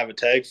 but didn't have a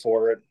tag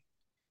for it.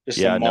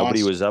 Yeah,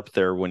 nobody was up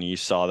there when you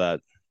saw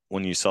that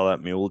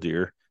mule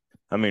deer.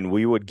 I mean,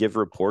 we would give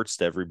reports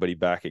to everybody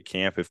back at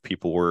camp if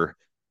people were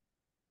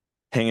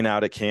hanging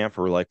out at camp,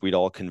 or like we'd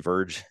all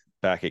converge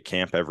back at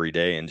camp every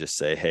day and just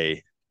say,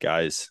 hey,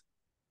 guys,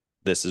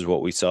 this is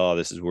what we saw.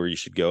 This is where you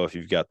should go if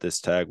you've got this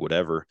tag,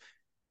 whatever.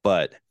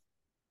 But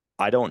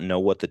I don't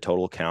know what the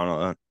total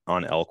count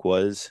on elk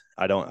was.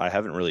 I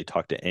haven't really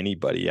talked to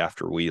anybody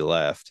after we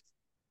left,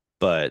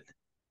 but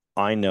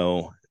I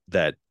know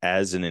that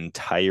as an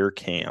entire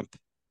camp,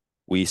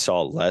 we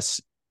saw less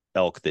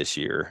elk this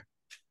year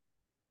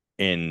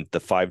in the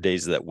 5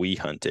 days that we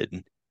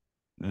hunted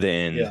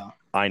than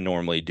I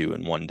normally do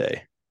in one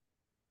day.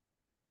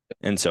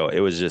 And so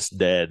it was just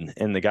dead.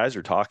 And the guys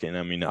are talking.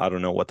 I mean, I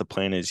don't know what the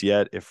plan is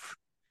yet. If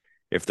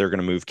they're going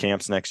to move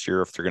camps next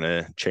year, if they're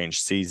going to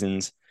change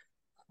seasons.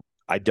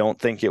 I don't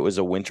think it was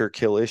a winter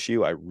kill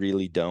issue. I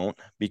really don't,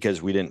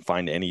 because we didn't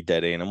find any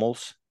dead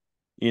animals.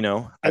 You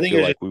know, I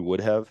feel like we would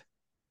have.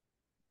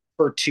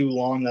 For too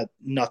long that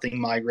nothing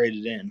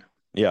migrated in.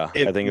 Yeah,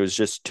 I think it was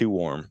just too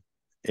warm.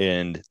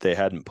 and they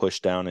hadn't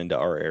pushed down into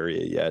our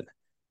area yet.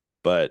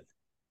 But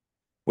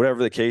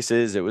whatever the case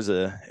is, it was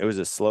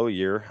a slow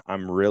year.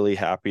 I'm really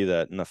happy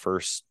that in the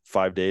first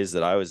 5 days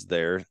that I was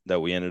there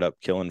that we ended up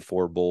killing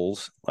 4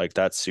 bulls. Like,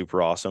 that's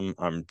super awesome.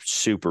 I'm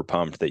super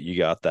pumped that you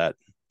got that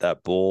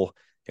bull.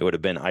 It would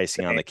have been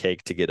icing on the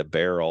cake to get a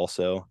bear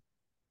also.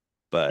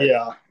 But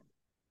Yeah.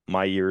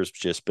 my year's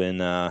just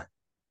been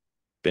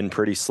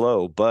pretty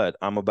slow, but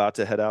I'm about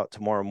to head out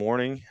tomorrow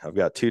morning. I've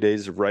got 2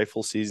 days of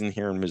rifle season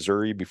here in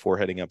Missouri before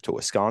heading up to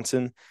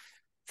Wisconsin.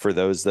 For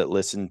those that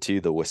listen to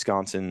the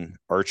Wisconsin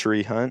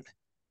archery hunt,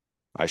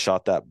 I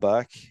shot that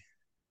buck,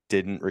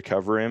 didn't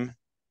recover him.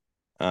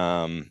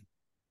 I've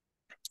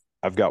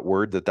got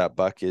word that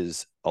buck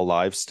is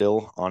alive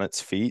still on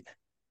its feet,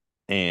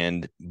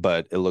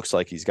 but it looks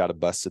like he's got a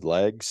busted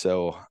leg.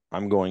 So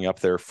I'm going up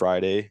there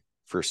Friday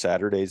for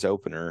Saturday's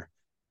opener.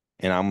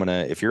 And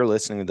if you're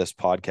listening to this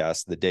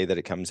podcast, the day that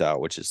it comes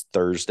out, which is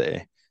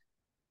Thursday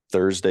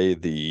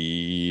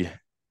the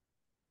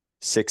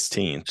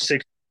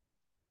 16th,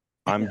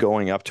 I'm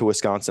going up to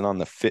Wisconsin on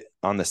the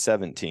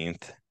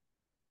 17th.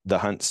 The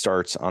hunt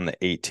starts on the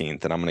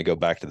 18th, and I'm going to go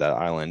back to that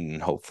island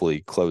and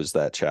hopefully close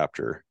that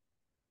chapter.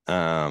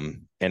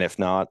 And if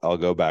not, I'll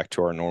go back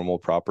to our normal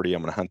property.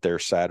 I'm going to hunt there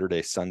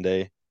Saturday,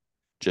 Sunday,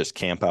 just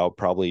camp out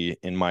probably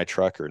in my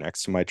truck or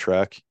next to my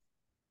truck.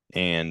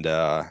 And,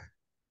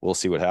 we'll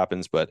see what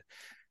happens, but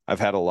I've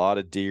had a lot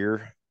of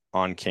deer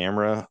on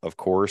camera. Of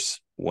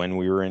course, when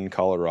we were in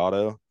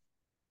Colorado,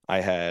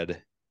 I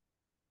had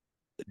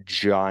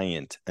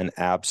an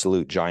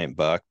absolute giant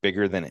buck,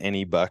 bigger than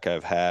any buck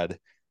I've had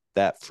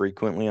that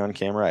frequently on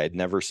camera. I had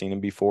never seen him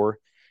before.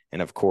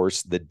 And of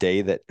course, the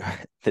day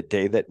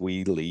that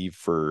we leave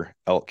for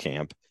elk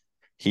camp,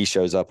 he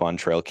shows up on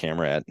trail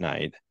camera at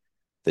night.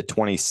 The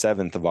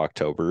 27th of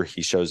October,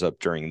 he shows up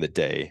during the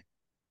day.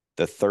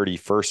 The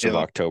 31st of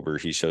October,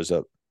 he shows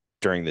up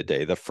during the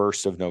day. The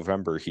 1st of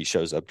November, he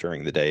shows up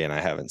during the day, and I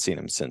haven't seen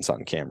him since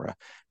on camera.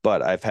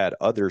 But I've had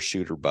other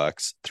shooter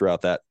bucks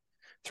throughout the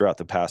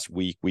past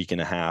week and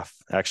a half,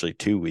 actually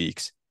 2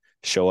 weeks,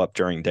 show up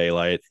during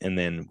daylight. And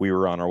then we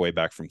were on our way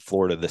back from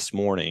Florida this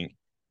morning,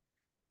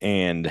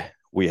 and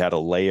we had a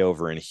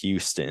layover in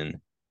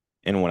Houston.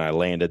 And when I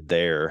landed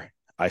there,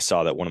 I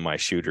saw that one of my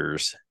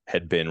shooters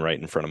had been right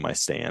in front of my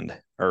stand,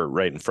 or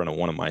right in front of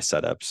one of my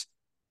setups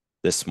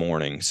this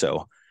morning.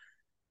 So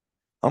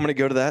I'm going to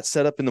go to that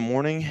setup in the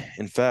morning.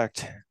 In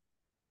fact,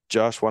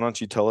 Josh, why don't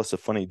you tell us a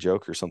funny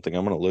joke or something?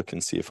 I'm going to look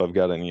and see if I've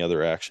got any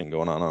other action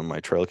going on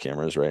my trail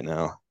cameras right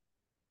now.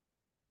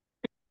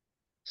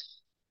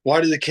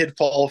 Why did the kid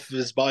fall off of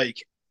his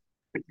bike?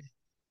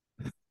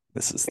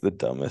 This is the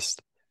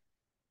dumbest.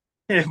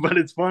 Yeah, but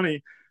it's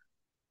funny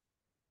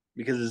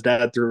because his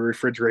dad threw a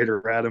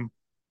refrigerator at him.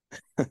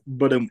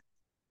 But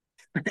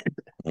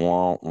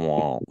wah,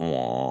 wah,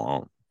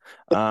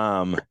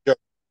 wah.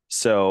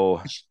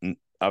 So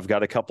I've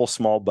got a couple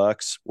small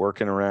bucks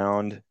working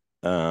around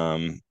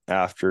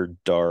after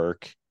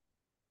dark.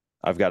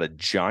 I've got a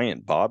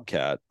giant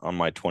bobcat on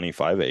my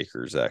 25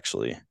 acres,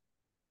 actually.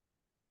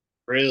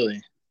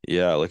 Really?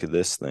 Yeah, look at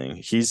this thing.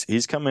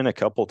 He's come in a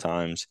couple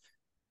times.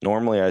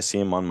 Normally I see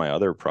him on my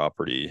other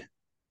property,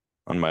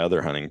 on my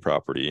other hunting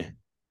property.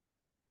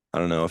 I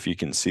don't know if you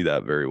can see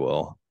that very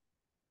well.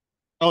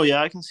 Oh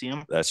yeah, I can see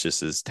him. That's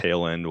just his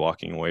tail end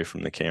walking away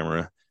from the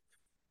camera.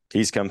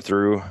 He's come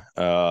through.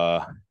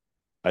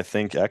 I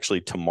think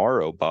actually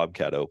tomorrow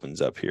bobcat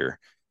opens up here.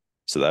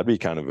 So that'd be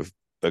kind of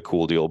a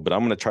cool deal. But I'm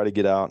going to try to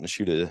get out and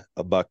shoot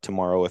a buck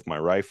tomorrow with my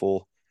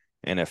rifle.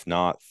 And if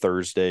not,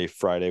 Thursday,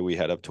 Friday, we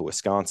head up to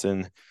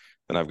Wisconsin.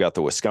 Then I've got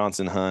the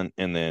Wisconsin hunt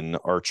and then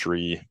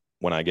archery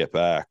when I get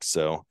back.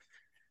 So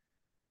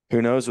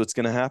who knows what's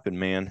going to happen,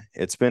 man.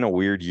 It's been a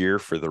weird year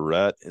for the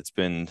rut. It's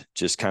been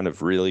just kind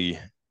of really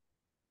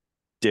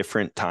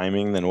different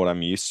timing than what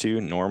I'm used to.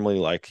 Normally,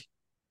 like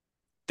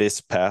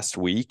this past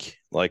week,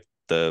 like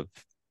the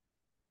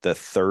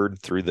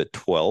 3rd through the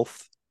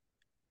 12th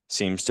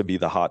seems to be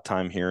the hot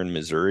time here in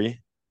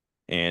Missouri.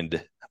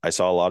 And I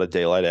saw a lot of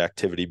daylight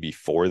activity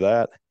before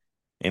that.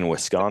 In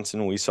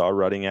Wisconsin, we saw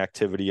rutting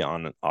activity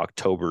on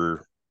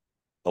October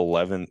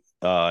 11th,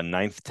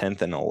 9th,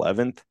 10th, and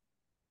 11th.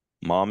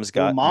 Mom's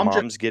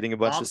getting a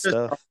bunch of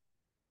stuff.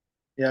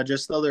 Yeah,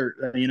 just the other,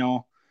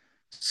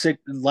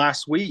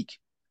 last week,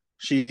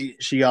 she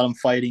got them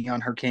fighting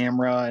on her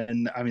camera,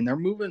 and I mean they're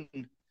moving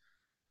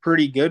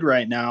pretty good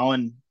right now.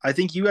 And I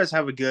think you guys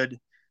have a good.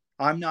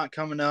 I'm not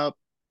coming up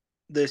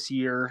this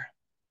year,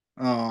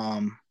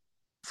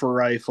 for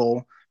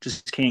rifle.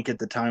 Just can't get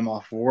the time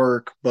off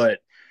work, but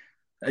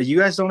you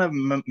guys don't have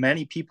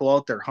many people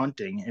out there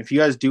hunting. If you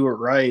guys do it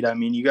right, I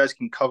mean, you guys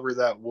can cover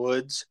that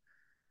woods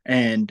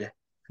and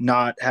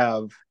not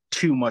have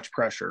too much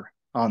pressure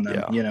on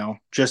them. Yeah.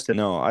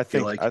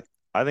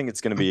 I think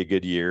it's going to be a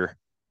good year.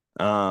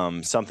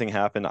 Something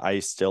happened. I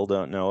still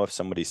don't know if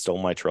somebody stole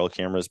my trail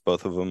cameras.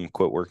 Both of them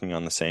quit working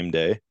on the same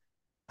day.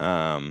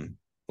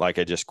 Like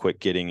I just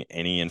quit getting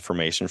any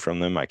information from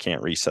them. I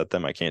can't reset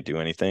them. I can't do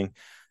anything.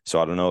 So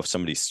I don't know if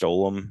somebody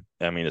stole them.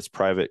 I mean, it's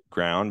private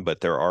ground,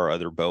 but there are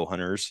other bow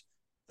hunters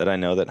that I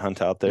know that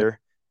hunt out there,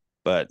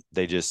 but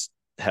they just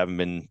haven't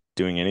been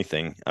doing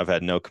anything. I've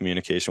had no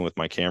communication with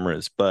my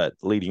cameras, but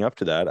leading up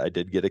to that, I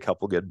did get a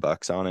couple good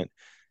bucks on it.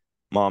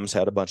 Mom's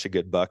had a bunch of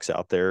good bucks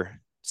out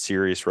there,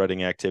 serious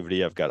rutting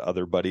activity. I've got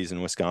other buddies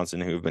in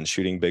Wisconsin who have been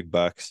shooting big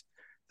bucks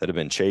that have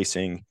been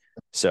chasing.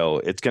 So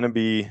it's going to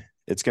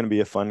be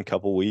a fun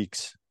couple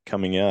weeks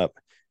coming up,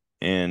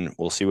 and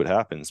we'll see what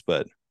happens.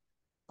 But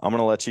I'm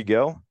going to let you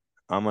go.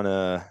 I'm going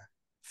to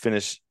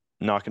finish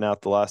knocking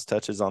out the last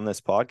touches on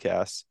this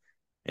podcast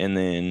and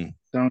then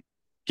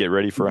get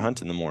ready for a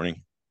hunt in the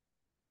morning.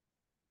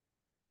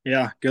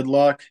 Yeah, good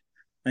luck.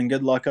 And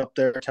good luck up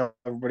there. Tell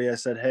everybody I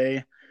said,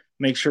 hey,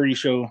 make sure you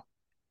show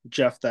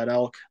Jeff that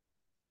elk.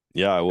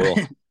 Yeah, I will.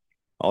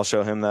 I'll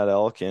show him that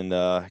elk,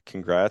 and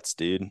congrats,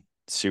 dude.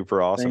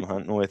 Super awesome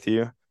hunting with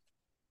you.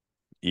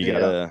 You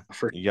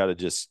gotta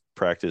just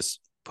practice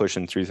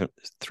pushing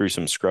through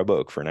some scrub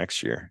oak for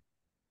next year.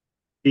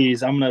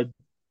 Geez, I'm gonna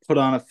put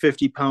on a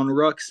 50-pound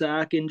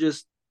rucksack and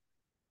just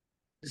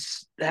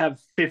have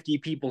 50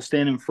 people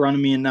stand in front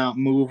of me and not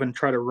move and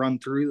try to run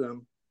through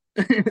them.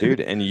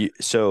 Dude, and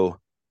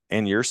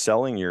you're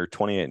selling your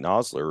 28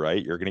 Nosler,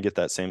 right? You're gonna get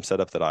that same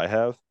setup that I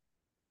have.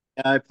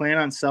 I plan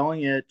on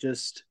selling it.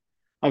 Just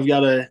I've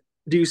got to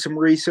do some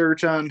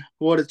research on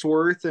what it's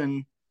worth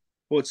and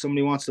what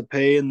somebody wants to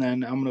pay, and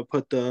then I'm gonna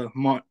put the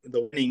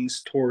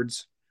winnings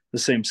towards the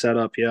same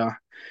setup. Yeah,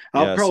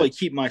 I'll probably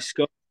keep my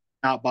scope,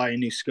 not buy a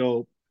new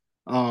scope,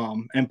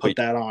 and put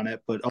that on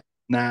it. But other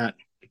than that,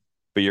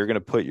 but you're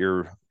gonna put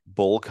your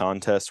bull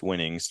contest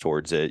winnings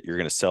towards it. You're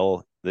gonna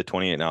sell the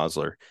 28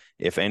 Nosler.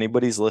 If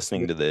anybody's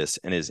listening to this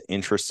and is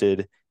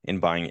interested in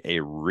buying a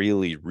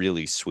really,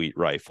 really sweet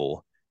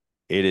rifle,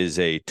 it is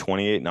a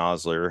 28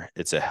 Nosler.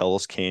 It's a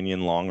Hell's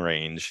Canyon long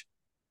range,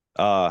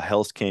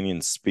 Hell's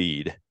Canyon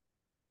Speed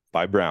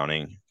by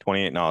Browning,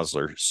 28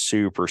 Nosler,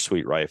 super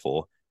sweet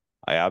rifle.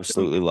 I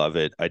absolutely love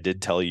it. I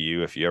did tell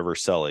you, if you ever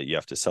sell it, you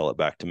have to sell it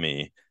back to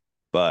me.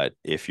 But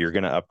if you're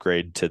going to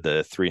upgrade to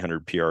the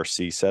 300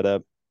 PRC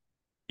setup,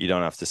 you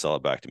don't have to sell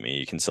it back to me.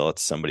 You can sell it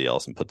to somebody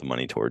else and put the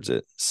money towards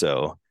it.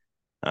 So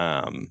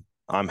I'm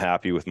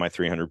happy with my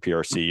 300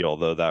 PRC,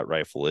 although that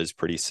rifle is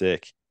pretty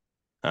sick.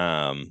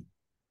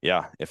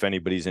 Yeah, if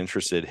anybody's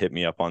interested, hit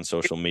me up on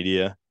social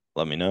media.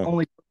 Let me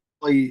know.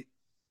 Only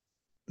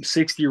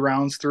 60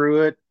 rounds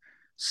through it.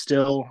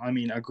 Still, I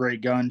mean, a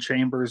great gun,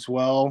 chamber as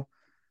well.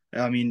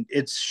 I mean,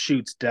 it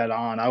shoots dead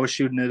on. I was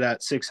shooting it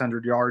at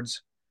 600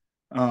 yards.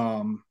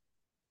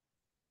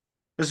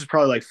 This is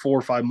probably like 4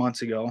 or 5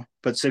 months ago,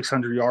 but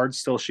 600 yards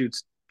still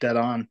shoots dead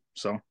on.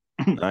 So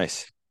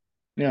nice.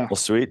 Yeah. Well,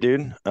 sweet,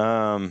 dude.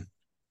 Bummer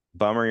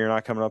you're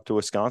not coming up to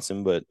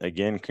Wisconsin, but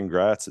again,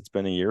 congrats. It's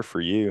been a year for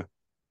you.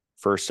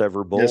 First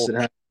ever bull. Yes, it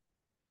has.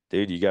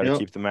 Dude, you got to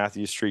keep the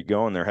Matthews streak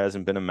going. There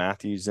hasn't been a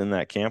Matthews in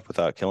that camp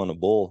without killing a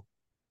bull.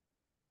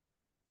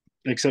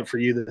 Except for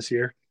you this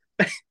year.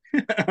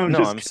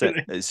 I'm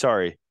saying,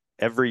 sorry.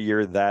 Every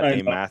year that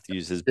A.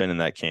 Matthews has been in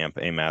that camp,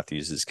 A.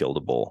 Matthews has killed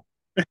a bull.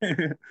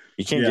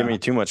 You can't give me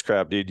too much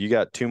crap, dude. You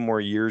got 2 more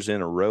years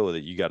in a row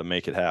that you got to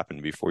make it happen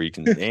before you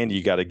can, and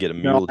you got to get a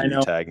mule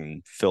deer tag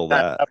and fill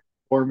that.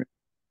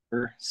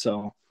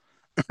 So,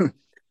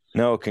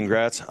 no,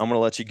 congrats. I'm going to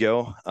let you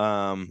go.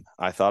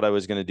 I thought I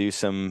was going to do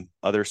some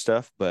other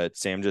stuff, but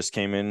Sam just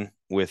came in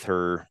with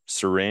her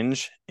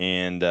syringe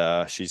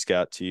and she's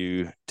got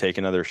to take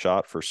another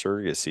shot for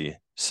surrogacy.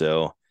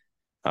 So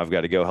I've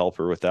got to go help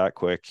her with that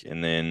quick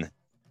and then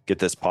get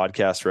this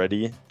podcast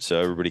ready so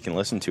everybody can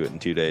listen to it in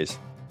 2 days.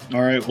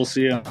 All right. We'll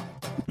see you. All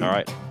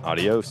right.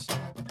 Adios.